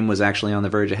my dream was actually on the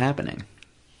verge of happening.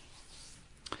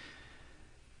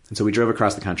 And so we drove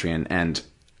across the country and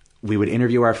we would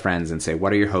interview our friends and say,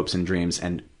 what are your hopes and dreams?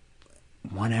 And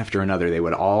one after another, they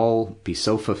would all be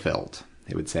so fulfilled.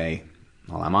 They would say,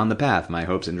 well, I'm on the path. My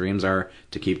hopes and dreams are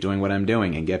to keep doing what I'm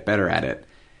doing and get better at it.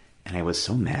 And I was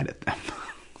so mad at them.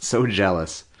 So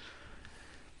jealous.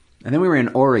 And then we were in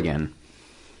Oregon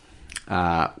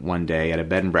one day at a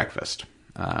bed and breakfast.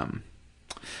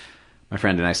 My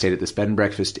friend and I stayed at this bed and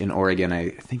breakfast in Oregon.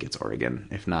 I think it's Oregon,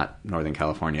 if not Northern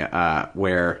California,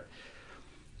 where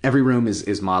every room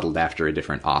is modeled after a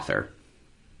different author.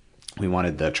 We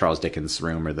wanted the Charles Dickens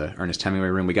room or the Ernest Hemingway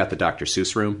room. We got the Dr.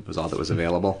 Seuss room. It was all that was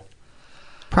available.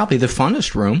 Probably the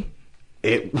funnest room.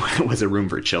 It was a room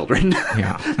for children.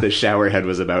 Yeah. The shower head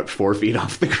was about 4 feet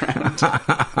off the ground.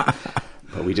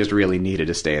 But we just really needed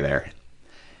to stay there.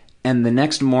 And the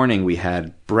next morning we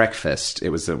had breakfast. It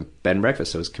was a bed and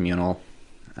breakfast, so it was communal.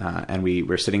 And we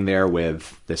were sitting there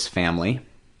with this family,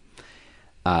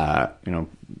 2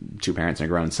 parents and a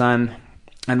grown son,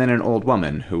 and then an old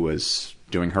woman who was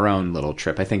doing her own little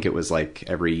trip. I think it was like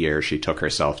every year she took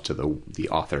herself to the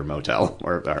author motel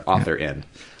or author inn.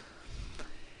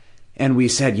 And we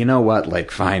said, you know what, like,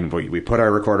 fine. We put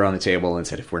our recorder on the table and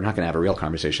said, if we're not going to have a real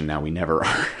conversation now, we never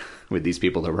are with these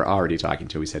people that we're already talking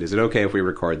to. We said, is it okay if we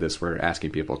record this? We're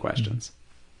asking people questions.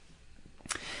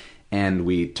 And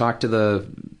we talked to the,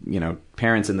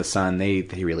 parents and the son. They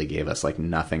really gave us like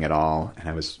nothing at all. And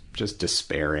I was just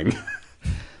despairing.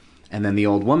 And then the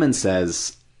old woman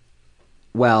says,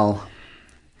 well,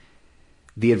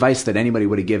 the advice that anybody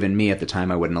would have given me at the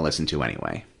time, I wouldn't have listened to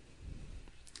anyway.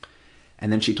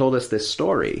 And then she told us this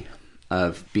story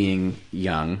of being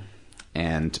young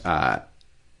and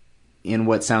in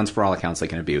what sounds for all accounts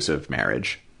like an abusive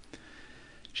marriage.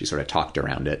 She sort of talked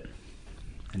around it.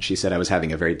 And she said I was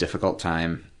having a very difficult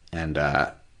time, and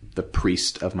the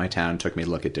priest of my town took me to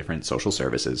look at different social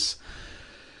services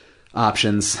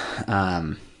options.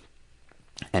 And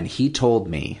he told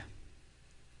me,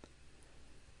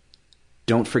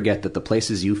 don't forget that the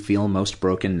places you feel most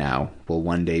broken now will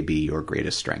one day be your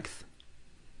greatest strength.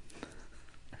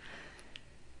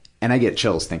 And I get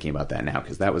chills thinking about that now,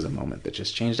 because that was a moment that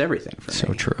just changed everything for me.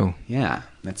 So true. Yeah.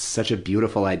 That's such a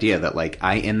beautiful idea that, like,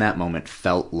 I, in that moment,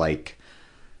 felt like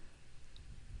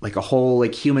a whole,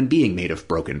 like, human being made of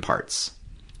broken parts.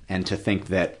 And to think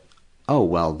that, oh,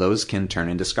 well, those can turn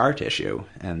into scar tissue,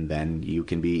 and then you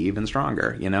can be even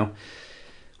stronger, you know,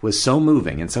 was so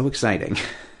moving and so exciting.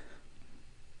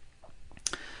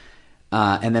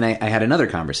 And then I had another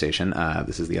conversation.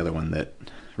 This is the other one that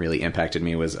really impacted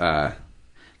me, was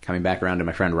coming back around to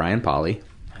my friend Ryan Pauly,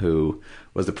 who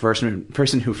was the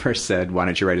person who first said, why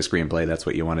don't you write a screenplay? That's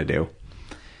what you want to do.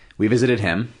 We visited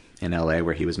him in LA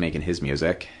where he was making his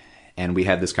music. And we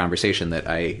had this conversation that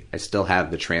I still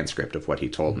have the transcript of what he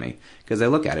told me, because I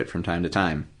look at it from time to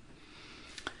time.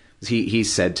 He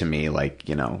said to me, like,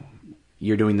 you know,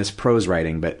 you're doing this prose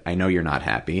writing, but I know you're not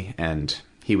happy. And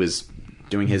he was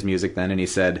doing his music then, and he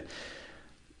said,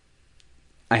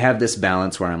 I have this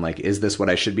balance where I'm like, is this what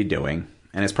I should be doing?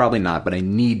 And it's probably not, but I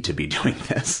need to be doing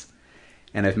this.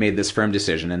 And I've made this firm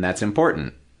decision, and that's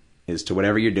important, is to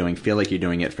whatever you're doing, feel like you're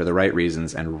doing it for the right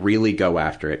reasons and really go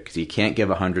after it, because you can't give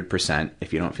 100%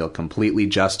 if you don't feel completely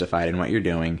justified in what you're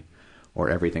doing, or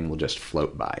everything will just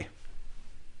float by.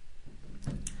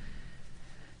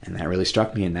 And that really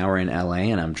struck me, and now we're in LA,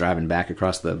 and I'm driving back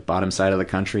across the bottom side of the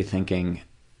country thinking,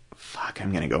 fuck,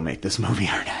 I'm going to go make this movie,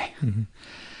 aren't I? Mm-hmm.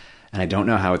 And I don't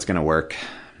know how it's going to work.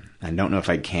 I don't know if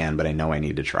I can, but I know I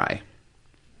need to try.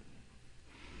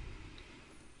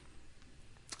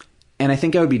 And I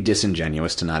think I would be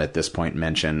disingenuous to not at this point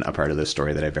mention a part of this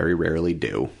story that I very rarely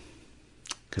do,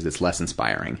 because it's less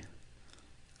inspiring.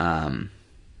 Because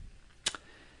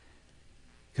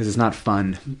it's not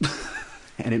fun,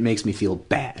 and it makes me feel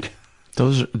bad.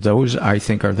 Those I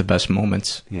think are the best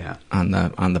moments. Yeah. On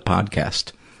the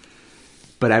podcast.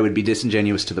 But I would be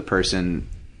disingenuous to the person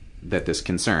that this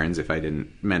concerns if I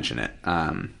didn't mention it.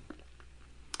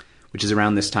 Which is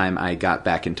around this time I got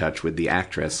back in touch with the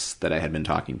actress that I had been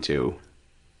talking to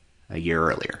a year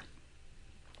earlier.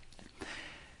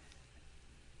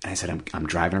 And I said, I'm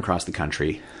driving across the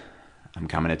country. I'm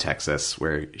coming to Texas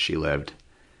where she lived.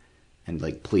 And,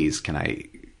 like, please, can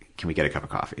we get a cup of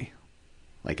coffee?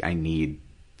 Like, I need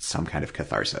some kind of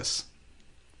catharsis.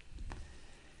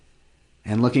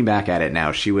 And looking back at it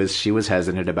now, she was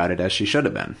hesitant about it, as she should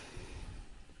have been.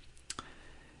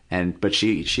 But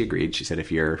she agreed. She said,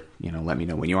 if you're, you know, let me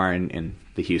know when you are in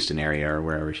the Houston area or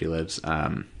wherever she lives.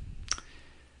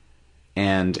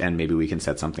 And maybe we can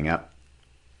set something up.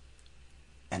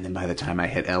 And then by the time I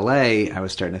hit LA, I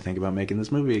was starting to think about making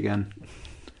this movie again.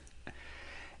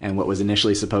 And what was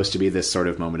initially supposed to be this sort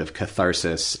of moment of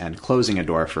catharsis and closing a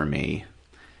door for me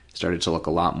started to look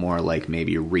a lot more like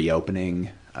maybe reopening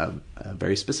a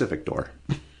very specific door.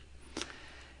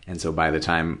 And so by the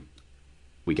time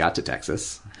we got to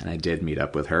Texas, and I did meet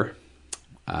up with her,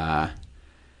 I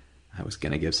was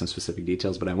going to give some specific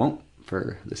details, but I won't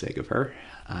for the sake of her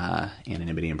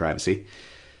anonymity and privacy.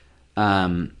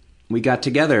 We got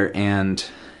together, and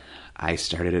I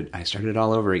started it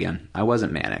all over again. I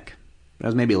wasn't manic. I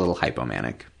was maybe a little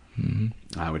hypomanic,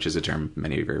 mm-hmm. Which is a term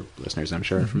many of your listeners, I'm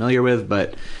sure, are familiar with,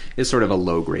 but is sort of a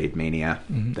low-grade mania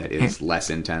mm-hmm. that is less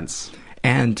intense.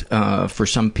 And for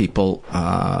some people,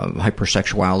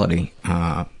 hypersexuality,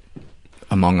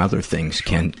 among other things,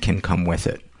 can come with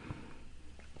it.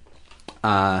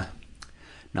 Not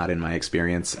in my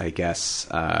experience, I guess.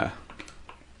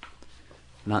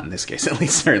 Not in this case, at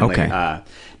least, certainly. Okay.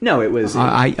 No, it was...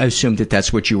 I assumed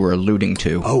that's what you were alluding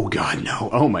to. Oh, God, no.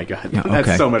 Oh, my God. Yeah,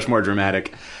 That's so much more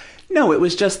dramatic. No, it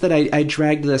was just that I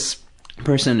dragged this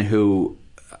person who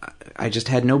I just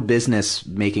had no business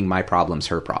making my problems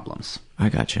her problems. I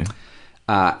got you.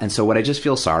 And so what I just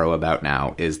feel sorrow about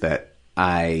now is that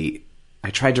I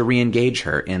tried to re-engage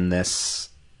her in this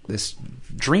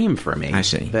dream for me. I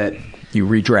see. That you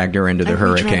re-dragged her into the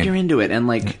hurricane. I re-dragged her into it,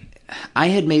 and I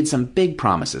had made some big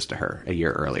promises to her a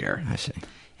year earlier. I see.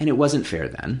 And it wasn't fair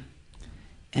then.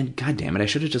 And God damn it, I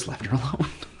should have just left her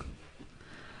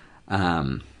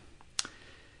alone.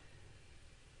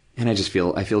 And I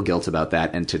feel guilt about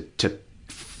that, and to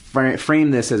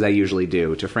frame this as I usually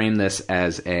do, to frame this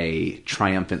as a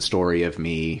triumphant story of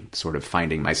me sort of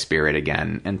finding my spirit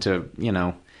again, and to,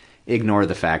 ignore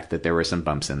the fact that there were some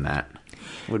bumps in that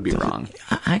would be wrong.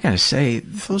 I gotta say,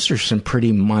 those are some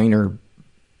pretty minor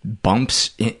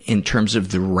bumps in terms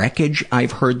of the wreckage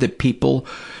I've heard that people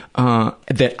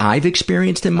that I've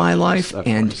experienced in my life.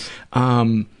 And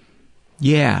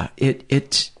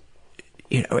it's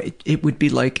it would be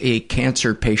like a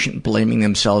cancer patient blaming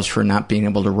themselves for not being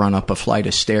able to run up a flight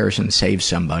of stairs and save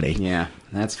somebody. Yeah,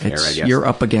 that's fair, I guess. You're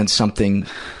up against something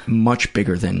much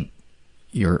bigger than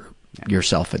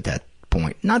yourself at that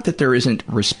point. Not that there isn't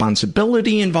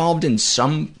responsibility involved in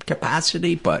some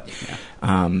capacity, but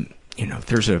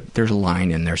there's a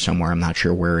line in there somewhere. I'm not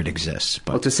sure where it exists.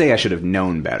 But. Well, to say I should have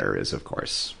known better is, of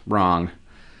course, wrong,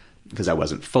 because I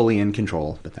wasn't fully in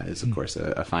control. But that is, of course,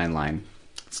 a fine line.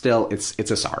 Still,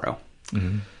 it's a sorrow.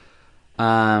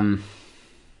 Mm-hmm.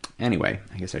 Anyway,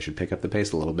 I guess I should pick up the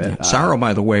pace a little bit. Yeah. Sorrow,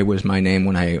 by the way, was my name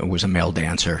when I was a male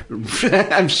dancer.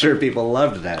 I'm sure people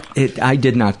loved that. I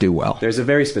did not do well. There's a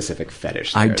very specific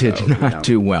fetish there, I did not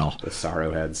do well. The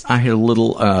sorrow heads. I had a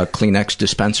little Kleenex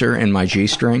dispenser in my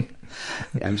G-string.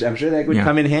 I'm sure that would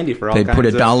come in handy for all kinds of...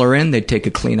 They'd put $1 in, they'd take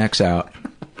a Kleenex out.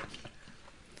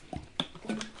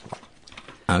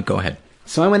 Go ahead.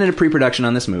 So I went into pre-production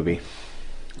on this movie.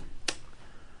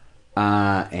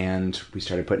 And we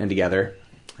started putting it together.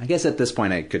 I guess at this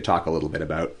point I could talk a little bit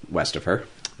about West of Her,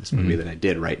 this movie that I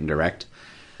did write and direct.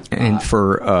 And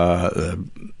for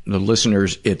the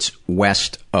listeners, it's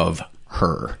West of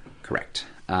Her. Correct.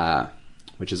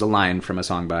 Which is a line from a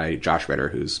song by Josh Ritter,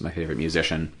 who's my favorite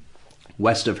musician.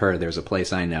 West of her, there's a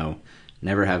place I know,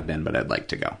 never have been, but I'd like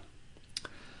to go.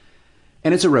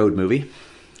 And it's a road movie.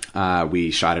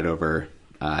 We shot it over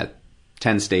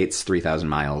 10 states, 3,000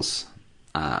 miles.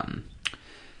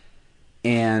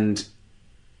 And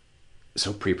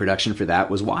so pre-production for that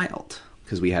was wild,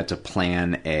 because we had to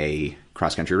plan a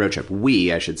cross-country road trip.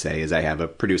 I should say, is I have a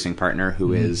producing partner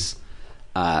who is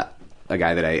a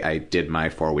guy that I did my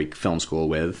 4-week film school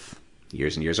with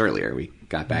years and years earlier. We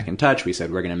got back in touch. We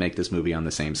said, we're going to make this movie on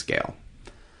the same scale.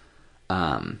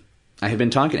 I had been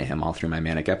talking to him all through my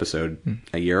manic episode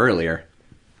a year earlier.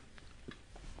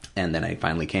 And then I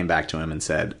finally came back to him and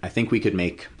said, I think we could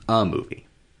make a movie.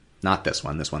 Not this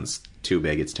one. This one's too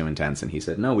big. It's too intense. And he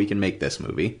said, no, we can make this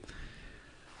movie.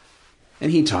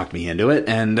 And he talked me into it.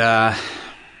 And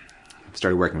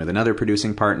started working with another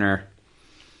producing partner.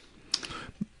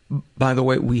 By the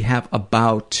way, we have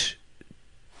about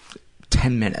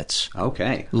 10 minutes.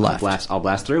 Okay. Left. I'll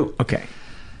blast through. Okay.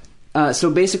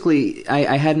 So basically,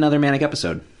 I had another manic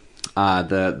episode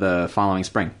the following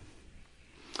spring.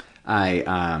 It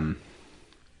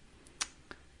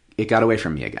got away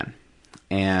from me again.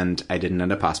 And I didn't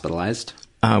end up hospitalized.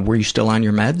 Were you still on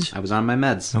your meds? I was on my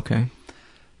meds. Okay.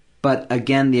 But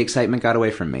again, the excitement got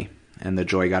away from me. And the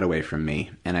joy got away from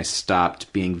me. And I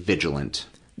stopped being vigilant.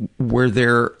 Were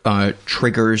there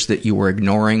triggers that you were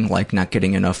ignoring, like not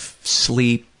getting enough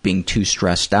sleep, being too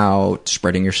stressed out,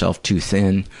 spreading yourself too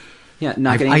thin? Yeah,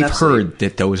 not getting enough sleep. I've heard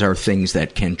that those are things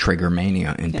that can trigger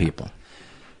mania in people.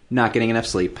 Not getting enough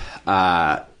sleep.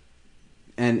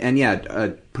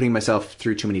 Putting myself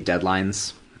through too many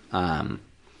deadlines.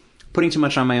 Putting too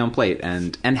much on my own plate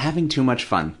and having too much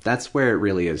fun. That's where it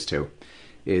really is, too.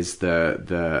 Is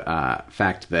the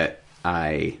fact that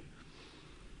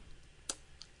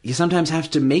you sometimes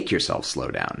have to make yourself slow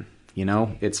down. You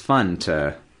know, it's fun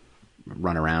to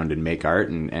run around and make art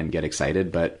and get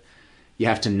excited, but you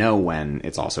have to know when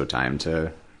it's also time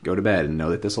to go to bed and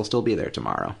know that this will still be there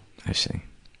tomorrow. I see.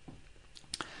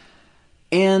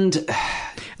 And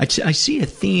I see a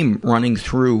theme running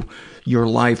through your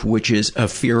life, which is a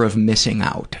fear of missing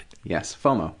out. Yes,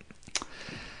 FOMO.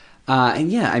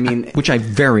 Which I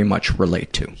very much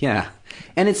relate to. Yeah.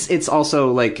 And it's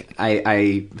also like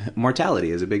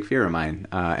mortality is a big fear of mine,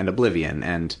 and oblivion,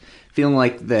 and feeling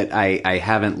like that I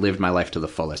haven't lived my life to the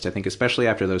fullest. I think especially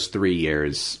after those 3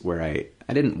 years where I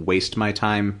didn't waste my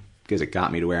time because it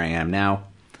got me to where I am now.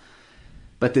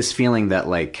 But this feeling that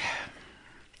like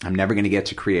I'm never going to get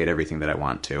to create everything that I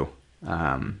want to,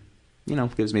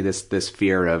 gives me this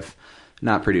fear of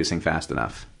not producing fast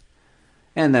enough.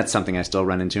 And that's something I still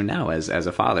run into now as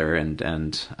a father, and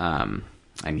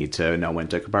I need to know when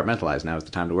to compartmentalize. Now is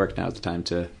the time to work. Now is the time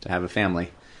to have a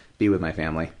family, be with my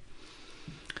family.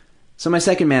 So my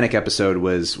second manic episode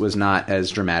was not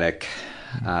as dramatic,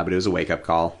 but it was a wake-up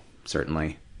call,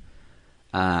 certainly.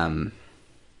 And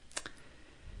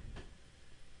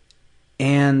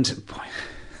boy,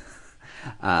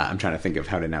 I'm trying to think of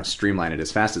how to now streamline it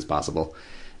as fast as possible.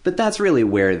 But that's really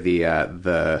where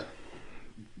the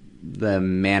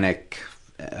manic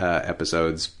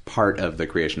episodes part of the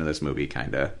creation of this movie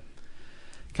kind of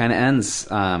ends.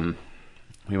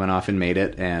 We went off and made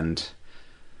it, and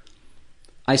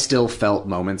I still felt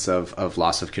moments of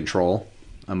loss of control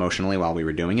emotionally while we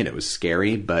were doing it. It was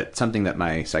scary, but something that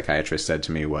my psychiatrist said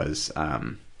to me was,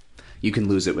 you can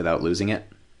lose it without losing it.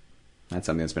 That's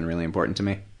something that's been really important to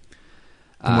me.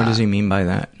 And what does he mean by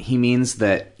that? He means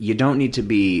that you don't need to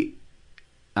be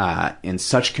in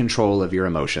such control of your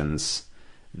emotions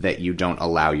that you don't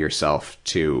allow yourself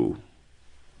to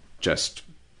just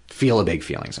feel a big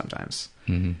feeling sometimes.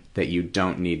 Mm-hmm. That you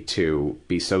don't need to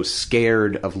be so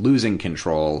scared of losing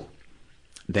control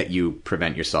that you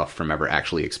prevent yourself from ever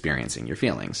actually experiencing your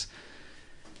feelings.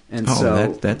 And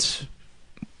that's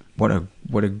what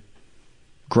a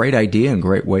great idea and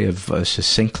great way of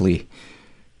succinctly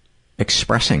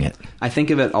expressing it. I think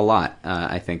of it a lot.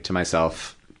 I think to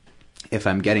myself, if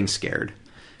I'm getting scared,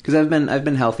 because I've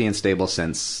been healthy and stable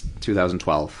since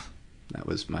 2012. That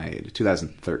was my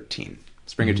 2013.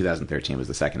 Spring of 2013 was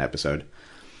the second episode.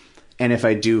 And if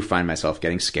I do find myself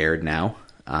getting scared now,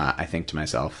 I think to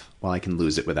myself, well, I can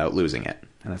lose it without losing it.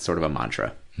 And that's sort of a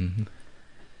mantra.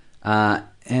 Mm-hmm.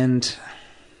 And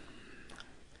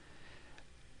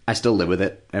I still live with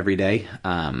it every day.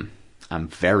 I'm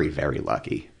very, very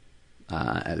lucky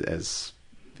as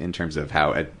in terms of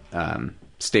how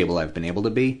stable I've been able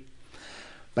to be.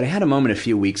 But I had a moment a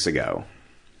few weeks ago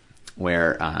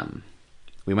where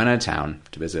we went out of town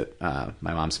to visit my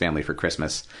mom's family for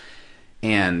Christmas.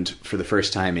 And for the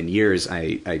first time in years,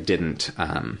 I didn't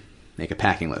make a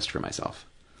packing list for myself.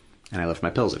 And I left my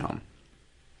pills at home.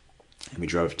 And we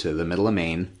drove to the middle of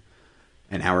Maine,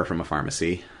 an hour from a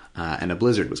pharmacy, and a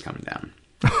blizzard was coming down.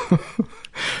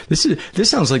 This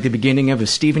sounds like the beginning of a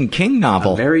Stephen King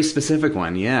novel. A very specific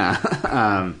one,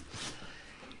 yeah.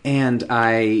 And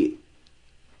I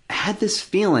had this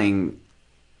feeling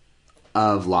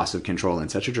of loss of control in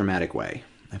such a dramatic way.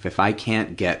 If I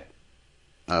can't get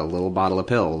a little bottle of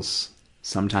pills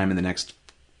sometime in the next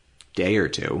day or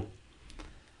two,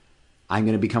 I'm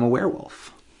going to become a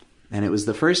werewolf. And it was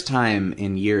the first time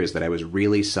in years that I was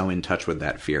really so in touch with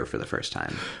that fear for the first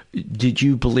time. Did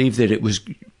you believe that it was,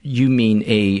 you mean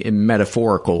a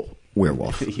metaphorical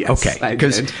werewolf? Yes, okay.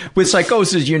 Because with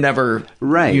psychosis, you never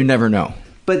know.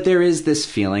 But there is this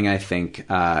feeling, I think,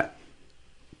 to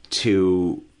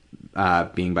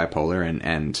being bipolar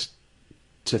and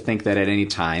to think that at any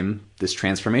time this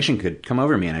transformation could come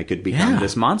over me and I could become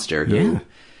this monster who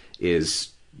is,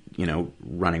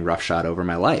 running roughshod over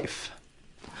my life.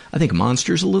 I think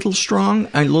monster's a little strong,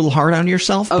 a little hard on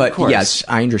yourself, but yes,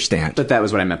 I understand. But that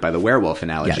was what I meant by the werewolf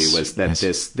analogy, was that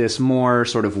this more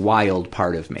sort of wild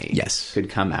part of me could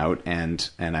come out and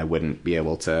I wouldn't be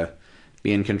able to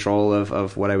be in control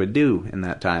of what I would do in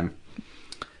that time.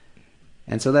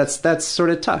 And so that's sort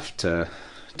of tough to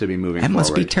be moving forward. That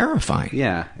must be terrifying.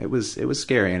 Yeah, it was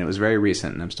scary, and it was very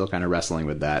recent, and I'm still kind of wrestling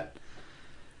with that.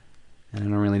 And I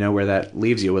don't really know where that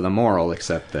leaves you with a moral,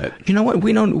 except that... You know what?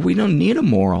 We don't need a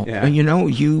moral. Yeah.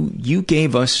 You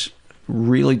gave us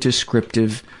really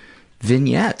descriptive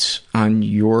vignettes on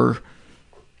your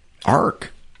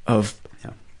arc of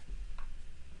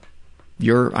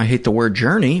your, I hate the word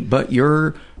journey, but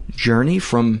your journey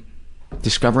from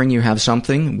discovering you have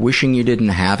something, wishing you didn't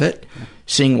have it,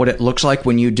 seeing what it looks like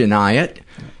when you deny it,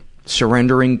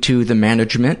 surrendering to the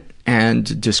management,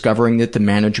 and discovering that the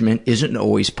management isn't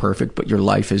always perfect, but your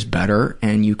life is better,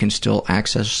 and you can still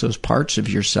access those parts of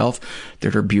yourself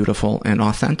that are beautiful and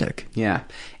authentic. Yeah.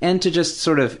 And to just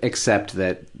sort of accept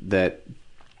that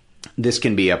this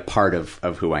can be a part of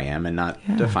who I am and not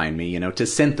define me, to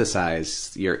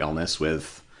synthesize your illness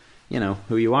with,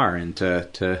 who you are, and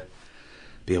to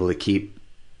be able to keep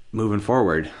moving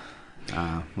forward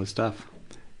with stuff.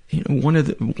 One of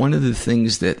the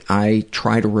things that I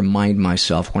try to remind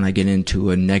myself when I get into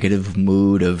a negative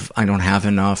mood of I don't have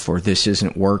enough, or this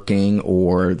isn't working,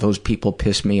 or those people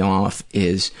piss me off,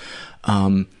 is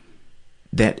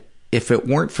that if it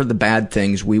weren't for the bad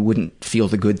things, we wouldn't feel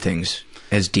the good things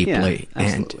as deeply. Yeah,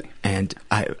 absolutely. And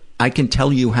I can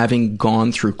tell you, having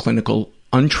gone through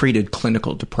untreated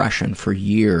clinical depression for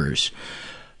years,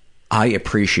 I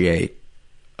appreciate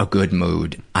a good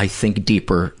mood. I think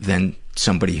deeper than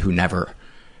somebody who never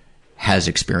has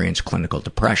experienced clinical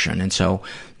depression. And so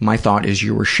my thought as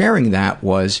you were sharing that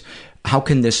was, how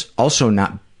can this also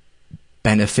not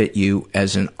benefit you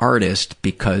as an artist,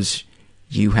 because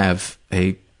you have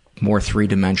a more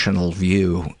three-dimensional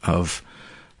view of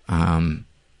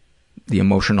the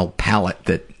emotional palette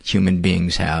that human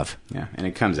beings have. Yeah, and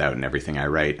it comes out in everything I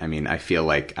write. I mean, I feel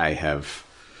like I have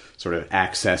sort of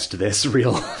accessed this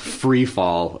real free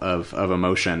fall of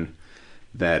emotion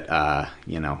that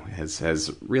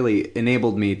has really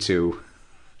enabled me to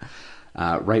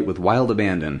write with wild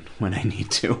abandon when I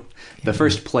need to. The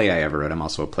first play I ever wrote, I'm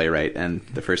also a playwright, and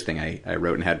the first thing I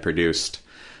wrote and had produced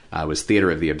was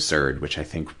Theater of the Absurd, which I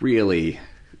think really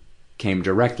came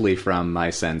directly from my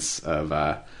sense of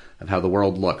how the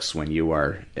world looks when you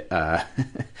are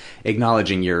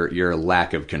acknowledging your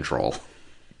lack of control.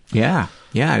 Yeah,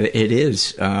 it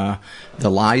is. The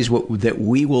lies that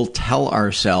we will tell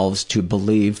ourselves to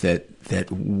believe that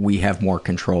we have more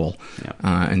control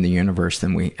in the universe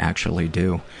than we actually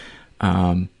do.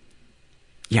 I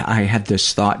had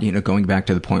this thought, going back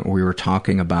to the point where we were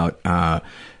talking about,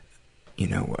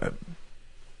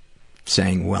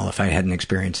 saying, well, if I hadn't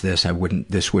experienced this,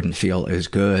 this wouldn't feel as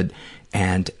good.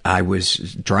 And I was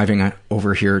driving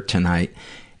over here tonight,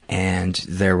 and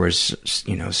there was,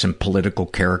 some political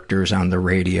characters on the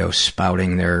radio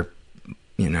spouting their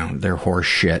horse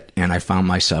shit. And I found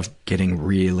myself getting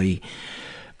really,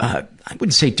 I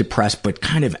wouldn't say depressed, but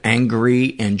kind of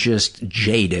angry and just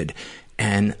jaded.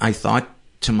 And I thought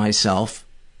to myself,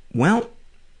 well,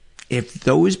 if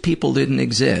those people didn't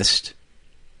exist,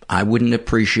 I wouldn't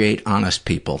appreciate honest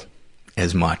people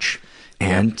as much.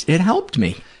 And it helped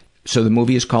me. So the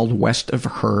movie is called West of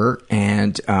Her,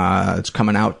 and it's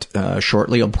coming out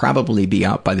shortly. It'll probably be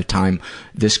out by the time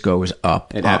this goes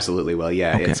up. It absolutely will,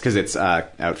 yeah. Okay. It's because it's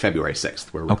out February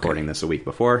 6th. We're recording this a week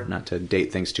before, not to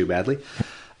date things too badly.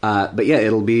 But yeah,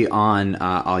 it'll be on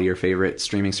all your favorite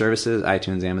streaming services,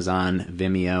 iTunes, Amazon,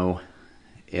 Vimeo,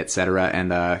 etc.,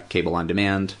 and cable on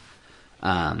demand.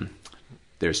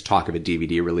 There's talk of a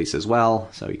DVD release as well,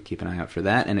 so you keep an eye out for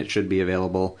that, and it should be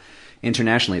available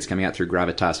internationally. It's coming out through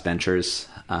Gravitas Ventures.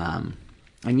 And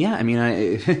yeah, I mean,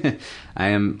 I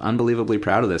am unbelievably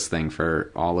proud of this thing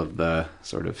for all of the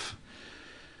sort of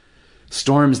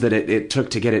storms that it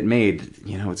took to get it made.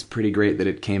 It's pretty great that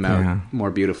it came out more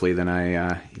beautifully than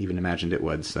I even imagined it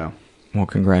would. So, well,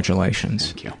 congratulations.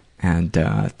 Thank you. And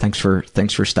thanks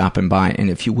for stopping by.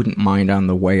 And if you wouldn't mind on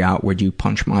the way out, would you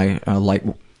punch my light?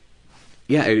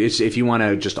 Yeah, if you want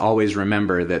to just always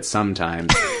remember that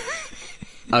sometimes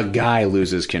a guy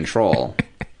loses control.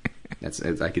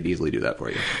 I could easily do that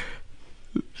for you.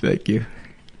 Thank you.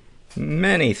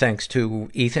 Many thanks to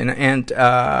Ethan. And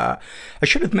I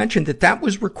should have mentioned that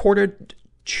was recorded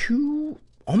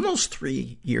almost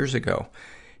 3 years ago.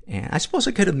 And I suppose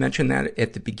I could have mentioned that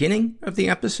at the beginning of the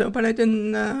episode, but I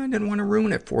didn't want to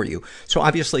ruin it for you. So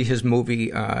obviously his movie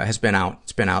has been out.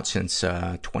 It's been out since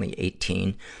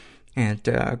 2018. And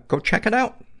go check it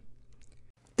out.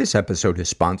 This episode is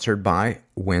sponsored by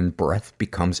When Breath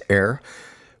Becomes Air.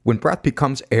 When Breath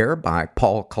Becomes Air by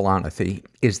Paul Kalanithi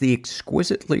is the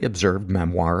exquisitely observed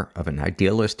memoir of an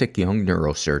idealistic young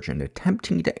neurosurgeon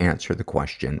attempting to answer the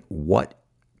question, what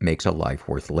makes a life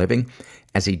worth living,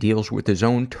 as he deals with his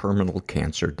own terminal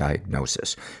cancer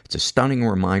diagnosis. It's a stunning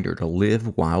reminder to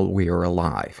live while we are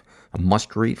alive. A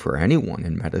must-read for anyone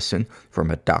in medicine, from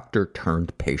a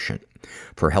doctor-turned-patient.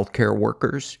 For healthcare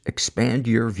workers, expand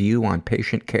your view on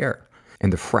patient care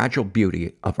and the fragile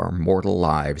beauty of our mortal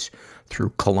lives through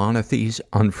Kalanithi's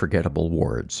unforgettable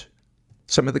words.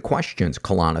 Some of the questions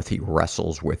Kalanithi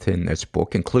wrestles with in this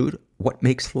book include, what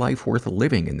makes life worth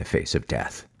living in the face of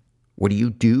death? What do you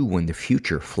do when the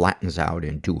future flattens out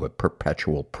into a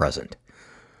perpetual present?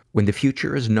 When the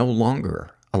future is no longer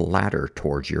a ladder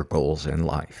towards your goals in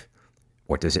life?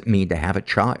 What does it mean to have a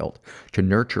child, to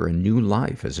nurture a new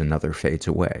life as another fades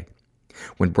away?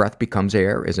 When Breath Becomes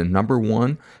Air is a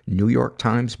 #1 New York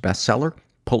Times bestseller,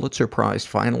 Pulitzer Prize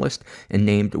finalist, and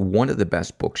named one of the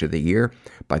best books of the year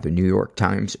by the New York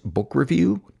Times Book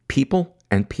Review, People,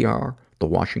 NPR, The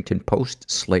Washington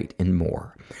Post, Slate, and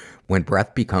more. When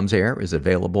Breath Becomes Air is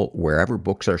available wherever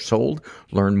books are sold.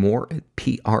 Learn more at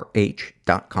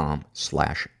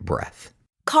prh.com/breath.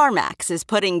 CarMax is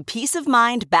putting peace of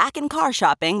mind back in car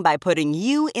shopping by putting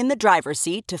you in the driver's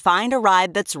seat to find a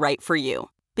ride that's right for you.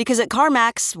 Because at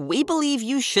CarMax, we believe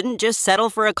you shouldn't just settle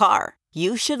for a car.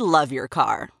 You should love your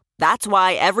car. That's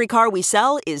why every car we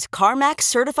sell is CarMax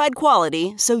certified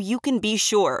quality, so you can be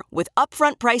sure with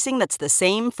upfront pricing that's the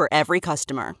same for every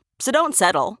customer. So don't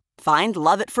settle. Find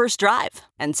love at first drive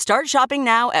and start shopping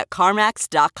now at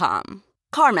CarMax.com.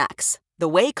 CarMax, the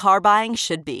way car buying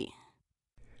should be.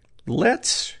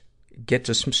 Let's get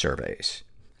to some surveys.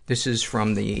 This is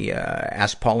from the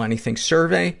Ask Paul Anything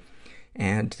survey.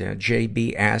 And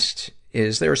JB asked,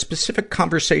 is there a specific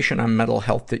conversation on mental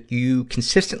health that you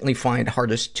consistently find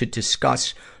hardest to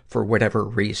discuss for whatever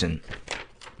reason?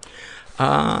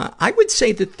 I would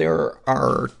say that there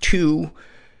are two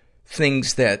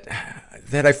things that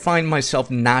I find myself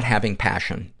not having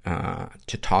passion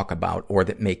to talk about or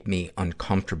that make me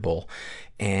uncomfortable.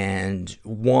 And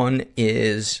one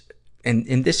is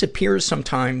and this appears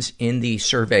sometimes in the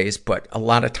surveys, but a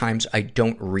lot of times I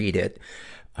don't read it.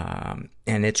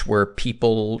 And it's where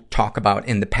people talk about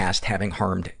in the past having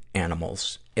harmed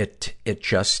animals. It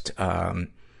just,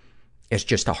 it's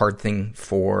just a hard thing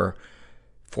for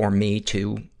me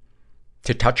to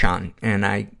touch on. And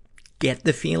I get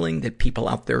the feeling that people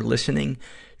out there listening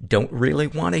don't really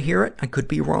want to hear it. I could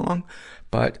be wrong.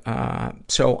 But,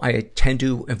 so I tend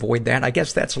to avoid that. I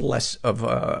guess that's less of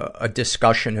a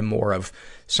discussion and more of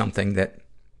something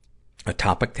a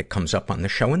topic that comes up on the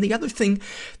show. And the other thing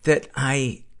that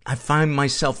I find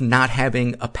myself not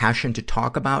having a passion to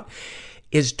talk about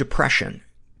is depression,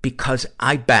 because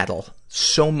I battle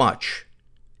so much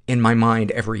in my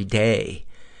mind every day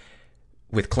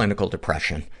with clinical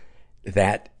depression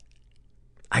that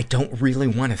I don't really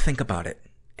want to think about it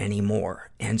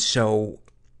anymore. And so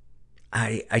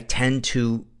I tend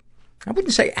to, I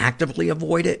wouldn't say actively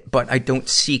avoid it, but I don't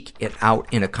seek it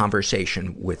out in a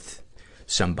conversation with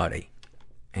somebody.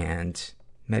 And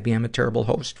maybe I'm a terrible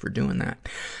host for doing that.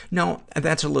 No,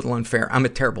 that's a little unfair. I'm a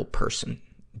terrible person,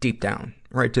 deep down,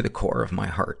 right to the core of my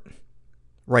heart,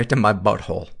 right to my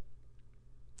butthole.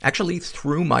 Actually,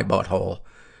 through my butthole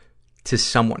to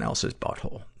someone else's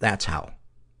butthole. That's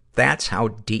how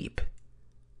deep.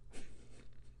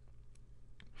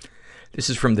 This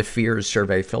is from the Fears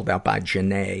survey filled out by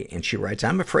Janae, and she writes,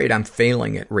 I'm afraid I'm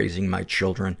failing at raising my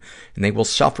children, and they will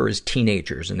suffer as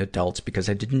teenagers and adults because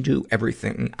I didn't do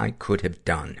everything I could have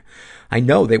done. I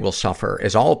know they will suffer,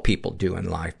 as all people do in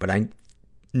life, but I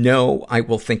know I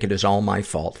will think it is all my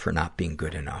fault for not being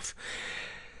good enough.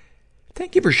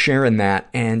 Thank you for sharing that.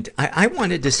 And I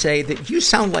wanted to say that you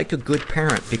sound like a good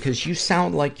parent, because you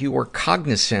sound like you are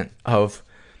cognizant of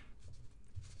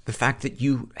the fact that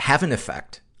you have an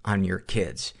effect on your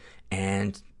kids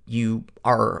and you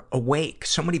are awake.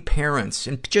 So many parents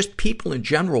and just people in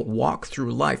general walk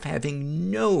through life having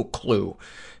no clue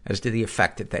as to the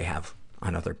effect that they have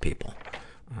on other people,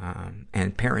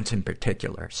 and parents in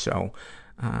particular. So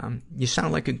you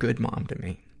sound like a good mom to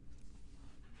me.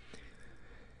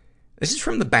 This is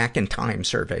from the Back in Time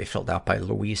survey filled out by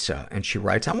Louisa, and she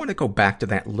writes, I want to go back to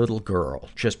that little girl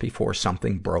just before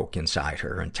something broke inside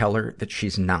her and tell her that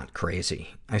she's not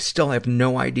crazy. I still have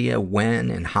no idea when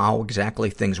and how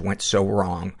exactly things went so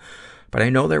wrong, but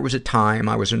I know there was a time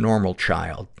I was a normal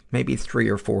child, maybe 3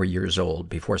 or 4 years old,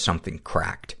 before something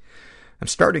cracked. I'm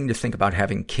starting to think about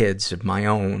having kids of my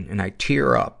own, and I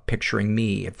tear up picturing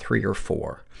me at 3 or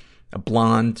 4. A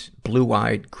blonde,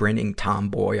 blue-eyed, grinning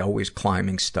tomboy, always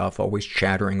climbing stuff, always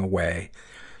chattering away.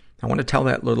 I want to tell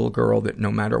that little girl that no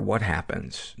matter what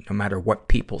happens, no matter what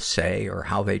people say or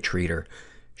how they treat her,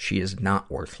 she is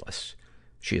not worthless.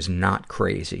 She is not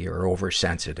crazy or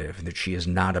oversensitive, that she is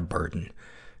not a burden,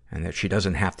 and that she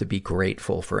doesn't have to be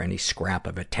grateful for any scrap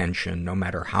of attention, no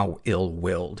matter how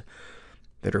ill-willed.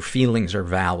 That her feelings are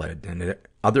valid, and that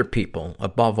other people,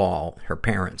 above all, her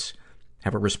parents,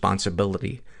 have a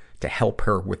responsibility to help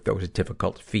her with those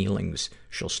difficult feelings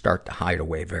she'll start to hide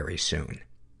away very soon.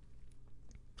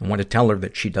 I want to tell her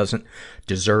that she doesn't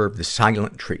deserve the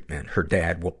silent treatment her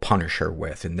dad will punish her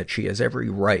with, and that she has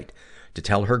every right to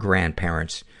tell her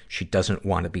grandparents she doesn't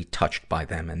want to be touched by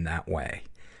them in that way.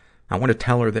 I want to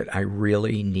tell her that I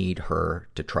really need her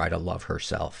to try to love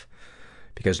herself,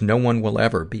 because no one will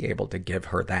ever be able to give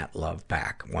her that love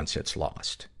back once it's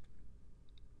lost.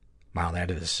 Wow,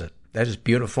 that is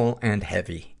beautiful and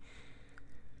heavy.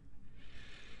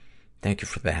 Thank you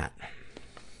for that.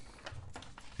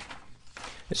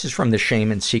 This is from the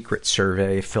Shame and Secret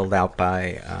survey filled out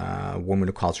by a woman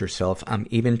who calls herself, I'm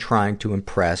even trying to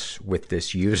impress with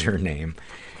this username.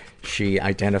 She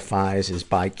identifies as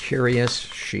bi-curious.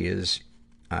 She is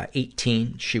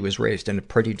 18. She was raised in a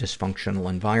pretty dysfunctional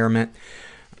environment.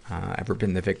 Ever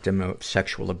been the victim of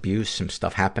sexual abuse? Some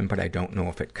stuff happened, but I don't know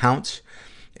if it counts.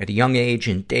 At a young age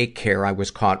in daycare, I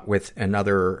was caught with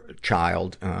another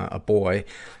child, a boy,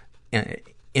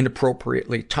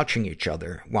 inappropriately touching each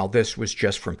other, while this was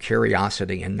just from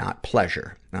curiosity and not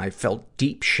pleasure. I felt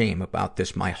deep shame about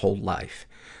this my whole life.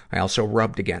 I also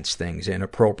rubbed against things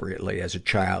inappropriately as a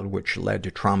child, which led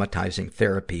to traumatizing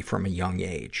therapy from a young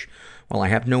age. While I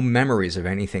have no memories of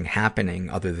anything happening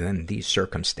other than these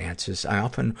circumstances, I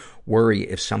often worry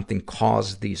if something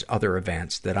caused these other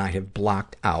events that I have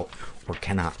blocked out or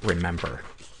cannot remember.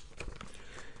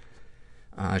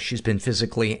 She's been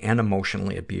physically and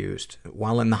emotionally abused.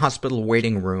 While in the hospital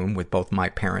waiting room with both my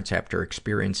parents after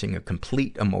experiencing a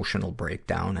complete emotional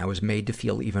breakdown, I was made to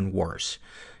feel even worse.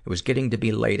 It was getting to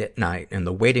be late at night, and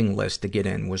the waiting list to get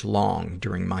in was long.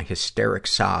 During my hysteric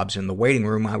sobs in the waiting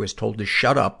room, I was told to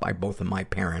shut up by both of my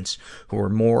parents, who were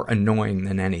more annoying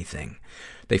than anything.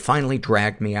 They finally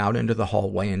dragged me out into the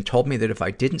hallway and told me that if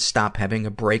I didn't stop having a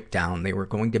breakdown, they were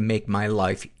going to make my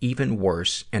life even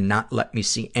worse and not let me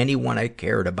see anyone I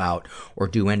cared about or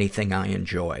do anything I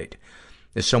enjoyed.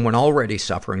 As someone already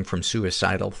suffering from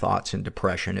suicidal thoughts and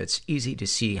depression, it's easy to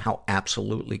see how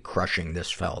absolutely crushing this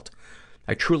felt.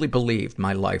 I truly believed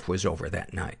my life was over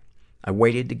that night. I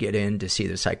waited to get in to see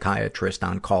the psychiatrist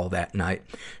on call that night,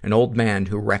 an old man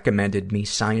who recommended me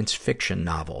science fiction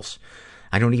novels.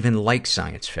 I don't even like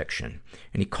science fiction.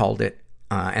 And he called it,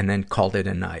 and then called it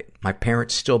a night. My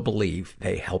parents still believe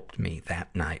they helped me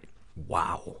that night.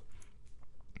 Wow.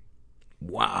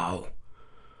 Wow.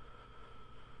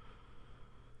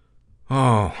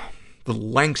 Oh, the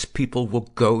lengths people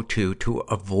will go to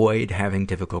avoid having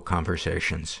difficult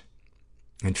conversations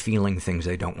and feeling things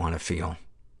they don't want to feel.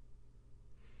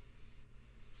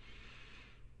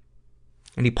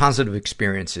 Any positive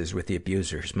experiences with the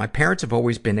abusers? My parents have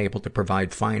always been able to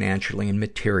provide financially and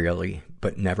materially,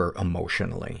 but never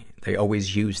emotionally. They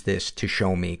always use this to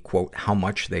show me, quote, how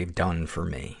much they've done for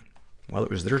me. Well,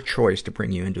 it was their choice to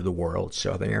bring you into the world,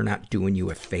 so they are not doing you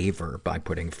a favor by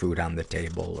putting food on the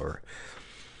table or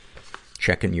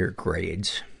checking your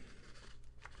grades.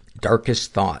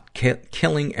 Darkest thought,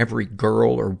 killing every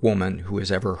girl or woman who has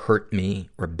ever hurt me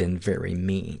or been very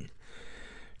mean.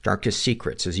 Darkest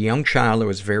secrets. As a young child, I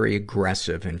was very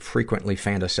aggressive and frequently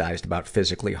fantasized about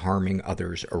physically harming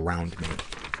others around me.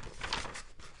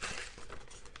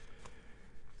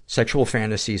 Sexual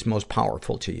fantasies most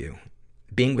powerful to you.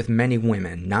 Being with many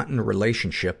women, not in a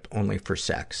relationship, only for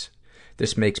sex.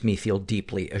 This makes me feel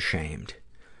deeply ashamed.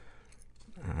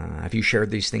 Have you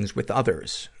shared these things with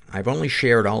others? I've only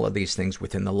shared all of these things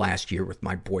within the last year with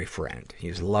my boyfriend. He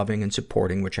is loving and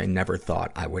supporting, which I never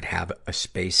thought I would have a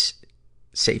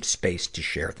safe space to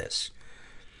share this.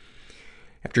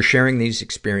 After sharing these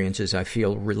experiences, I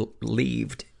feel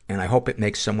relieved, and I hope it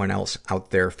makes someone else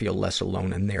out there feel less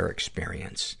alone in their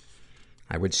experience.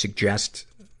 I would suggest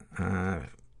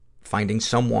finding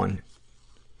someone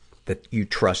that you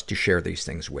trust to share these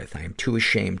things with. I am too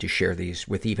ashamed to share these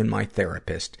with even my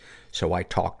therapist, so I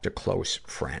talk to close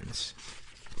friends.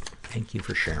 Thank you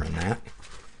for sharing that.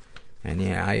 And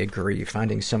yeah, I agree.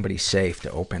 Finding somebody safe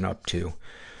to open up to.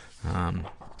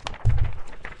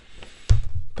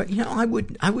 But you know,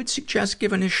 I would suggest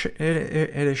giving it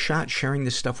a shot, sharing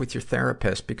this stuff with your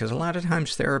therapist, because a lot of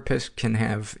times therapists can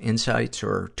have insights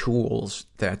or tools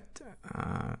that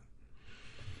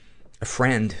a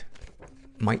friend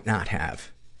might not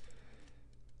have.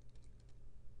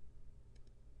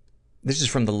 This is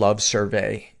from the Love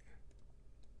Survey,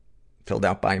 filled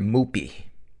out by Moopy.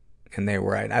 And they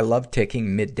write, I love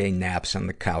taking midday naps on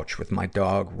the couch with my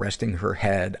dog resting her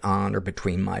head on or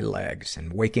between my legs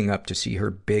and waking up to see her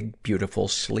big, beautiful,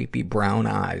 sleepy brown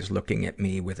eyes looking at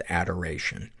me with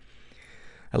adoration.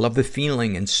 I love the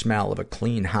feeling and smell of a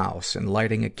clean house and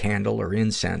lighting a candle or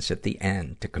incense at the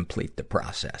end to complete the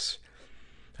process.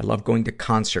 I love going to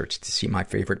concerts to see my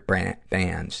favorite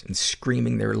bands and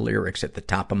screaming their lyrics at the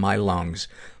top of my lungs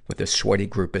with a sweaty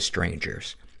group of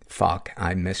strangers. Fuck,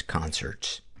 I miss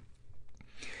concerts.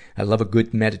 I love a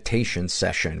good meditation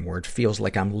session where it feels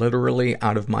like I'm literally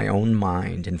out of my own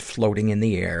mind and floating in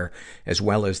the air, as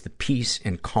well as the peace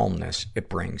and calmness it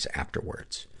brings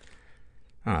afterwards.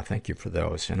 Thank you for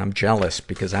those. And I'm jealous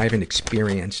because I haven't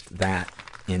experienced that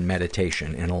in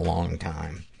meditation in a long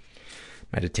time.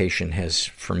 Meditation has,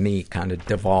 for me, kind of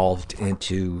devolved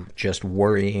into just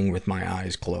worrying with my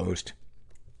eyes closed.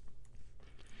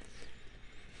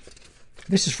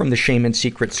 This is from the Shame and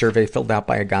Secret survey filled out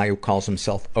by a guy who calls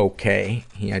himself OK.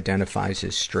 He identifies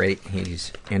as straight.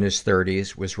 He's in his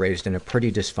 30s, was raised in a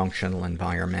pretty dysfunctional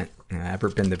environment. Ever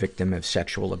been the victim of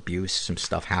sexual abuse? Some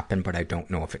stuff happened, but I don't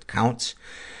know if it counts.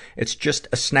 It's just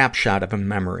a snapshot of a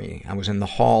memory. I was in the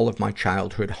hall of my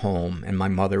childhood home, and my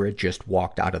mother had just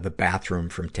walked out of the bathroom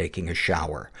from taking a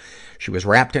shower. She was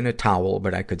wrapped in a towel,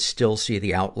 but I could still see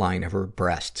the outline of her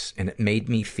breasts, and it made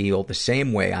me feel the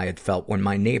same way I had felt when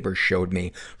my neighbor showed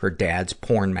me her dad's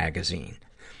porn magazine.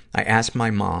 I asked my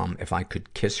mom if I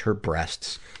could kiss her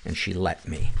breasts, and she let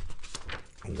me.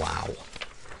 Wow.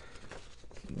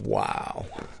 Wow.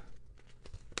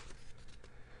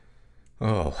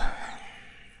 Oh.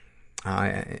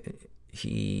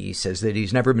 He says that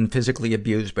he's never been physically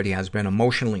abused, but he has been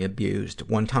emotionally abused.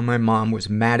 One time my mom was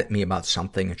mad at me about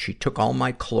something, and she took all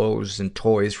my clothes and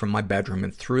toys from my bedroom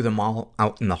and threw them all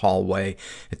out in the hallway.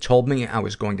 It told me I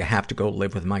was going to have to go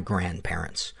live with my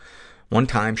grandparents. One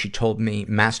time she told me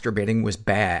masturbating was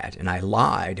bad, and I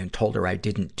lied and told her I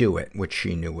didn't do it, which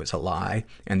she knew was a lie.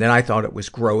 And then I thought it was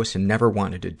gross and never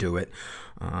wanted to do it,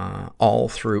 all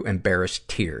through embarrassed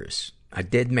tears. I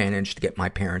did manage to get my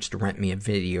parents to rent me a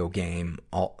video game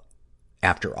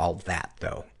after all that,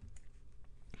 though.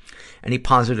 Any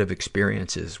positive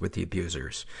experiences with the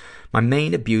abusers? My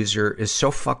main abuser is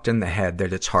so fucked in the head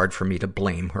that it's hard for me to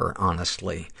blame her,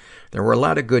 honestly. There were a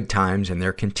lot of good times, and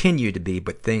there continue to be,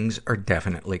 but things are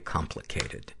definitely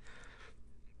complicated.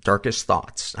 Darkest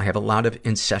thoughts. I have a lot of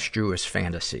incestuous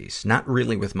fantasies, not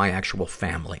really with my actual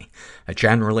family. I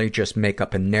generally just make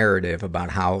up a narrative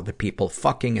about how the people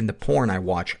fucking in the porn I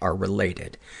watch are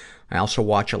related. I also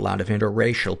watch a lot of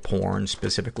interracial porn,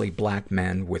 specifically black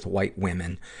men with white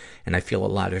women, and I feel a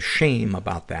lot of shame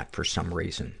about that for some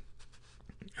reason.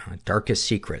 Darkest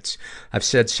secrets. I've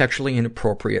said sexually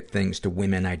inappropriate things to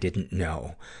women I didn't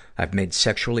know. I've made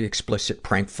sexually explicit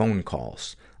prank phone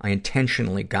calls. I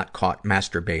intentionally got caught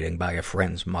masturbating by a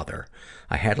friend's mother.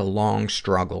 I had a long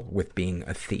struggle with being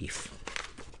a thief.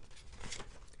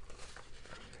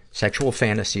 Sexual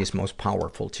fantasies most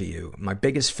powerful to you. My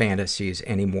biggest fantasies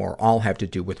anymore all have to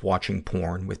do with watching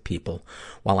porn with people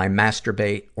while I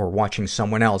masturbate or watching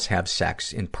someone else have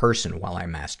sex in person while I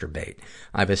masturbate.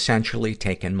 I've essentially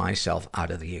taken myself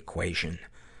out of the equation.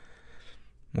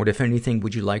 What, if anything,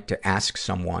 would you like to ask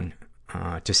someone,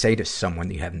 to say to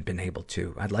someone you haven't been able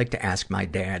to? I'd like to ask my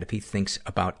dad if he thinks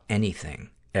about anything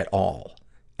at all,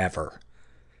 ever.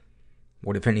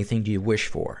 What, if anything, do you wish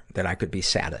for? That I could be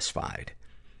satisfied.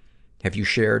 Have you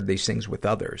shared these things with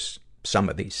others? Some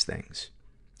of these things.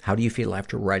 How do you feel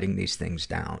after writing these things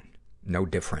down? No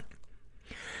different.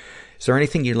 Is there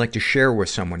anything you'd like to share with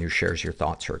someone who shares your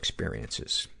thoughts or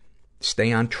experiences?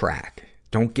 Stay on track.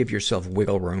 Don't give yourself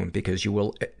wiggle room, because you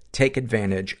will take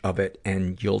advantage of it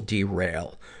and you'll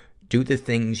derail. Do the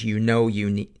things you know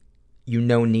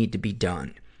need to be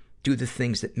done. Do the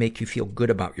things that make you feel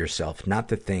good about yourself, not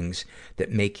the things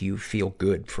that make you feel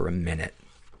good for a minute.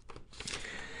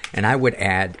 And I would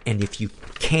add, and if you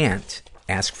can't,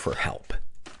 ask for help.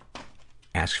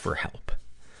 Ask for help.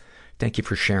 Thank you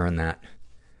for sharing that.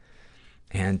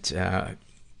 And,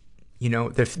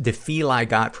 the feel I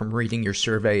got from reading your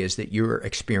survey is that you're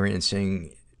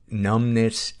experiencing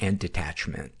numbness and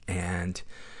detachment. And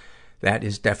that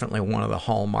is definitely one of the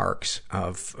hallmarks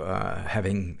of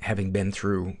having been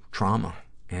through trauma.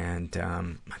 And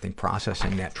I think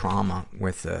processing that trauma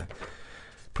with a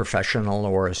professional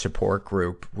or a support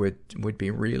group would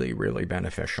be really, really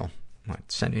beneficial. I'm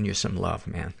sending you some love,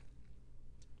 man.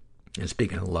 And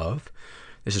speaking of love,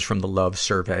 this is from the Love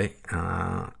Survey,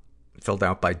 filled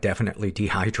out by Definitely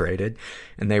Dehydrated.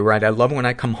 And they write, I love when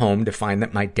I come home to find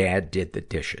that my dad did the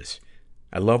dishes.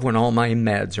 I love when all my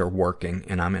meds are working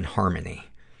and I'm in harmony.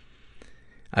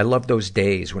 I love those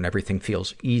days when everything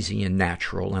feels easy and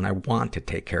natural and I want to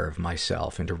take care of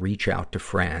myself and to reach out to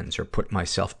friends or put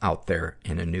myself out there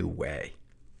in a new way.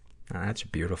 Now, that's a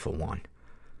beautiful one.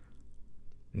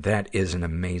 That is an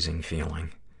amazing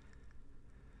feeling.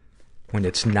 When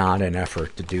it's not an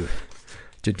effort to do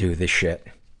this shit.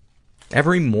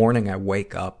 Every morning I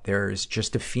wake up, there's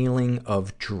just a feeling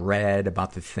of dread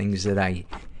about the things that I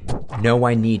know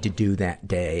I need to do that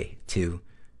day to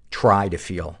try to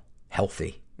feel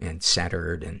healthy and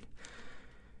centered and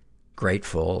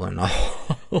grateful and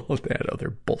all of that other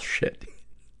bullshit.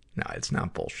 No, it's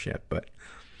not bullshit, but...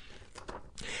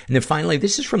 And then finally,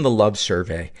 this is from the Love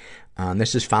Survey.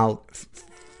 This is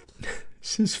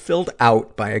filled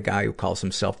out by a guy who calls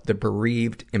himself the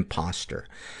Bereaved Imposter.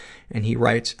 And he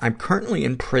writes, I'm currently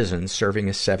in prison serving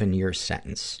a 7-year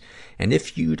sentence. And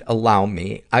if you'd allow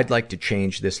me, I'd like to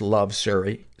change this love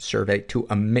survey to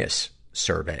a miss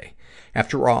survey.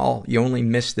 After all, you only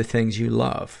miss the things you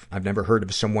love. I've never heard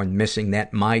of someone missing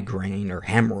that migraine or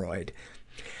hemorrhoid.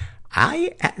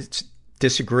 I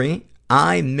disagree.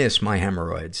 I miss my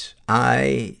hemorrhoids.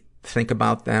 I think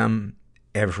about them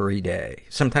every day.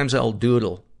 Sometimes I'll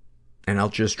doodle and I'll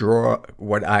just draw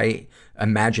what I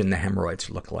imagine the hemorrhoids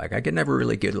look like. I can never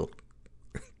really get a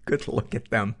good look at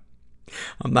them.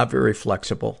 I'm not very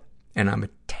flexible and I'm a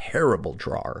terrible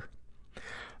drawer.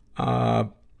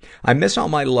 I miss all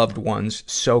my loved ones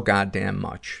so goddamn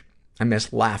much. I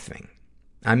miss laughing.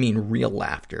 I mean real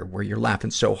laughter, where you're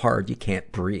laughing so hard you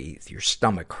can't breathe, your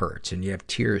stomach hurts, and you have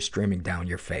tears streaming down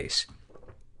your face.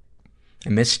 I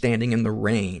miss standing in the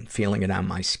rain, feeling it on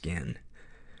my skin.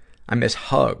 I miss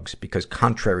hugs, because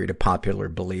contrary to popular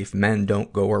belief, men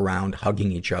don't go around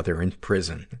hugging each other in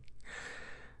prison.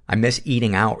 I miss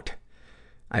eating out.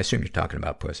 I assume you're talking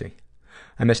about pussy.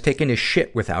 I miss taking a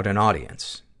shit without an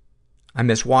audience. I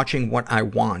miss watching what I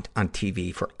want on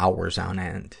TV for hours on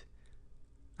end.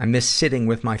 I miss sitting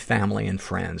with my family and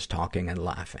friends talking and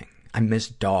laughing. I miss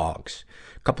dogs.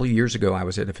 couple of years ago, I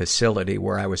was at a facility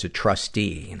where I was a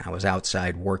trustee, and I was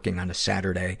outside working on a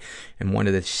Saturday, and one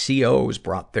of the COs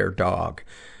brought their dog,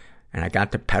 and I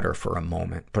got to pet her for a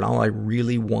moment. But all I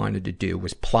really wanted to do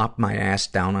was plop my ass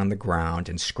down on the ground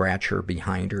and scratch her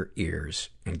behind her ears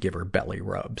and give her belly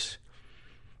rubs.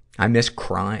 I miss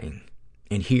crying.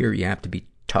 And here you have to be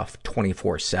tough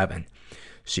 24/7,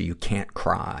 so you can't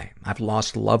cry. I've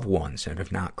lost loved ones and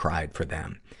have not cried for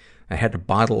them. I had to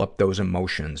bottle up those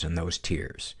emotions and those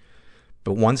tears.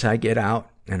 But once I get out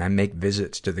and I make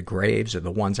visits to the graves of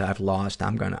the ones I've lost,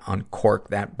 I'm going to uncork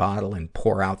that bottle and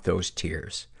pour out those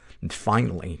tears. And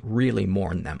finally, really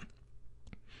mourn them.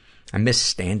 I miss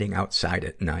standing outside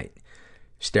at night,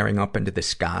 staring up into the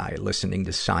sky, listening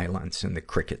to silence and the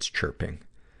crickets chirping.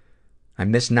 I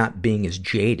miss not being as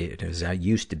jaded as I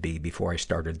used to be before I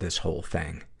started this whole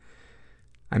thing.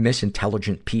 I miss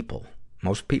intelligent people.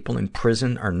 Most people in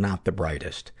prison are not the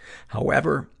brightest.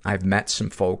 However, I've met some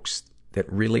folks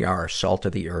that really are salt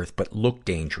of the earth but look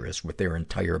dangerous with their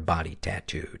entire body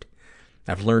tattooed.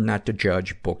 I've learned not to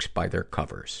judge books by their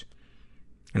covers.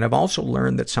 And I've also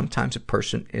learned that sometimes a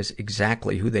person is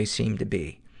exactly who they seem to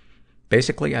be.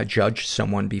 Basically, I judged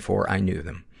someone before I knew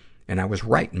them, and I was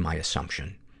right in my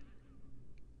assumption.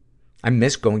 I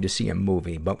miss going to see a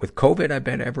movie, but with COVID, I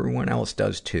bet everyone else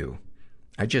does too.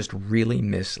 I just really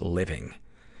miss living,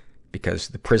 because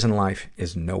the prison life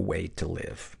is no way to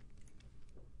live.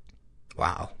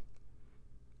 Wow.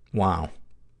 Wow.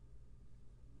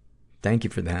 Thank you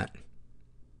for that.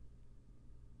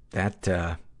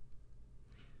 That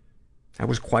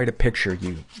was quite a picture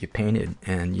you painted,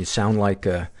 and you sound like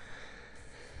a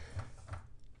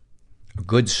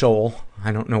good soul.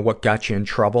 I don't know what got you in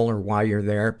trouble or why you're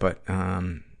there, but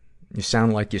you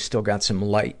sound like you still got some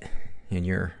light in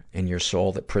your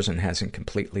soul, that prison hasn't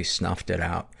completely snuffed it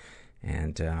out.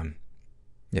 And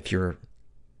if you're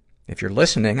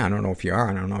listening, I don't know if you are,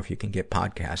 I don't know if you can get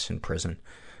podcasts in prison,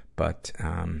 but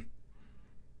I'm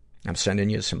sending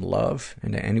you some love.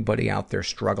 And to anybody out there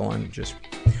struggling, just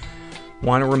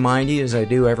want to remind you, as I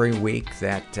do every week,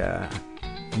 that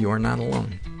you are not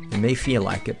alone. It may feel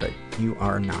like it, but you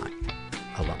are not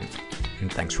alone.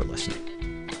 And thanks for listening.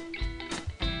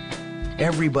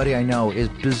 Everybody I know is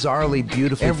bizarrely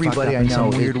beautifully Everybody I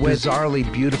know is bizarrely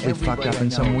beautifully fucked up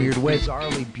in some weird way.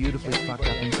 Bizarrely beautifully fucked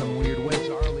up in some weird way.